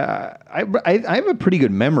I have a pretty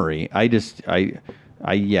good memory. There's a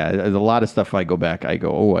lot of stuff I go back. I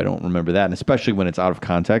go, oh, I don't remember that, and especially when it's out of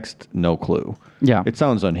context, no clue. Yeah. It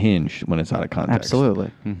sounds unhinged when it's out of context.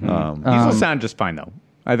 Absolutely. Mm-hmm. These will sound just fine though.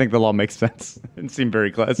 I think they'll all make sense and seem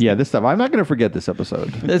very classy. Yeah, this stuff. I'm not going to forget this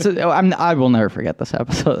episode. I will never forget this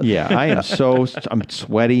episode. Yeah, I am I'm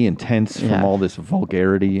sweaty and tense from all this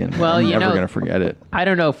vulgarity, and I'm never going to forget it. I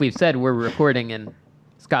don't know if we've said we're recording in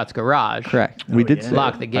Scott's garage. Correct. We did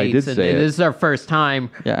lock the gates. I did say this is our first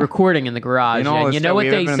time recording in the garage. And you know what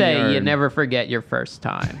they say, you never forget your first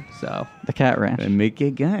time. So the Cat Ranch. And make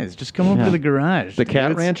it, guys. Just come over to the garage. The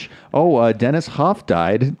Cat Ranch. Oh, Dennis Hoff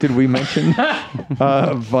died. Did we mention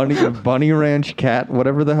Bunny Ranch Cat?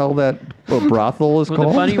 Whatever the hell that brothel is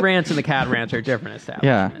called. The Bunny Ranch and the Cat Ranch are different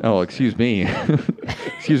establishments. Yeah. Oh, excuse me.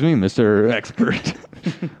 Excuse me, Mr. Expert.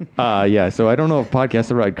 So I don't know if Podcast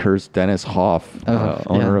The Ride cursed Dennis Hoff,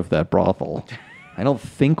 owner of that brothel. I don't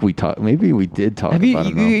think we talked. Maybe we did talk about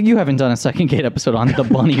it. You haven't done a Second Gate episode on the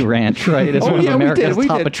Bunny Ranch, right? It's one of America's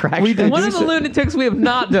top attractions. One of the lunatics we have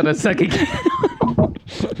not done a Second Gate.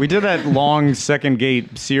 We did that long Second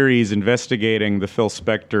Gate series investigating the Phil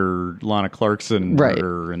Spector, Lana Clarkson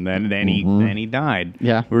murder, and then he died.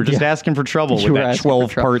 Yeah, we were just asking for trouble with that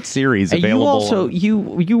 12-part series available.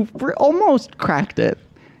 You almost cracked it.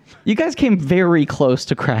 You guys came very close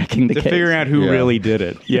to cracking the case. Figuring out who really did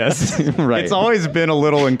it. Yes. Right. It's always been a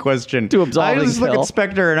little in question. To absolve I just look at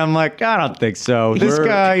Spector and I'm like, I don't think so. This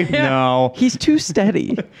guy, no. He's too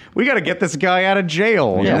steady. We got to get this guy out of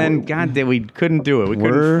jail. Yeah. And then, God, we couldn't do it. We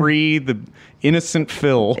couldn't free the innocent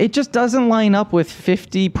Phil. It just doesn't line up with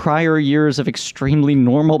 50 prior years of extremely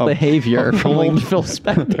normal behavior from old Phil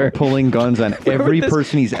Spector. Pulling guns on every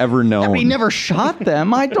person he's ever known. He never shot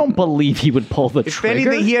them. I don't believe he would pull the trigger. If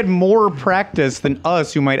anything, he had more practice than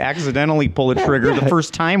us, who might accidentally pull a trigger the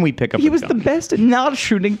first time we pick up a gun. He was the best at not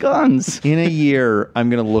shooting guns. In a year, I'm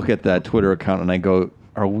going to look at that Twitter account and I go,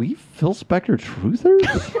 are we Phil Spector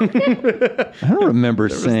truthers? I don't remember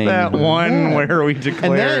saying that one where we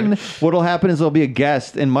declared. And then what'll happen is there'll be a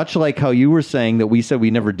guest, and much like how you were saying that we said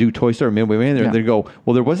we never do Toy Story, they go,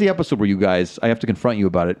 well, there was the episode where you guys, I have to confront you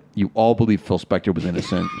about it. You all believe Phil Spector was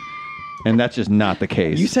innocent. And that's just not the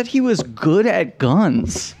case. You said he was good at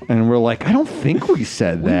guns. And we're like, I don't think we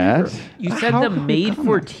said that. You said the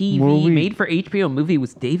made-for-TV, made-for-HBO movie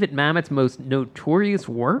was David Mamet's most notorious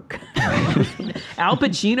work? Al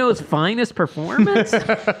Pacino's finest performance?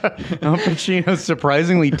 Al Pacino's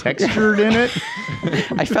surprisingly textured in it?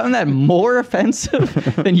 I found that more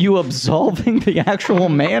offensive than you absolving the actual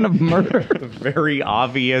man of murder. Very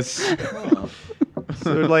obvious.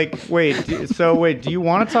 So, do you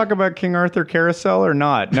want to talk about King Arthur Carousel or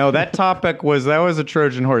not? No, that topic was a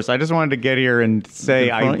Trojan horse. I just wanted to get here and say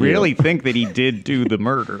I really think that he did do the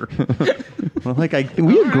murder. Well,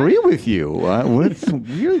 we agree with you. It's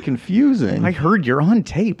really confusing. I heard you're on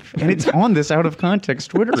tape, and it's on this out of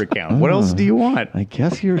context Twitter account. What else do you want? I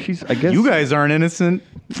guess you guys aren't innocent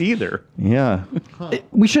either. Yeah.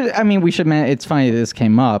 We should. It's funny that this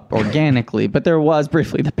came up organically, but there was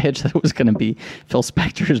briefly the pitch that it was going to be Phil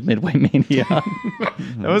Spector's Midway Mania.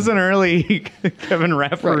 That was an early Kevin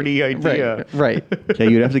Rafferty idea. Right. Yeah,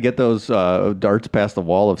 you'd have to get those darts past the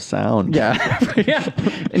wall of sound. Yeah.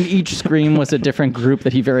 And each scream was a different group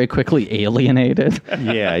that he very quickly alienated.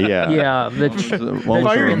 Yeah. Yeah. The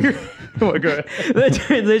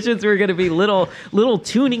transitions were going to be little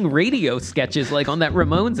tuning radio sketches like on that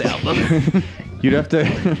Ramones album. You'd have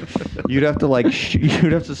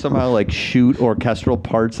to somehow shoot orchestral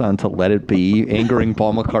parts onto Let It Be, angering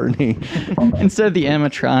Paul McCartney. Instead of the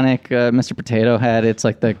animatronic Mr. Potato Head, it's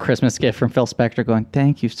like the Christmas gift from Phil Spector going,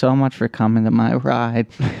 "Thank you so much for coming to my ride."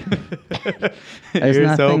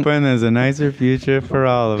 Here's hoping there's a nicer future for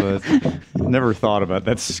all of us. Never thought about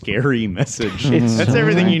that scary message. That's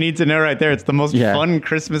everything you need to know right there. It's the most fun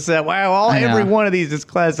Christmas set. Wow, every one of these is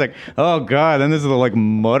classic. Oh God, then this is the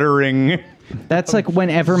muttering. That's like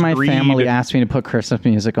whenever my family asks me to put Christmas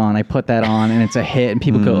music on, I put that on and it's a hit and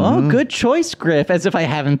people go, "Oh, good choice, Griff," as if I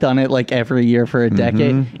haven't done it every year for a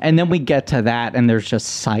decade. And then we get to that and there's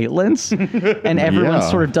just silence and everyone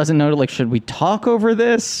sort of doesn't know, should we talk over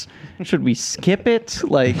this? Should we skip it?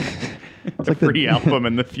 It's a free album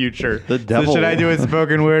in the future. The devil. So should I do a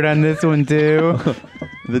spoken word on this one too?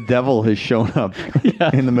 The devil has shown up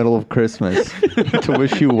in the middle of Christmas to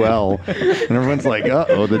wish you well. And everyone's like,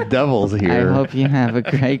 uh-oh, the devil's here. I hope you have a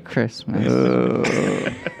great Christmas.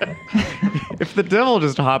 If the devil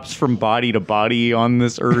just hops from body to body on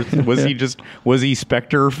this earth, was he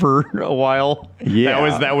Spectre for a while?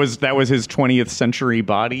 Yeah. That was his 20th century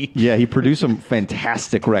body. Yeah, he produced some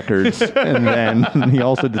fantastic records and then he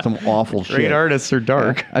also did some awful shit. Great artists are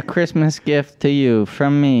dark. A Christmas gift to you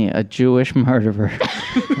from me, a Jewish murderer.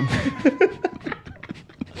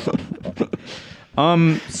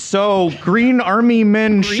 So Green Army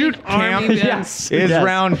Men Shoot Camp is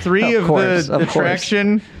round 3 of the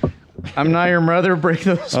attraction. I'm Not Your Mother, break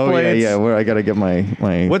those plates. Oh, yeah. Where I got to get my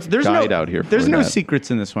guide out here. There's no secrets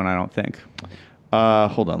in this one, I don't think.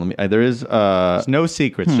 Hold on. There's no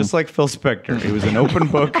secrets, just like Phil Spector. It was an open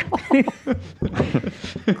book.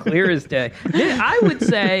 Clear as day. I would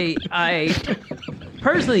say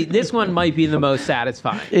personally, this one might be the most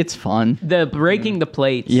satisfying. It's fun. The breaking the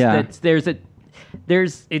plates. Yeah.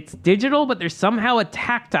 It's digital, but there's somehow a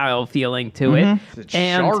tactile feeling to it. It's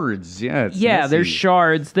shards, yeah, messy. There's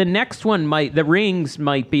shards. The next one the rings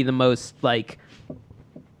might be the most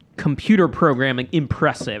computer programming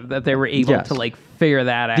impressive that they were able to figure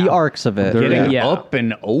that out. The arcs of it. Getting up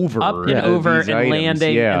and over. Up and over and items,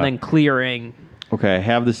 landing and then clearing. Okay, I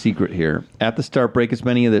have the secret here. At the start, break as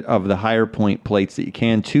many of the higher point plates that you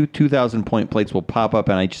can. 2,000 point plates will pop up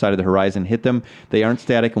on each side of the horizon. Hit them. They aren't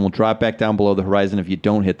static and will drop back down below the horizon if you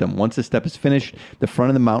don't hit them. Once the step is finished, the front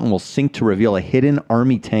of the mountain will sink to reveal a hidden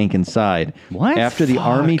Army tank inside. What? After the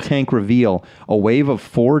Army tank reveal, a wave of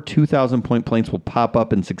 4 2,000 point plates will pop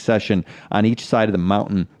up in succession on each side of the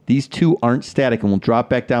mountain. These 2 aren't static and will drop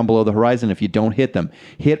back down below the horizon if you don't hit them.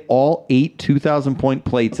 Hit all 8 2,000 point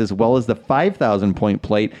plates as well as the 5,000 point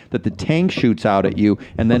plate that the tank shoots out at you,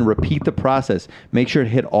 and then repeat the process. Make sure to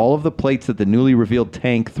hit all of the plates that the newly revealed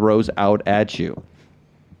tank throws out at you.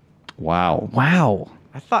 Wow.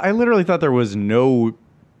 I literally thought there was no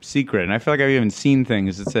secret, and I feel like I've even seen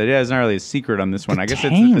things that said, "Yeah, it's not really a secret on this one." I guess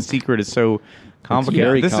it's that the secret is so complicated.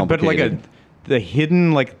 very This complicated. Is, but the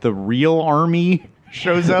hidden, the real army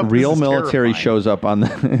shows up. Real military shows up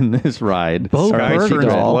in this ride. Sky turns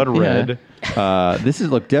blood red. This is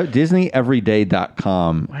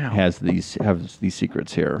DisneyEveryday.com has these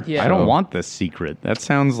secrets here. Yeah. I don't want this secret. That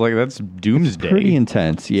sounds like that's doomsday. Pretty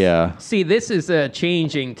intense, yeah. See, this is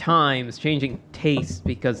changing times, changing tastes,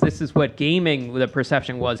 because this is what gaming, the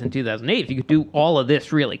perception was in 2008. If you could do all of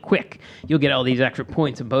this really quick, you'll get all these extra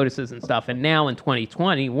points and bonuses and stuff. And now in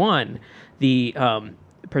 2021, the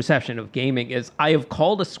perception of gaming is, I have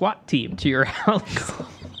called a SWAT team to your house.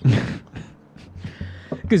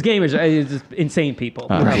 Because gamers are just insane people.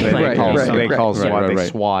 They call SWAT. They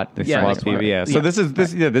SWAT. They SWAT people. Yeah. So this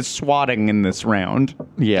is swatting in this round.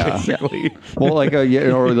 Yeah. Basically. Well,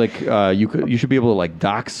 you should be able to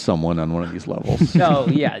dox someone on one of these levels. Oh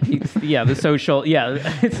yeah, the social. Yeah,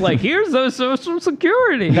 it's like, here's the social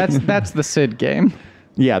security. That's the Sid game.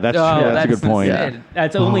 Yeah, that's a good point. Yeah.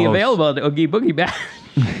 That's only available to Oogie Boogie Bash.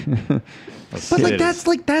 But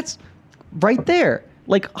that's right there.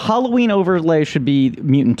 Halloween overlay should be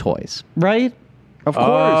mutant toys, right? Of course.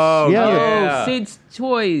 Oh, Sid's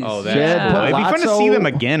toys. Oh, that's cool. It'd be fun to see them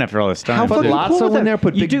again after all this time. Put Lotso in there,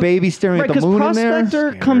 put Big Baby staring at the moon in there.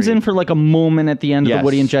 Prospector comes in for a moment at the end of the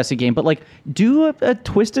Woody and Jesse game, but do a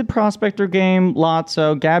Twisted Prospector game,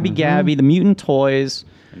 Lotso, Gabby Gabby, the mutant toys.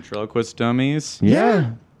 Ventriloquist dummies.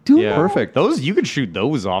 Yeah. Perfect. Those you could shoot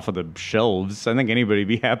those off of the shelves. I think anybody'd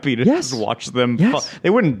be happy to just watch them. They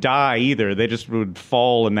wouldn't die either. They just would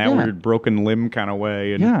fall in that weird broken limb kind of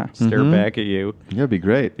way and stare back at you. Yeah, it'd be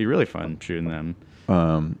great. It'd be really fun shooting them.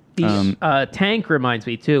 Tank reminds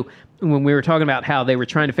me too. When we were talking about how they were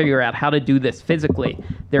trying to figure out how to do this physically,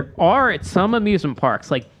 there are at some amusement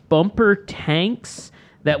parks bumper tanks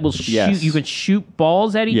that will shoot. You can shoot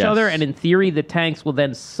balls at each other, and in theory, the tanks will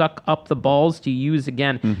then suck up the balls to use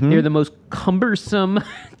again. They're the most cumbersome,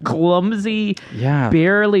 clumsy,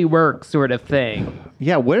 barely work sort of thing.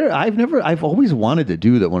 Yeah, I've always wanted to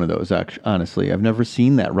do one of those. Actually, honestly, I've never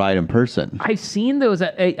seen that ride in person. I've seen those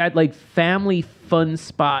at family fun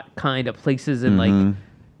spot kind of places in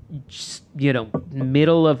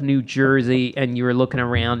middle of New Jersey, and you were looking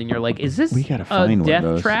around and you're like, is this a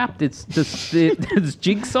death trap? Does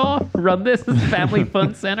Jigsaw run this Family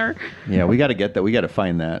Fun Center? Yeah, we got to get that. We got to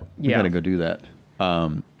find that. We got to go do that.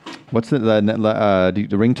 What's the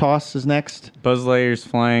ring toss is next? Buzz Lightyear's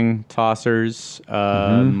flying tossers.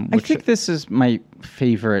 I think this is my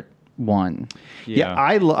favorite one. Yeah,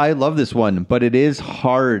 I love this one, but it is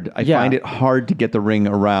hard. I find it hard to get the ring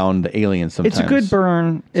around the aliens sometimes. It's a good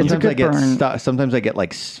burn. Sometimes I get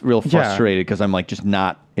real frustrated because I'm just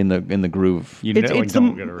not in the groove.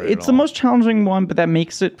 It's the most challenging one, but that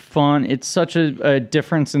makes it fun. It's such a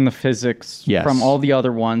difference in the physics from all the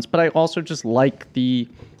other ones, but I also just like the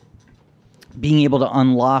being able to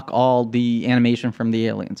unlock all the animation from the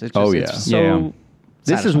aliens. It's just,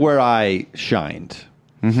 This is where I shined.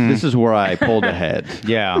 This is where I pulled ahead.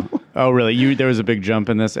 Yeah. Oh, really? There was a big jump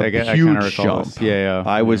in this. I Huge jump. This. Yeah.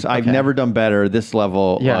 I've never done better this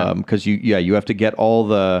level. Because you have to get all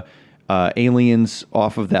the aliens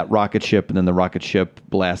off of that rocket ship, and then the rocket ship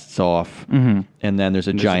blasts off, and then there's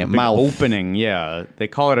a giant mouth opening. Yeah, they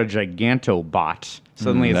call it a gigantobot.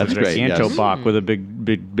 Suddenly, it's a gigantobot with a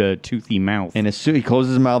big toothy mouth. And he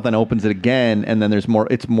closes his mouth and opens it again, and then there's more.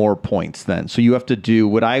 It's more points then. So you have to do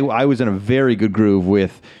what I was in a very good groove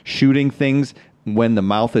with shooting things when the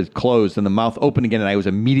mouth is closed and the mouth opened again, and I was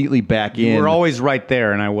immediately back in. You were always right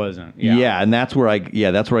there, and I wasn't. Yeah, and that's where I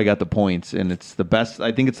got the points, and it's the best.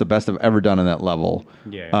 I think it's the best I've ever done on that level.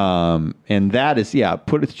 Yeah. And that is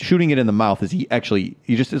shooting it in the mouth is as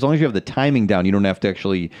long as you have the timing down, you don't have to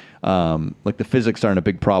actually the physics aren't a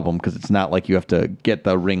big problem because it's not like you have to get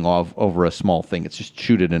the ring off over a small thing. It's just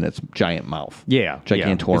shoot it in its giant mouth. Yeah,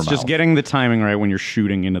 gigantor mouth. It's just getting the timing right when you're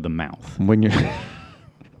shooting into the mouth. When you're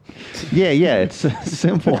it's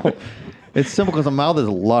simple. It's simple because the mouth is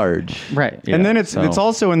large, right? Yeah, and then it's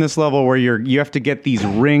also in this level where you have to get these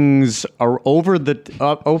rings over the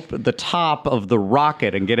top of the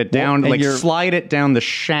rocket and get it down, slide it down the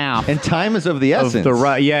shaft. And time is of the essence.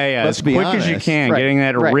 As quick as you can, getting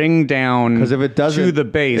that ring down. Because if it doesn't to the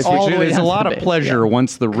base, there's a lot of pleasure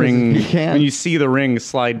once the ring when you see the ring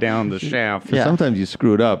slide down the shaft. Sometimes you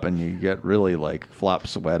screw it up and you get really flop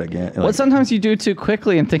sweat again. Well, sometimes you do it too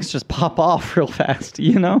quickly and things just pop off real fast.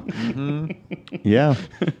 Yeah.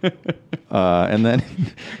 And then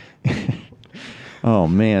Oh,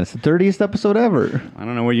 man. It's the dirtiest episode ever. I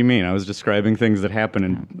don't know what you mean. I was describing things that happen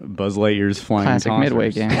in Buzz Lightyear's flying Classic tossers.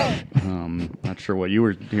 Midway game. Not sure what you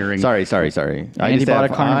were hearing. Sorry. Andy bought a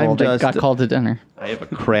carnival that got called to dinner. I have a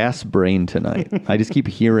crass brain tonight. I just keep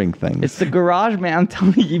hearing things. It's the garage, man. I'm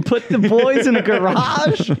telling you, you put the boys in a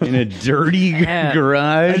garage. In a dirty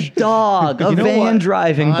garage. A dog, a van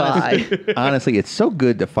driving by. Honestly, it's so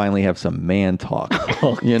good to finally have some man talk.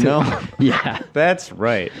 You know? Yeah. That's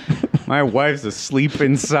right. My wife's asleep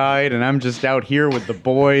inside, and I'm just out here with the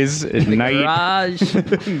boys at night. Garage.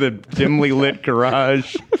 The dimly lit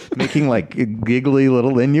garage. Making like giggly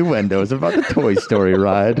little innuendos about the Toy Story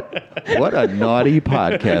ride. What a naughty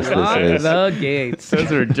podcast this is. The gates.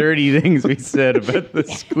 Those are dirty things we said about the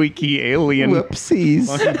squeaky alien. Whoopsies.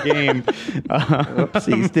 Fun game.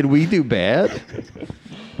 Whoopsies. Did we do bad?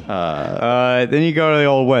 Then you go to the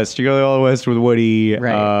Old West. You go to the Old West with Woody,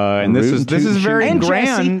 Right. and this is very And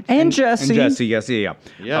grand. Jesse. And Jesse. And Jesse. Yes,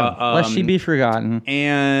 yeah. Lest she be forgotten.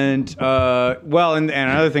 And and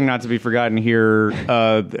another thing not to be forgotten here,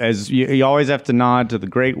 as you always have to nod to the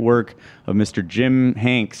great work of Mr. Jim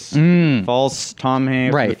Hanks, false Tom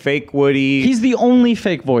Hanks, Right. the fake Woody. He's the only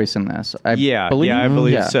fake voice in this. I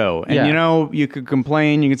believe so. And you could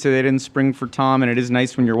complain, you could say they didn't spring for Tom, and it is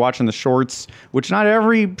nice when you're watching the shorts, which not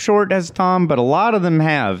every short has Tom, but a lot of them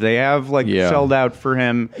have. They have shelled out for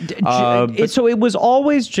him. So it was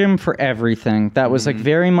always Jim for everything. That was like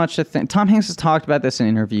very much a thing. Tom Hanks has talked about this in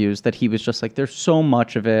interviews, that he was just like, there's so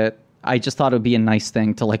much of it. I just thought it would be a nice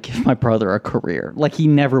thing to like give my brother a career. Like he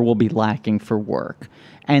never will be lacking for work.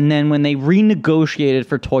 And then when they renegotiated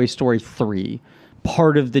for Toy Story 3,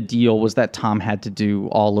 part of the deal was that Tom had to do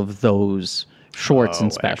all of those shorts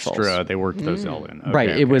and specials. Extra. They worked those all in. Okay, right.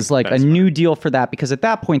 okay. It was like That's a fine. new deal for that, because at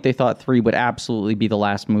that point they thought 3 would absolutely be the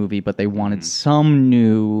last movie, but they wanted some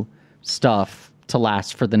new stuff to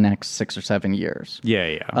last for the next 6 or 7 years.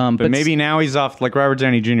 Yeah. But But maybe now he's off, like Robert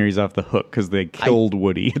Downey Jr., he's off the hook because they killed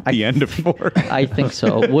Woody at the end of 4. I think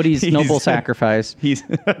so. Woody's noble sacrifice. He's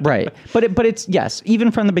right. But it's, yes,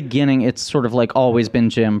 even from the beginning, it's sort of like always been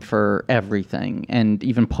Jim for everything. And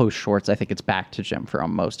even post shorts, I think it's back to Jim for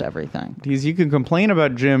almost everything. You can complain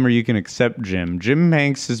about Jim or you can accept Jim. Jim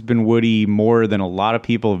Hanks has been Woody more than a lot of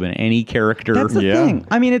people have been any character. That's the thing.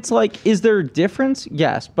 I mean, it's like, is there a difference?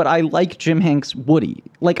 Yes, but I like Jim Hanks Woody.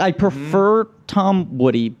 Like, I prefer Tom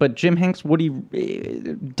Woody, but Jim Hanks Woody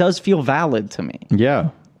does feel valid to me. Yeah.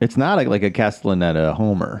 It's not like a Castellaneta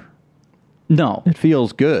Homer. No. It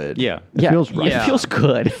feels good. Yeah. It feels right. It feels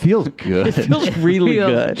good. It feels good. It feels really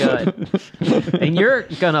good. And you're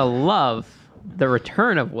going to love the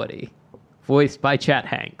return of Woody, voiced by Chet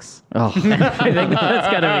Hanks. Oh. I think that's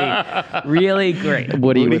going to be really great.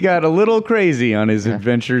 Woody got a little crazy on his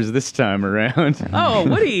adventures this time around. Oh,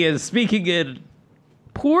 Woody is speaking in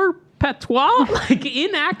poor patois, like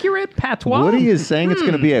inaccurate patois. Woody is saying it's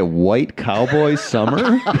going to be a white cowboy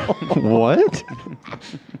summer? What?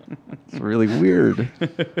 It's really weird.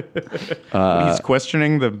 He's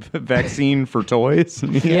questioning the vaccine for toys.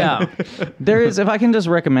 Yeah. There is, if I can just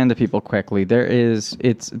recommend to people quickly, there's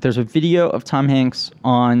a video of Tom Hanks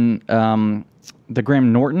on the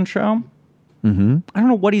Graham Norton show. Mm-hmm. I don't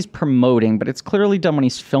know what he's promoting, but it's clearly done when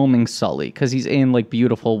he's filming Sully, because he's in like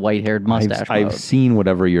beautiful white-haired mustache I've mode. seen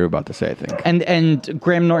whatever you're about to say, I think. And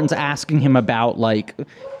Graham Norton's asking him about, like,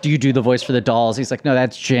 do you do the voice for the dolls? He's like, no,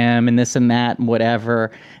 that's Jim and this and that and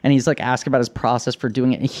whatever. And he's like asking about his process for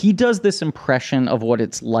doing it. And he does this impression of what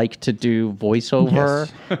it's like to do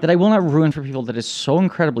voiceover that I will not ruin for people, that is so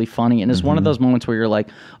incredibly funny. And is one of those moments where you're like,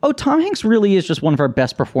 oh, Tom Hanks really is just one of our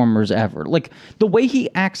best performers ever. Like, the way he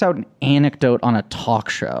acts out an anecdote on a talk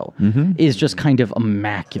show is just kind of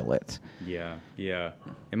immaculate. Yeah.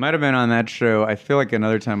 It might have been on that show. I feel like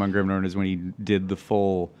another time on Graham Norton is when he did the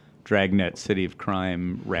full Dragnet City of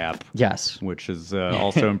Crime rap. Yes. Which is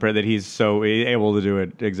also impressive that he's so able to do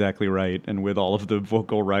it exactly right and with all of the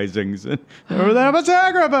vocal risings. And then I'm a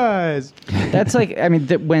sacrifice. That's like, I mean,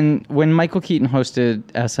 when Michael Keaton hosted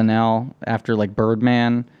SNL after like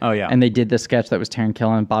Birdman. Oh, yeah. And they did this sketch that was Taron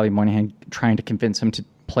Killam and Bobby Moynihan trying to convince him to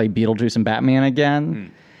play Beetlejuice and Batman again.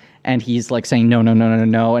 And he's like saying, no.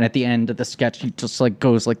 And at the end of the sketch, he just like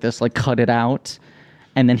goes like this, like cut it out.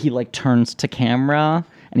 And then he like turns to camera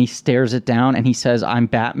and he stares it down and he says, I'm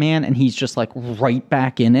Batman. And he's just like right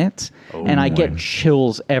back in it. And I get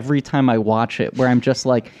chills every time I watch it, where I'm just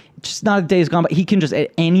like, just not a day's gone, but he can just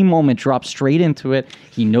at any moment drop straight into it.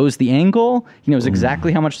 He knows the angle. He knows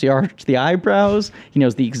exactly how much to arch the eyebrows. He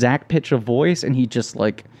knows the exact pitch of voice. And he just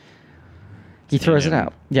like, he throws it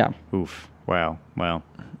out. Yeah. Oof. Wow.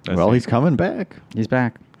 Well, he's coming back. He's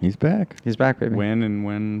back. He's back. He's back, baby.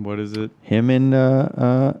 When? What is it? Him and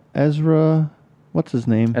Ezra What's his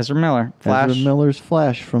name? Ezra Miller. Flash. Ezra Miller's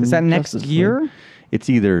Flash from Is that next Justice year? League. It's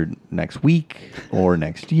either next week or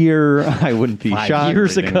next year. I wouldn't be 5 shocked.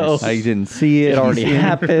 years ago. I didn't see it. It already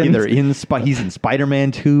happened. Either he's in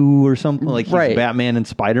Spider-Man 2 or something. Like he's Batman and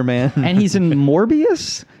Spider-Man. And he's in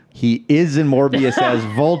Morbius? He is in Morbius as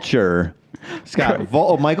Vulture. Scott,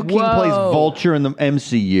 Michael Keaton plays Vulture in the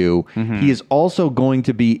MCU. Mm-hmm. He is also going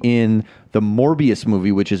to be in the Morbius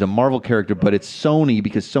movie, which is a Marvel character, but it's Sony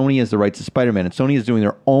because Sony has the rights to Spider-Man, and Sony is doing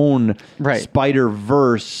their own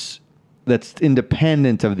Spider-Verse that's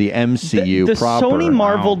independent of the MCU the proper. Sony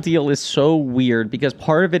Marvel deal is so weird because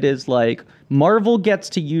part of it is like Marvel gets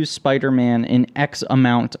to use Spider-Man in X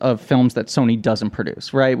amount of films that Sony doesn't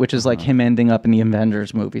produce, right? Which is like him ending up in the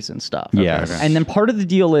Avengers movies and stuff. Yes. And then part of the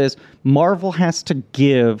deal is Marvel has to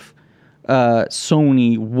give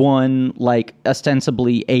Sony one like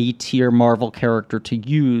ostensibly A-tier Marvel character to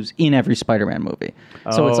use in every Spider-Man movie.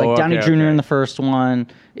 So it's like Downey Jr. in the first one.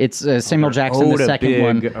 It's Samuel Jackson in the second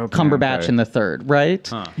one. Cumberbatch in the third, right?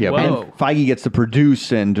 Yeah, and Feige gets to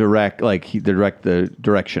produce and direct, like he direct the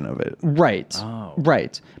direction of it. Right.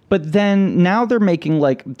 Right. But then now they're making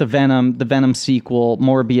like the Venom sequel,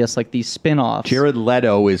 Morbius, like these spin-offs. Jared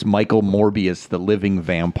Leto is Michael Morbius, the living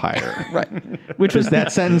vampire. Right. Which Does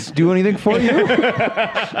that sentence do anything for you?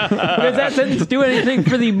 Does that sentence do anything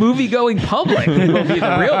for the movie-going public? Will be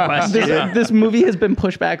the real question. This movie has been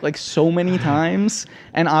pushed back like so many times,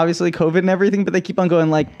 and obviously COVID and everything, but they keep on going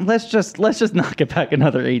like, let's just knock it back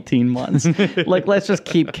another 18 months. Like, let's just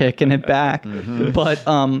keep kicking it back. Mm-hmm. But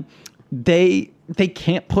they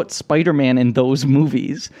can't put Spider-Man in those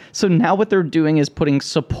movies. So now what they're doing is putting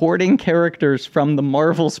supporting characters from the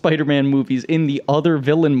Marvel Spider-Man movies in the other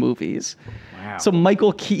villain movies. Wow. So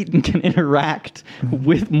Michael Keaton can interact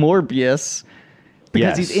with Morbius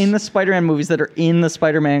because he's in the Spider-Man movies that are in the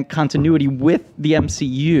Spider-Man continuity with the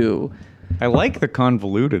MCU. I like the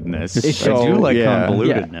convolutedness. I do like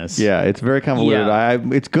convolutedness. Yeah, it's very convoluted. Yeah.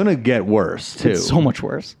 It's going to get worse, too. It's so much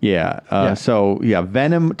worse. Yeah. So,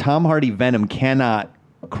 Venom, Tom Hardy Venom cannot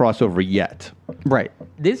cross over yet. Right.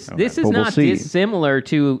 This is not dissimilar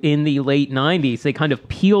to in the late 90s. They kind of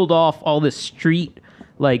peeled off all the street,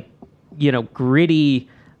 like, gritty,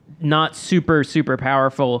 not super, super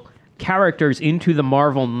powerful characters into the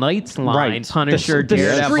Marvel Knights line, right. Punisher, the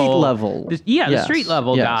Daredevil, street level, the street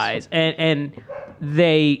level guys, and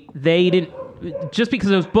they didn't, just because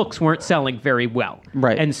those books weren't selling very well,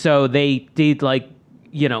 right? And so they did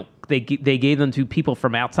they gave them to people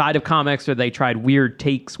from outside of comics, or they tried weird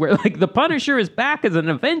takes where like the Punisher is back as an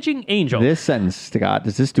avenging angel. This sentence, Scott,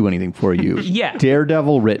 does this do anything for you? Yeah,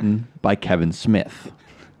 Daredevil written by Kevin Smith,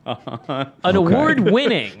 an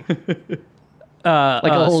award-winning.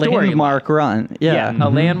 Like a landmark run. Yeah, a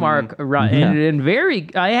landmark run. And very,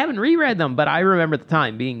 I haven't reread them, but I remember at the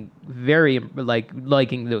time being very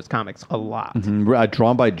liking those comics a lot. Mm-hmm.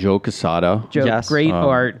 Drawn by Joe Quesada. Great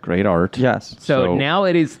art. Great art. Yes. So now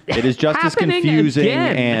it is just as confusing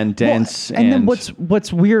and dense. And then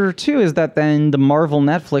what's weirder too is that then the Marvel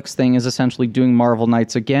Netflix thing is essentially doing Marvel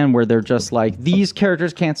Knights again, where they're just like, these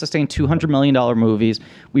characters can't sustain $200 million movies.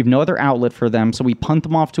 We have no other outlet for them, so we punt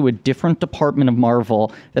them off to a different department of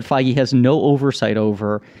Marvel that Feige has no oversight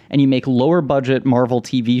over, and you make lower budget Marvel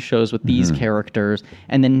TV shows with these characters,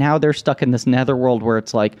 and then now they're stuck in this netherworld where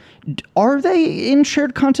it's like, are they in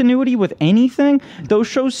shared continuity with anything? Those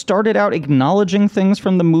shows started out acknowledging things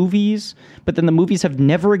from the movies, but then the movies have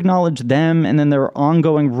never acknowledged them, and then there are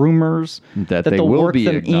ongoing rumors that they will be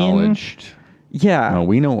acknowledged. Yeah. I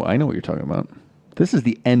know what you're talking about. This is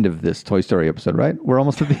the end of this Toy Story episode, right? We're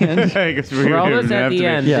almost at the end. I guess we're almost at the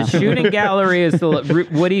end. Yeah. The shooting gallery is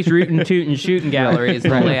Woody's Rootin' Tootin' Shooting Gallery is the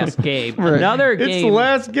last game. Right. Another game. It's the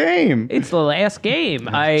last game. It's the last game.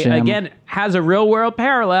 Again, has a real world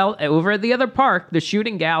parallel over at the other park, the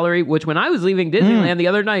shooting gallery, which when I was leaving Disneyland the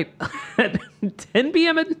other night at 10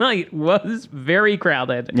 p.m. at night was very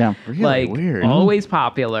crowded. Yeah. Really weird. Always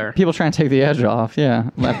popular. People trying to take the edge off. Yeah.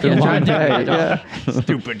 After a long day. Yeah.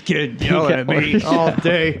 Stupid kid yelling at me all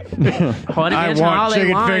day. I want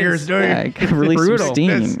chicken fingers, do you? Release some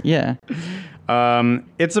steam. Yeah.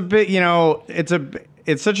 It's a bit,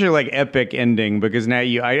 it's such a epic ending because now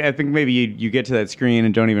I think maybe you get to that screen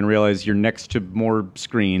and don't even realize you're next to more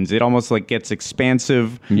screens. It almost gets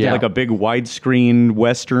expansive, like a big widescreen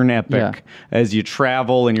Western epic as you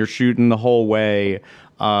travel and you're shooting the whole way.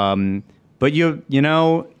 But you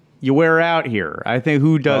wear out here. I think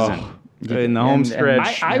who doesn't in the home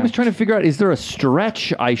stretch? I was trying to figure out, is there a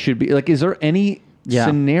stretch I should be is there any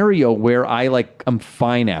scenario where I'm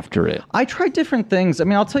fine after it. I try different things. I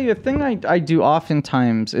mean, I'll tell you, a thing I do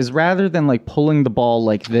oftentimes is rather than pulling the ball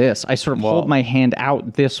like this, I sort of hold my hand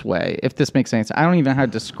out this way, if this makes sense. I don't even know how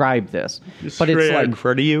to describe this. But it's in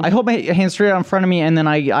front of you? I hold my hand straight out in front of me, and then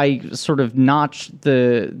I sort of notch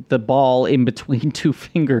the ball in between two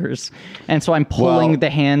fingers. And so I'm pulling the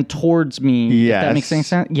hand towards me. Yes. If that makes any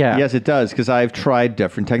sense? Yeah. Yes, it does, because I've tried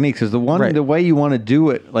different techniques. Because the way you want to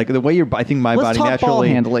do it, the way I think my body naturally... ball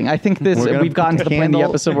handling. I think we've gotten to the point in the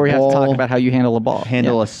episode where we have to talk about how you handle a ball.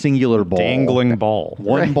 Handle a singular ball. Dangling ball.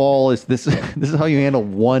 One ball is this. This is how you handle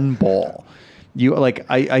one ball. You I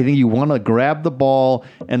think you want to grab the ball,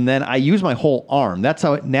 and then I use my whole arm. That's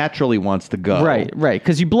how it naturally wants to go. Right.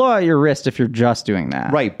 Because you blow out your wrist if you're just doing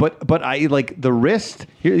that. Right. But I the wrist.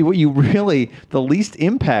 What you really the least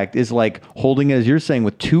impact is holding, as you're saying,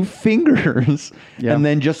 with two fingers, and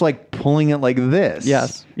then just pulling it like this.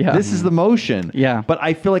 Yes. Yeah. This is the motion. Yeah. But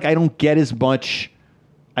I feel like I don't get as much.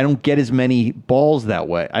 I don't get as many balls that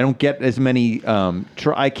way. I don't get as many.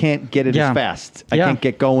 I can't get it as fast. I can't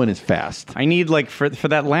get going as fast. I need for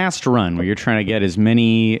that last run where you're trying to get as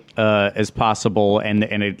many as possible, and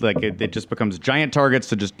it just becomes giant targets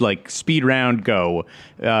to just speed round go.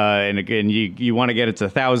 And again, you want to get it to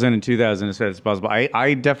 1,000 and 2,000 as fast as possible.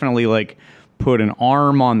 I definitely put an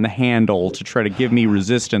arm on the handle to try to give me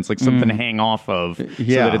resistance, something to hang off of, so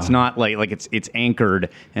that it's not it's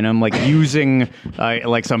anchored, and I'm using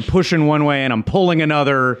so I'm pushing one way and I'm pulling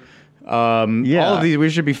another. All of these, we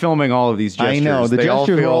should be filming all of these gestures. I know the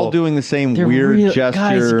gestures are all doing the same weird gesture.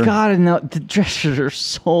 Guys, you gotta know the gestures are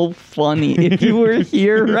so funny. If you were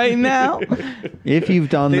here right now, if you've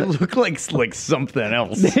done, they look like something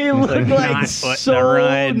else. They look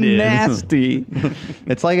so nasty.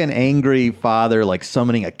 It's like an angry father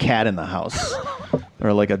summoning a cat in the house. Or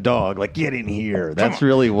a dog, get in here. That's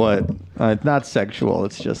really what. It's not sexual.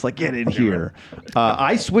 It's just get in here.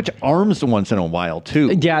 I switch arms once in a while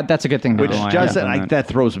too. Yeah, that's a good thing. Which just that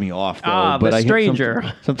throws me off though. But the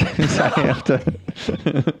stranger. Sometimes I have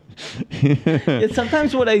to.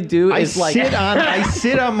 Sometimes what I do is I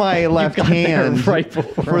sit on my left hand right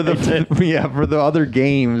before for the other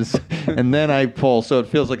games, and then I pull, so it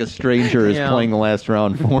feels like a stranger is playing the last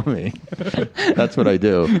round for me. That's what I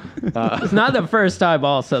do. It's not the first time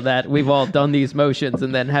also that we've all done these motions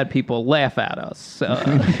and then had people laugh at us. So.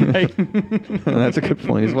 That's a good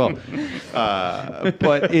point as well.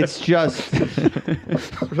 But it's just...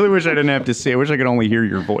 I really wish I didn't have to see. I wish I could only hear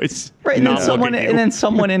your voice. Right, and then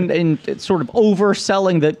someone in sort of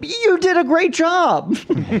overselling that you did a great job.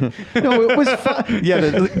 No, it was fine.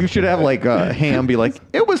 Yeah, you should have Ham be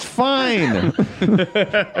it was fine.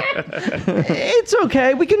 It's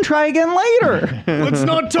okay. We can try again later. Let's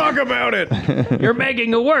not talk about it. You're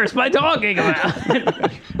making it worse by talking about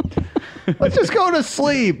it. Let's just go to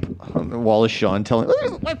sleep. Wallace Shawn telling,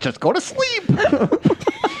 let's just go to sleep.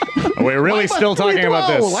 We're really still talking about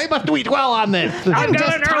this. Why must we dwell on this? I've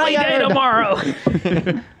got an early day tomorrow.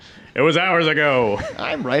 It was hours ago.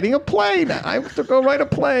 I'm writing a play now. I have to go write a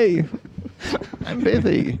play. I'm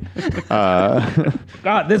busy.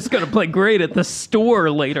 God, this is going to play great at the store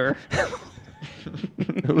later.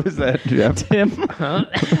 Who is that, Jeff? Tim. Huh?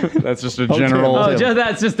 That's just a general.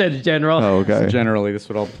 That's just a general. Oh, okay. So generally, this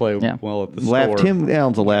would all play well at the store. Tim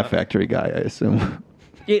Allen's a Laugh Factory guy, I assume.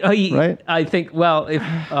 Right? I think, if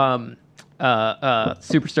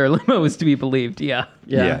Superstar Limo is to be believed, yeah.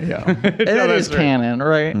 That is canon,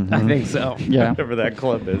 right? Mm-hmm. I think so. Yeah. Whatever that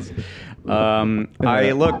club is.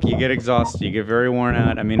 You get exhausted, you get very worn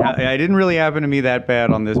out. I mean, it didn't really happen to me that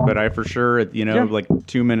bad on this, but I for sure,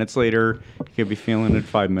 2 minutes later, you could be feeling it.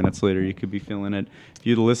 5 minutes later, you could be feeling it. If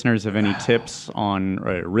you, the listeners, have any tips on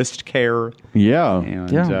wrist care,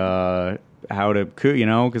 and how to,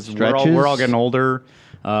 because we're all getting older.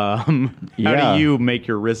 How do you make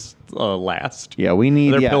your wrists last? Yeah, we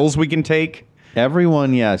need. Are there pills we can take?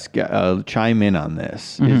 Everyone, chime in on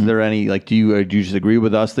this. Mm-hmm. Is there any do you just agree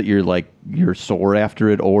with us that you're sore after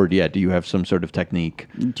it, or do you have some sort of technique?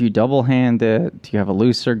 Do you double hand it? Do you have a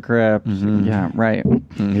looser grip? Mm-hmm. Yeah, right.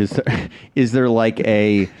 Is there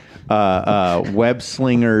a web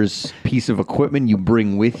slinger's piece of equipment you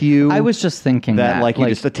bring with you? I was just thinking that you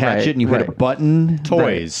just attach it and you hit a button.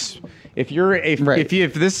 Toys. Right.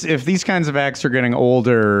 If these kinds of acts are getting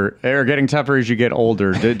older or getting tougher as you get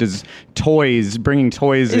older, does bringing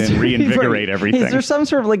toys in reinvigorate everything? Is there some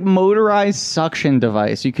sort of motorized suction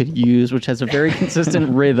device you could use, which has a very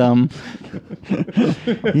consistent rhythm?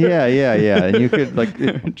 Yeah, and you could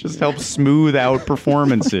it just helps smooth out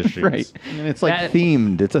performance issues. Right, and it's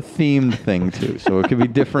themed. It's a themed thing too, so it could be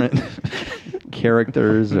different.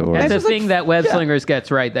 characters. Or That's the thing that Web Slingers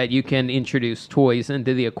gets right, that you can introduce toys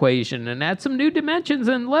into the equation and add some new dimensions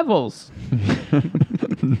and levels.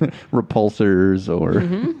 repulsors or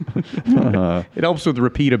it helps with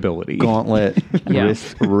repeatability. Gauntlet,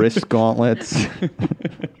 wrist gauntlets,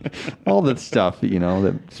 all that stuff,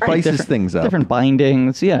 that spices things up. Different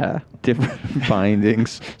bindings, different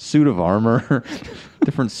bindings, suit of armor,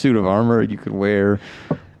 different suit of armor you could wear.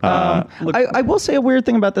 I will say a weird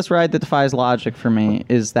thing about this ride that defies logic for me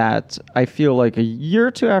is that I feel like a year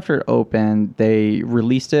or two after it opened, they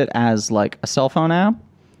released it as like a cell phone app.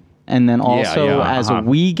 And then also as a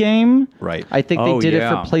Wii game. Right. I think they did it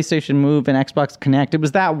for PlayStation Move and Xbox Connect. It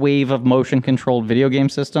was that wave of motion-controlled video game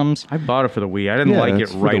systems. I bought it for the Wii. I didn't like it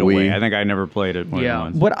right away. I think I never played it more than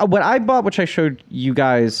once. What I bought, which I showed you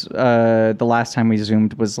guys the last time we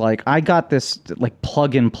Zoomed, was like, I got this like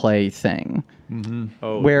plug-and-play thing.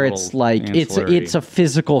 Mm-hmm. Where it's like it's a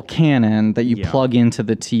physical cannon that you plug into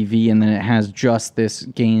the TV, and then it has just this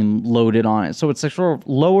game loaded on it. So it's a sort of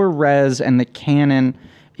lower res, and the cannon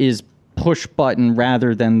is push button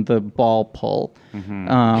rather than the ball pull.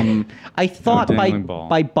 Mm-hmm. I thought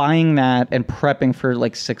by buying that and prepping for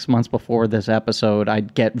like 6 months before this episode,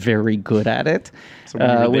 I'd get very good at it. So when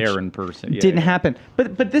you were there in person. Didn't happen.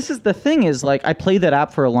 But this is the thing is like I played that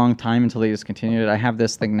app for a long time until they discontinued it. I have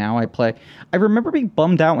this thing now I play. I remember being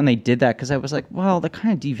bummed out when they did that because I was like, well, that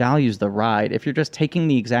kind of devalues the ride. If you're just taking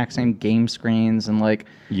the exact same game screens and like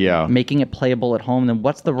making it playable at home, then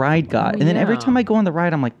what's the ride got? And then every time I go on the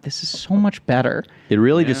ride, I'm like, this is so much better. It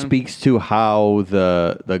really just speaks to how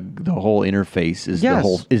the whole interface is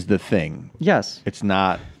the thing. Yes. It's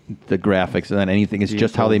not the graphics and then anything. It's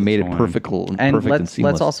just how they made it perfect and seamless.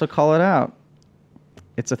 Let's also call it out.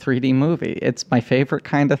 It's a 3D movie. It's my favorite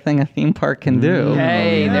kind of thing a theme park can do.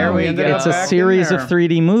 Hey, there we go. It's a series of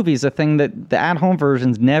 3D movies, a thing that the at-home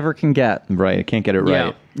versions never can get. Right, it can't get it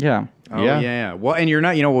right. Yeah. Oh, yeah. Well, and you're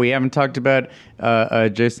not, we haven't talked about,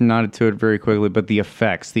 Jason nodded to it very quickly, but the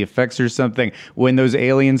effects. The effects are something, when those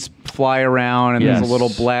aliens fly around and there's a little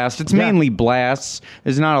blast, it's mainly blasts.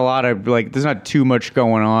 There's not a lot of, there's not too much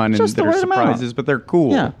going on, and there are surprises, but they're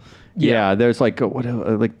cool. Yeah, there's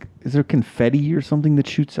is there confetti or something that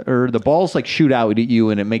shoots, or the balls shoot out at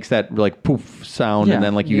you and it makes that poof sound, and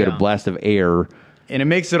then you get a blast of air. And it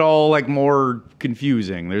makes it all more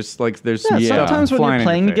confusing. There's some sometimes when you're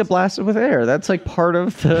playing, you get blasted with air. That's part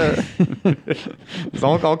of the. It's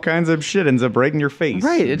all kinds of shit ends up breaking your face.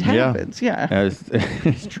 Right, it happens. Yeah.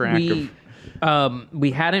 It's track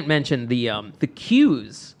we hadn't mentioned the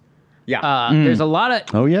queues. Yeah. There's a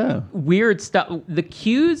lot of weird stuff. The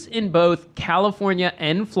queues in both California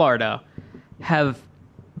and Florida have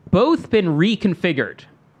both been reconfigured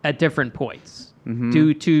at different points. Mm-hmm.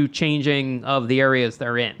 Due to changing of the areas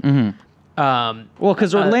they're in. Mm-hmm.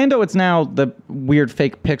 Because Orlando, it's now the weird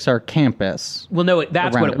fake Pixar campus. Well, no,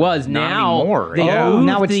 that's what it was. Now anymore.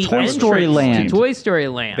 Now it's Toy Story Land. Toy Story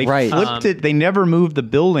Land. They flipped it. They never moved the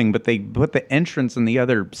building, but they put the entrance on the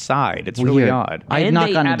other side. It's really odd. I've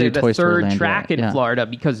not gotten to do Toy Story Land. And they added a third track in Florida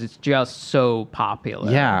because it's just so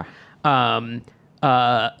popular. Yeah.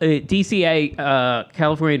 DCA,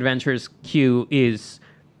 California Adventures queue is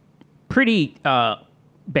pretty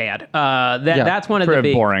bad. That's one of the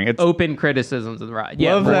big boring. Open criticisms of the ride.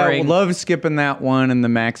 Love that. Love skipping that one in the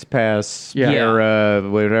Max Pass era,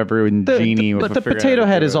 whatever. Genie, but the Potato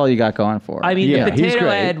Head is all you got going for. I mean, the Potato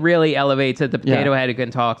Head really elevates it. The Potato Head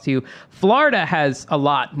can talk to you. Florida has a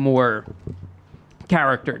lot more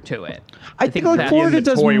character to it. I think Florida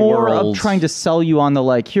does more of trying to sell you on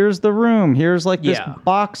the here's the room, here's this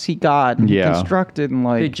box he got and he constructed, and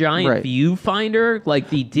the giant viewfinder,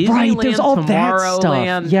 the Disneyland there's all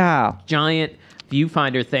Tomorrowland, that stuff. Giant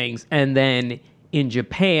viewfinder things, and then in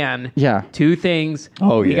Japan, two things.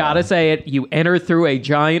 You gotta say it. You enter through a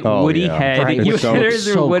giant Woody head. Right. You enter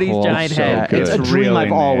through Woody's giant head. It's a dream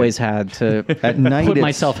I've always had to at night put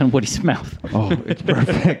myself in Woody's mouth. Oh, it's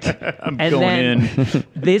perfect. I'm going in.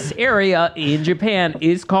 This area in Japan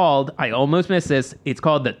is called, I almost missed this, it's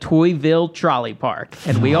called the Toyville Trolley Park.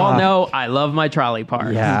 And we all know I love my trolley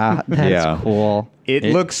park. Yeah, that's cool.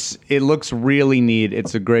 It looks really neat.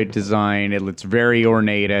 It's a great design. It looks very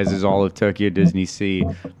ornate, as is all of Tokyo Disney Sea.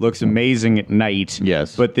 Looks amazing at night.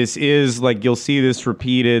 Yes. But this is, you'll see this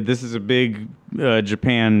repeated. This is a big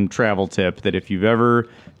Japan travel tip, that if you've ever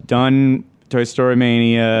done Toy Story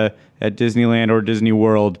Mania at Disneyland or Disney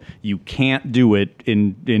World. You can't do it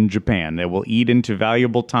in Japan. They will eat into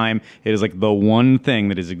valuable time. It is like the one thing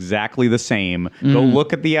that is exactly the same. Go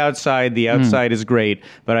look at the outside. The outside is great,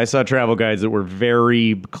 but I saw travel guides that were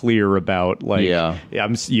very clear about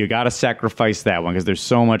you got to sacrifice that one because there's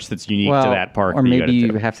so much that's unique to that park. Or maybe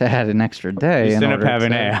you have to add an extra day. You end up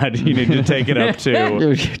having to add. You need to take it up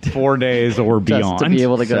to 4 days or beyond. Just to be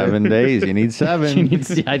able to go 7 days. You need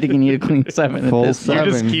 7. I think you need a clean 7. Full 7.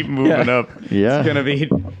 You just keep moving up. Yeah.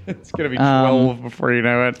 It's gonna be 12 before you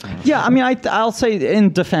know it. Yeah, I mean, I'll say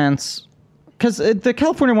in defense, because the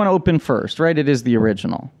California one opened first, right? It is the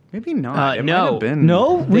original. Maybe not. It no. might have been.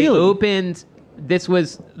 No, They really. opened. This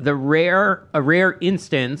was a rare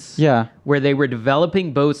instance where they were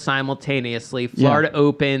developing both simultaneously. Florida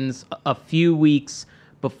opens a few weeks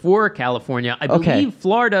before California. I believe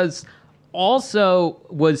Florida's also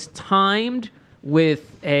was timed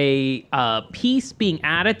with a piece being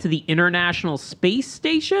added to the International Space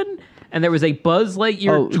Station. And there was a Buzz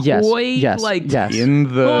Lightyear toy, in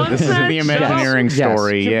the this is the Imagineering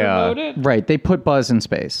story, Right, they put Buzz in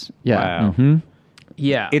space. Yeah. Wow. Mm-hmm.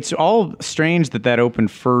 Yeah. It's all strange that opened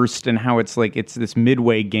first and how it's like it's this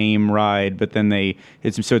Midway game ride, but then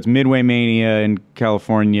it's Midway Mania in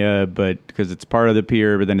California, but because it's part of the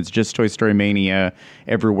pier, but then it's just Toy Story Mania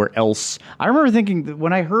everywhere else. I remember thinking that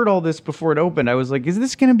when I heard all this before it opened, I was like, is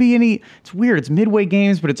this going to be any... It's weird. It's Midway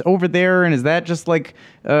Games, but it's over there, and is that just like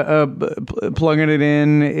plugging it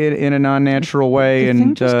in a non-natural way?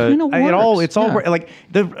 And it's all like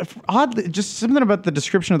just something about the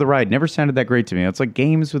description of the ride never sounded that great to me. It's like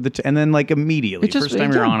games with and then like immediately first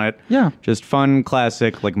time you're on it, just fun,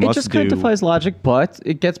 classic, like must do. It just kind of defies logic, but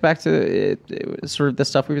it gets back to it sort of the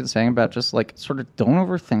stuff we've been saying about just like sort of don't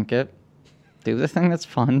overthink it, do the thing that's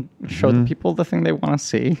fun, show the people the thing they want to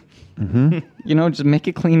see. Just make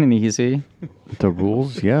it clean and easy. The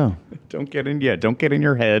rules, don't get in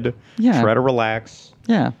your head. Try to relax.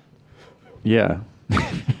 Yeah.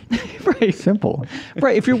 Right. Simple.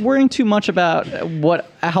 Right. If you're worrying too much about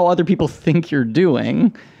how other people think you're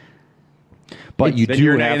doing, but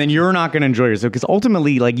then you're not going to enjoy yourself because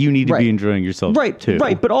ultimately, like, you need to be enjoying yourself too.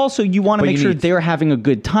 Right. But also, you want to make sure they're having a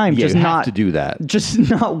good time. Yeah, you have to do that. Just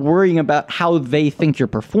not worrying about how they think you're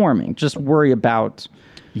performing. Just worry about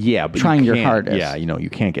but trying your hardest. Yeah, you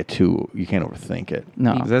can't overthink it.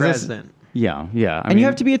 No. Present. Yeah. And you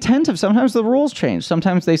have to be attentive. Sometimes the rules change.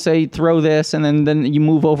 Sometimes they say throw this, and then you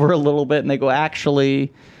move over a little bit, and they go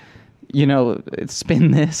actually,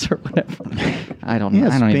 spin this or whatever. I don't know.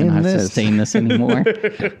 I don't even know how to sustain this anymore.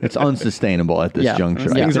 It's unsustainable at this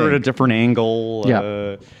juncture. Things are at a different angle.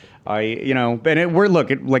 Yeah. Like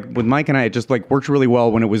with Mike and I, it just like worked really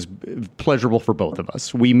well when it was pleasurable for both of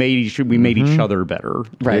us. We made each other better.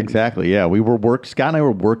 Right. Exactly. Yeah. Scott and I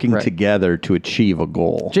were working together to achieve a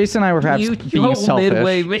goal. Jason and I were perhaps being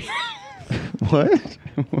selfish. What?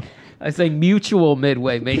 I say mutual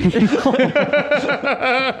Midway Mania.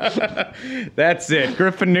 That's it.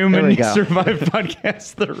 Griffin Newman Survive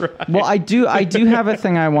Podcast. The Ride. Well, I do have a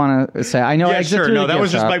thing I want to say. I know. Yeah, sure. No, that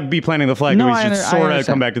was just like me planting the flag. No, we should sort of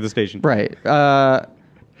come back to the station. Right.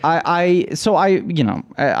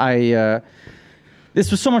 This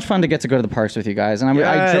was so much fun to get to go to the parks with you guys, and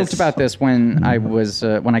I joked about this when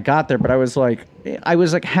I got there, but I was like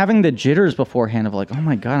having the jitters beforehand of like, oh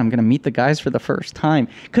my god, I'm gonna meet the guys for the first time,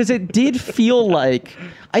 because it did feel like,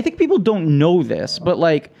 I think people don't know this, but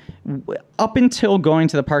like up until going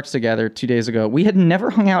to the parks together 2 days ago, we had never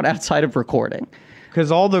hung out outside of recording. Because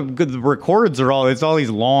all the records it's all these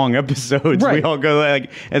long episodes. Right. We all go like,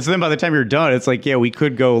 and so then by the time you're done, it's like, we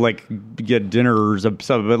could go like get dinner or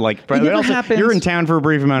something, but like, you're in town for a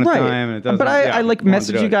brief amount of time. And but I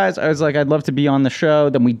messaged you guys. I was like, I'd love to be on the show.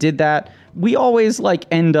 Then we did that. We always like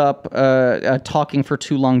end up talking for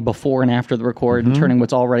too long before and after the record and turning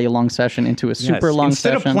what's already a long session into a super long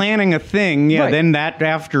session. Instead of planning a thing, then that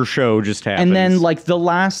after show just happens. And then like the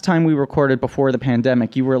last time we recorded before the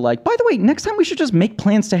pandemic, you were like, by the way, next time we should just make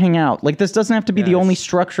plans to hang out. Like this doesn't have to be the only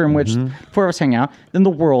structure in which four of us hang out. Then the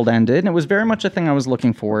world ended, and it was very much a thing I was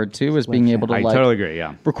looking forward to, was being able to I totally agree,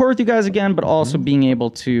 record with you guys again, but also being able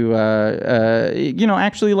to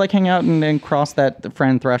actually like hang out and then cross that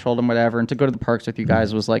friend threshold and whatever. And to go to the parks with you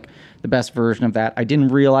guys was like the best version of that. I didn't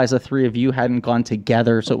realize the three of you hadn't gone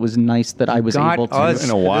together, so it was nice that I was able to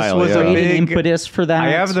in a while. This was a big impetus for that. I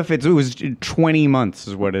have it was 20 months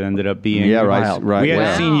is what it ended up being. Yeah, right. We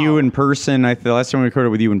hadn't seen you in person. The last last time we recorded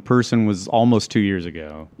with you in person was almost 2 years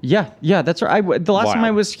ago. Yeah, that's right. The last time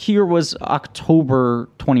I was here was October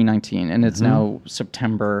 2019, and it's now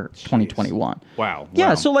September 2021. Wow.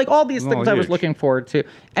 Yeah, so like all these things I was looking forward to.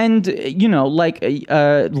 And,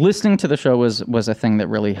 listening to the show was a thing that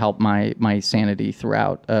really helped my sanity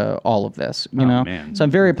throughout all of this, you know? Man. So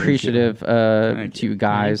I'm very appreciative to you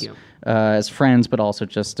guys as friends, but also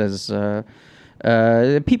just as...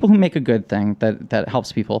 people who make a good thing that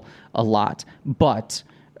helps people a lot. But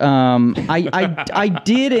I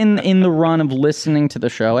did in the run of listening to the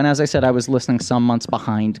show, and as I said, I was listening some months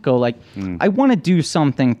behind, go like, I want to do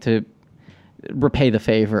something to repay the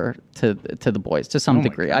favor to the boys to some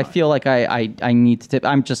degree. I feel like I need to.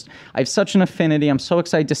 I have such an affinity. I'm so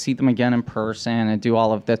excited to see them again in person and do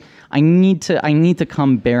all of this. I need to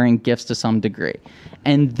come bearing gifts to some degree.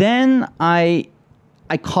 And then I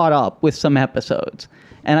caught up with some episodes,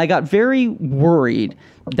 and I got very worried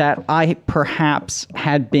that I perhaps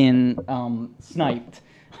had been sniped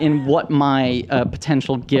in what my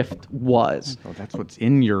potential gift was. Oh, that's what's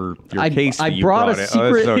in your case. I brought a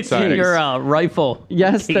secret. Oh, so your rifle.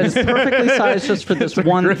 Yes, that's perfectly sized just for this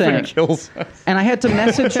one Griffin thing. Kills us. And I had to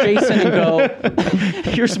message Jason and go,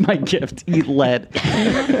 "Here's my gift. Eat lead."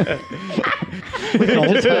 Like an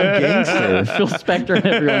old-time gangster. Phil Spector in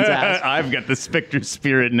everyone's ass. I've got the Spectre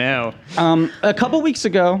spirit now. A couple weeks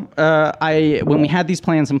ago, when we had these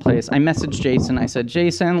plans in place, I messaged Jason. I said,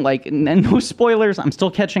 Jason, and no spoilers, I'm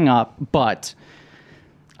still catching up, but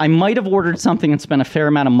I might have ordered something and spent a fair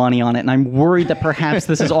amount of money on it, and I'm worried that perhaps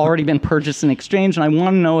this has already been purchased in exchange, and I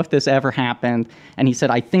want to know if this ever happened. And he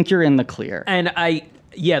said, I think you're in the clear. And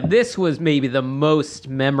this was maybe the most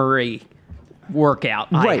memory workout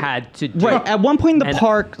I had to do. Right. At one point in the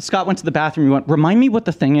park, Scott went to the bathroom. He went, remind me what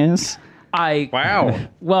the thing is. Wow.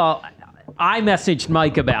 Well, I messaged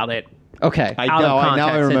Mike about it. Okay. Now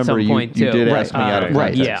I remember you did ask me out of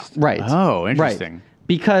context. Yeah. Right. Oh, interesting. Right.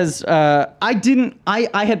 Because I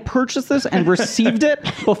had purchased this and received it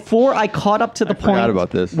before I caught up to the point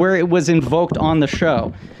about this. where it was invoked on the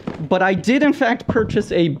show. But I did, in fact,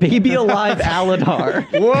 purchase a Baby Alive Aladar.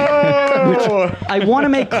 Whoa! Which I want to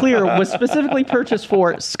make clear was specifically purchased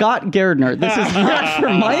for Scott Gardner. This is not for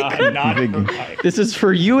Mike. This is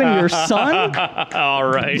for you and your son. All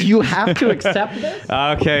right. You have to accept this.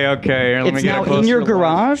 Okay. Let It's now in your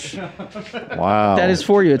garage. Wow. That is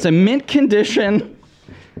for you. It's a mint condition.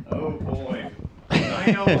 Oh, boy.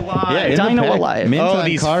 Dino Alive. Dino Alive.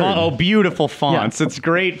 These beautiful fonts. Yeah. It's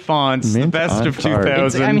great fonts. Mint the best of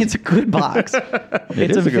 2000. It's a good box.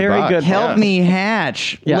 It's a very good box. Help me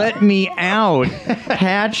hatch. Yeah. Let me out.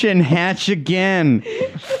 Hatch and hatch again.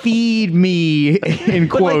 Feed me, in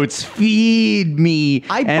quotes. Feed me,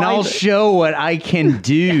 and I'll show what I can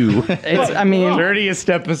do. Dirtiest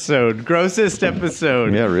episode. Grossest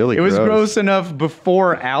episode. Yeah, really It was gross enough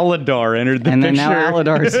before Aladar entered the picture. And then now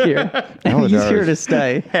Aladar's here. And he's here to stay.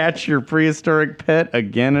 Hatch your prehistoric pet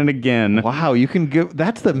again and again. Wow, you can go.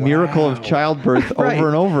 That's the miracle of childbirth over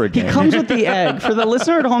and over again. He comes with the egg. For the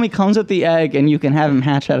listener at home, he comes with the egg, and you can have him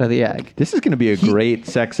hatch out of the egg. This is going to be a great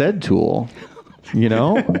sex ed tool.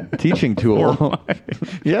 Teaching tool.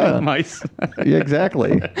 Yeah. Mice. Yeah,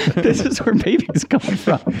 exactly. This is where babies come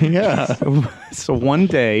from. Yeah. So one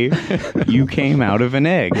day, you came out of an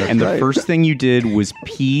egg, and the first thing you did was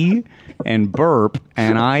pee and burp,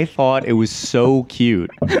 and I thought it was so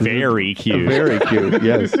cute. Very cute. Very cute,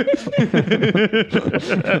 yes.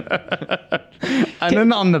 And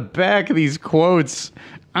then on the back, these quotes,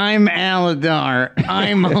 I'm Aladar,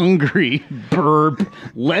 I'm hungry, burp,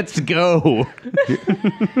 let's go.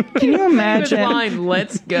 Can you imagine? Good line,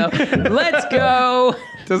 let's go. Let's go.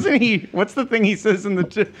 Doesn't he? What's the thing he says in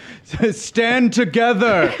the stand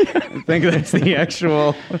together? I think that's the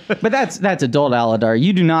actual. But that's adult Aladar.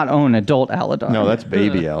 You do not own adult Aladar. No, that's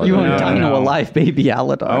baby Aladar. You own Dino Alive baby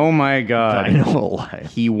Aladar. Oh my God. Dino Alive.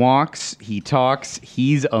 He walks, he talks,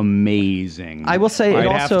 he's amazing. I will say I'd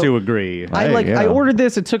have to agree. I ordered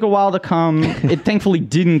this. It took a while to come. It thankfully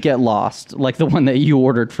didn't get lost like the one that you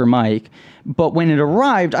ordered for Mike. But when it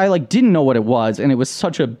arrived, I didn't know what it was, and it was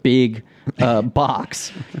such a big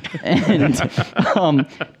box. And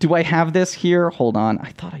do I have this here? Hold on. I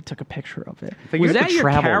thought I took a picture of it. Was that your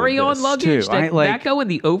carry-on luggage? Did that go in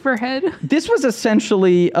the overhead? This was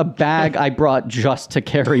essentially a bag I brought just to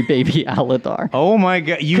carry baby Aladar. Oh my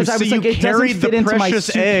God! You carried the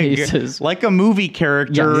precious egg like a movie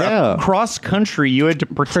character cross country. You had to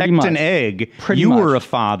protect an egg. You were a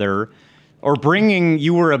father. Or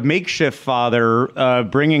you were a makeshift father,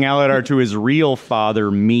 bringing Aladar to his real father,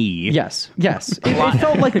 me. Yes. It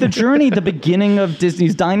felt like the journey, the beginning of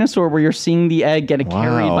Disney's Dinosaur, where you're seeing the egg getting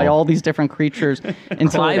carried by all these different creatures until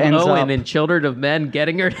Clive it ends Owen up. and Children of Men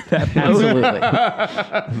getting her to that point.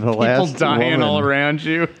 Absolutely. People dying all around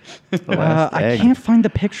you. I can't find the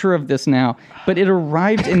picture of this now, but it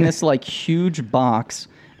arrived in this like huge box,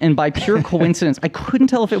 and by pure coincidence, I couldn't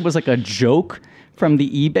tell if it was like a joke from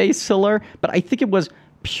the eBay seller, but I think it was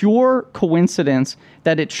pure coincidence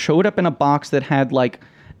that it showed up in a box that had like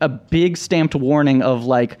a big stamped warning of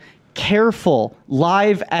like, careful,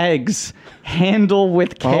 live eggs, handle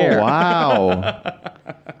with care. Oh, wow.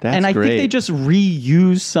 That's and I great. think they just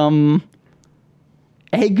reused some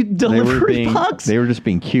egg delivery box. They were just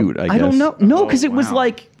being cute, I guess. I don't know. No, because it was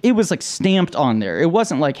like stamped on there. It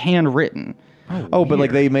wasn't like handwritten. Oh, but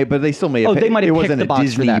like they still may have. They might have it picked wasn't the a box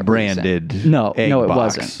Disney for that branded. reason. No, egg it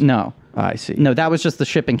box. wasn't. No, I see. No, that was just the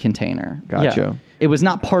shipping container. Gotcha. Yeah. It was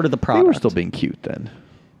not part of the product. They were still being cute then.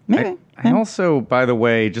 Maybe. I also, by the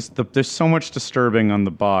way, there's so much disturbing on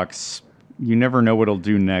the box. You never know what it'll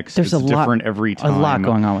do next. There's it's a lot, different every time. A lot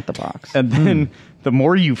going on with the box. And then the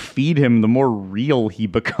more you feed him, the more real he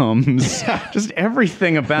becomes. Just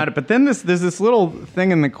everything about it. But then there's this little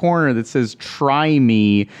thing in the corner that says "Try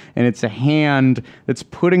me," and it's a hand that's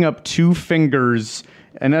putting up 2 fingers,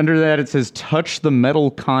 and under that it says "Touch the metal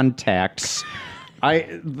contacts."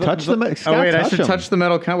 Touch the metal. Oh wait, I should touch the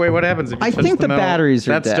metal. Wait, what happens if you I touch think the metal? batteries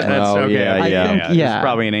are dead. That's Oh, okay. yeah. It's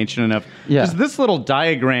probably an ancient enough. Yeah. Just this little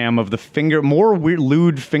diagram of the finger, more weird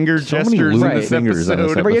lewd finger So many gestures lewd in this fingers on this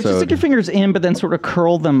episode. Where you have to stick your fingers in, but then sort of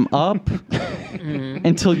curl them up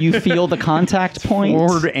until you feel the contact point.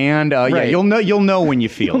 Forward and Right. you'll know when you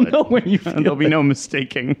feel it. know when you feel There'll be no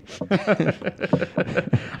mistaking.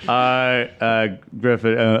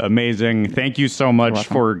 Griffith, amazing. Thank you so much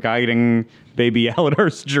for guiding Baby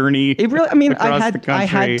Aladar's journey. It really. I mean, I across the country.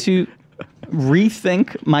 had to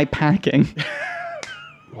rethink my packing.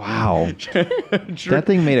 Wow. That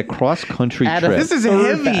thing made a cross-country At a- trip. This is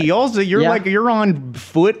Third heavy. pack. Also, you're Yeah. you're on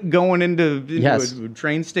foot going into Yes. a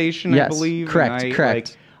train station, Yes, I believe.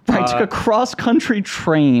 correct. And I took a cross-country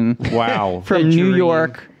train wow. from New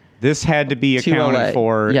York. This had to be to accounted LA.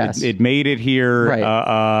 for. Yes. It made it here, Right.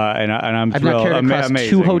 and I'm I've thrilled. now carried across Amazing.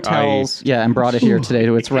 2 hotels, and brought it here today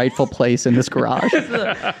to its rightful place in this garage.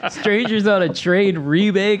 Strangers on a train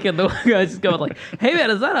remake, and the one guy's just going like, "Hey man,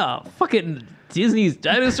 is that a fucking Disney's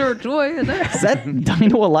dinosaur toy in there?" Is that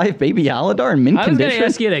Dino Alive Baby Aladar in mint I was going condition? to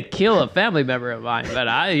ask you to kill a family member of mine,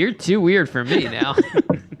 but you're too weird for me now.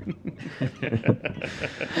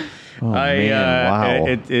 Wow.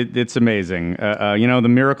 It's amazing. The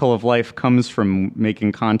miracle of life comes from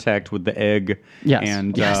making contact with the egg. Yes.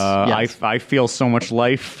 And Yes. I feel so much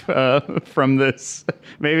life from this.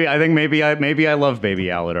 Maybe I love Baby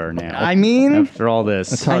Aladar now. I mean, after all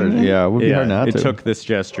this, It's hard. Yeah, it would be hard not it to. took this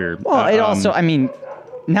gesture. well, it also, I mean,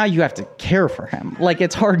 now you have to care for him. Like,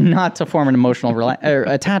 it's hard not to form an emotional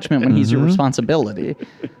attachment when he's your responsibility.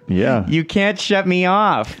 Yeah. You can't shut me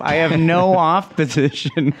off. I have no off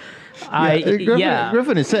position.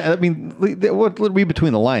 Griffin is saying, I mean, what read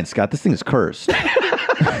between the lines, Scott? This thing is cursed.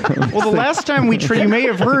 Well, the last time you may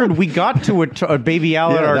have heard, we got to a Baby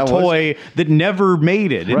Aladar that toy that never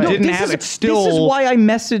made it. It Right. didn't this have is, it still. This is why I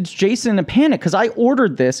messaged Jason in a panic, because I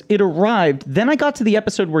ordered this. It arrived. Then I got to the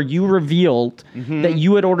episode where you revealed that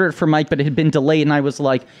you had ordered it for Mike, but it had been delayed. And I was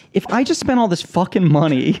like, if I just spent all this fucking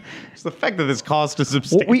money. It's the fact that this cost a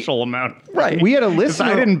substantial amount. Right. We had a 'Cause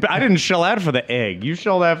listener. I didn't shell out for the egg. You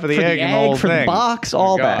shelled out for the For egg the and the whole egg, for the thing. box,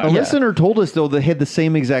 all that. A Yeah. listener told us, though, they had the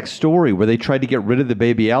same exact story where they tried to get rid of the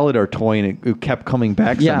Baby Aladar toy and it kept coming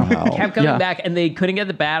back Yeah. somehow. Kept coming Yeah. back, and they couldn't get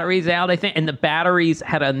the batteries out, I think. And the batteries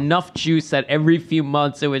had enough juice that every few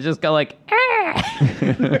months it would just go like,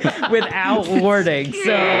 without warning. So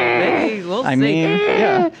maybe we'll see. I mean,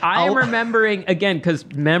 yeah. I am remembering, again, because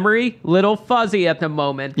memory, little fuzzy at the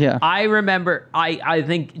moment. Yeah. I remember, I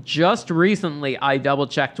think just recently I double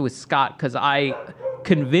checked with Scott because I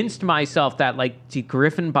convinced myself that, like, did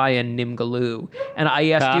Griffin buy a Nimgaloo? And I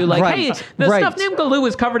asked you, like, Right. hey, the Right. stuff Nimgaloo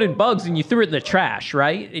was covered in bugs and you threw it in the trash,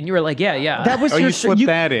 right? And you were like, yeah. That was Oh, your you slipped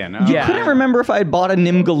that in. Oh. You Yeah. couldn't remember if I had bought a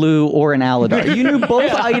Nimgaloo or an Aladar. You knew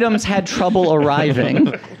both items had trouble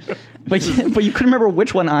arriving. But you couldn't remember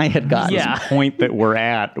which one I had gotten. Yeah. Point that we're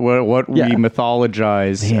at, what we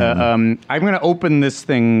mythologize. I'm going to open this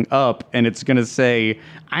thing up, and it's going to say,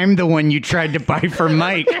 I'm the one you tried to buy for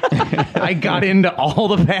Mike. I got into all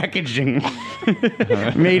the packaging.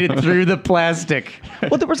 Made it through the plastic.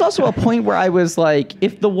 Well, there was also a point where I was like,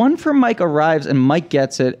 if the one for Mike arrives and Mike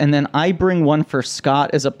gets it, and then I bring one for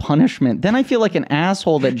Scott as a punishment, then I feel like an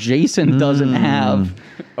asshole that Jason doesn't have.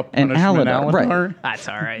 An Aladar. Right. That's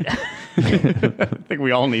all right. I think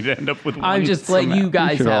we all need to end up with one. I'm just letting you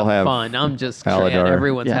guys have have fun. I'm just Aladar.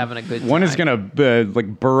 everyone's having a good time. One is going to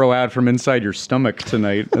burrow out from inside your stomach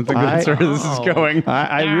tonight. I think that's where this is going.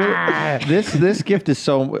 This gift is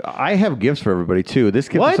so... I have gifts for everybody, too. This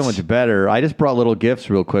gift is so much better. I just brought little gifts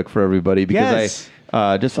real quick for everybody because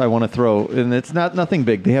I want to throw... And it's nothing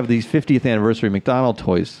big. They have these 50th anniversary McDonald's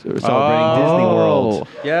toys celebrating Disney World.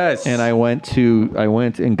 Yes. And I went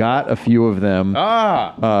and got a few of them.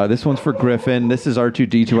 This one's for Griffin. This is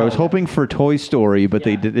R2-D2. I was hoping for Toy Story, but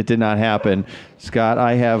it did not happen. Scott,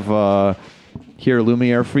 I have... Here,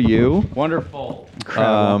 Lumiere for you. Wonderful.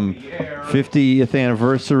 50th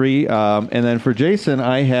anniversary. And then for Jason,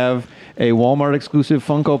 I have a Walmart exclusive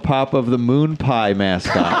Funko Pop of the Moon Pie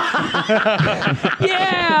mascot.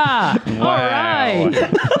 Yeah! Wow. All right.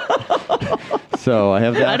 So I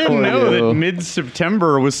have that. I didn't know that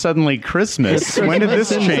mid-September was suddenly Christmas. When did this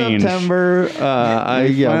change? September. I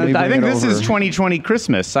think this is 2020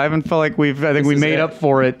 Christmas. I haven't felt like we made up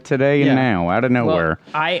for it today and now out of nowhere.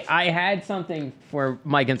 Well, I had something for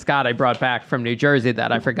Mike and Scott I brought back from New Jersey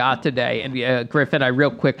that I forgot today. And Griffin, I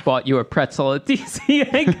real quick bought you a pretzel at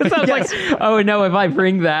DC because I was like, oh no, if I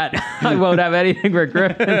bring that, I won't have anything for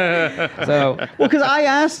Griffin. Because I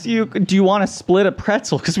asked you, do you want to split a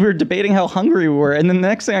pretzel? Because we were debating how hungry we were, and then the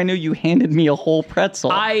next thing I knew, you handed me a whole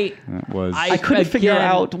pretzel. I couldn't figure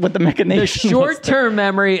out what the mechanism was. The short-term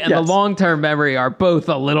memory and the long-term memory are both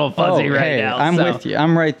a little fuzzy right now. I'm with you.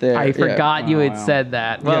 I'm right there. I forgot you had said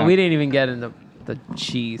that. Well, we didn't even get into the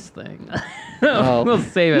cheese thing. We'll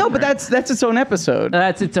save it. No, but that's its own episode.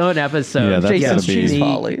 That's its own episode. Yeah, that's Jason's Cheese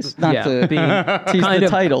Follies. Not to tease the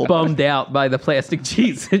title. Bummed out by the plastic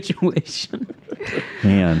cheese situation.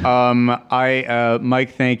 Man.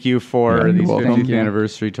 Mike, thank you for these 50th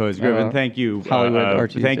anniversary toys. Griffin, thank you.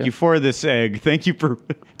 Hollywood thank you for this egg. Thank you for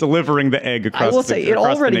delivering the egg across the I will say, it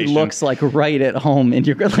already looks like right at home. And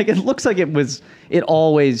it looks like it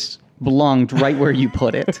always belonged right where you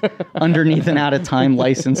put it, underneath an out-of-time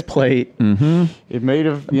license plate. Mm-hmm. It made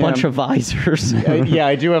a bunch of visors.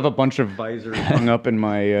 I do have a bunch of visors hung up in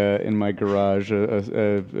my garage.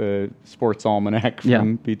 A sports almanac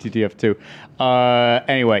from BTTF2.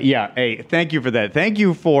 Anyway, hey, thank you for that. Thank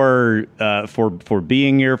you for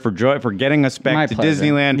being here, for getting us back to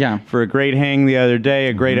Disneyland. Yeah. For a great hang the other day,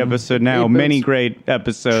 a great episode now, many great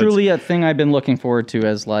episodes. Truly a thing I've been looking forward to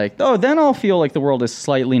as then I'll feel like the world is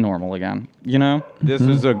slightly normal again, you know? This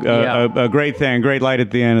is a great thing, great light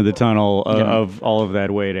at the end of the tunnel of all of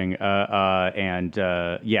that waiting. I'm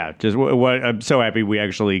so happy we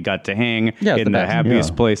actually got to hang in the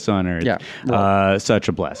happiest place on earth. Yeah. Such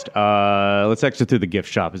a blast. Let's exit through the gift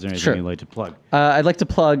shop. Is there anything you'd like to plug? I'd like to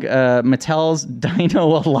plug Mattel's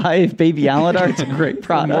Dino Alive Baby Aladar. It's a great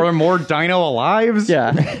product. More Dino Alives?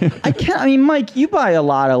 Yeah. Mike, you buy a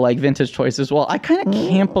lot of vintage toys as well. I kind of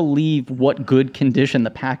can't believe what good condition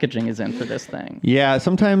the packaging is in for this thing. Yeah,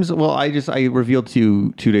 sometimes, I revealed to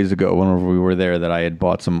you 2 days ago whenever we were there that I had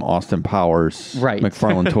bought some Austin Powers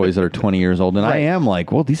McFarlane toys that are 20 years old. And I am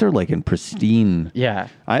these are in pristine. Yeah.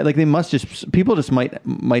 They must people just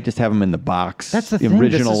might just have them in the box. That's the thing.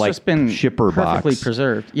 Original, this has just been shipper perfectly box.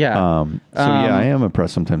 Preserved. Yeah. I am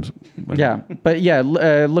impressed sometimes. Look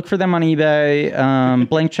for them on eBay.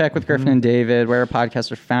 Blank Check with Griffin and David, where our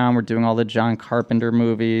podcasts are found. We're doing all the John Carpenter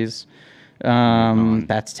movies.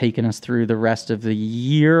 That's taken us through the rest of the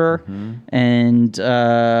year, and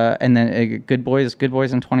then Good Boys in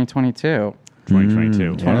 2022.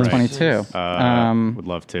 2022. Would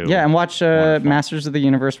love to. Yeah, and watch Masters of the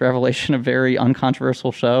Universe Revelation, a very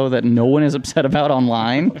uncontroversial show that no one is upset about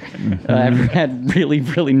online. I've had really,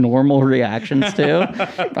 really normal reactions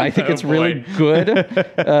to. I think it's really good.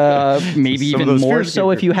 Maybe even more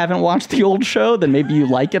so if you haven't watched the old show, then maybe you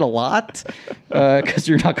like it a lot because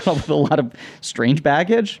you're not coming up with a lot of strange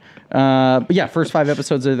baggage. First 5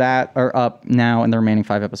 episodes of that are up now, and the remaining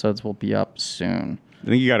 5 episodes will be up soon. I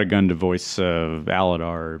think you got a gun to voice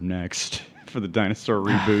Aladar next for the dinosaur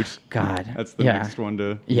reboot. God, that's the next one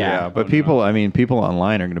to. Yeah, but people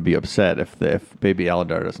online are going to be upset if Baby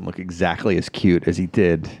Aladar doesn't look exactly as cute as he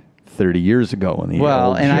did 30 years ago in the in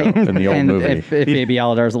the old movie. If Baby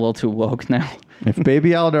Aladar is a little too woke now. If Baby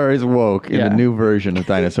Aladar is woke in the new version of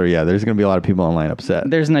Dinosaur, there's going to be a lot of people online upset.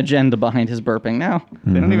 There's an agenda behind his burping now.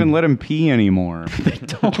 They don't even let him pee anymore. They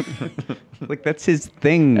don't. Like, that's his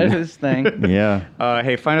thing. That's his thing. Yeah.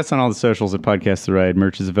 Hey, find us on all the socials at Podcast The Ride.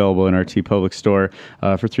 Merch is available in our TeePublic store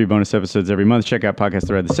for 3 bonus episodes every month. Check out Podcast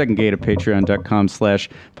The Ride, the second gate at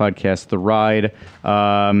patreon.com/Podcast The Ride.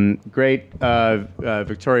 Great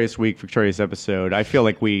victorious week, victorious episode. I feel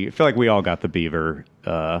like we all got the beaver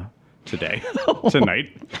tonight.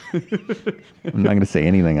 I'm not going to say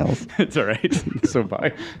anything else. It's all right. So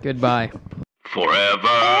bye. Goodbye.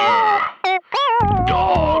 Forever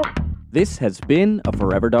Dog. This has been a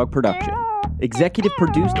Forever Dog production. Executive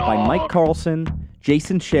produced by Mike Carlson,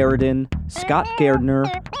 Jason Sheridan, Scott Gardner,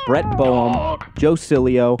 Brett Boehm, Joe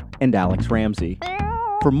Cilio, and Alex Ramsey.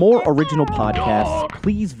 For more original podcasts,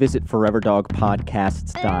 please visit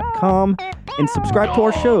foreverdogpodcasts.com and subscribe to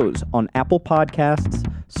our shows on Apple Podcasts,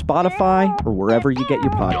 Spotify, or wherever you get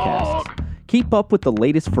your podcasts. Keep up with the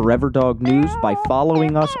latest Forever Dog news by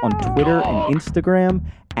following us on Twitter and Instagram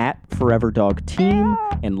 @ForeverDogTeam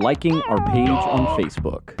and liking our page on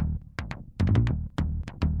Facebook.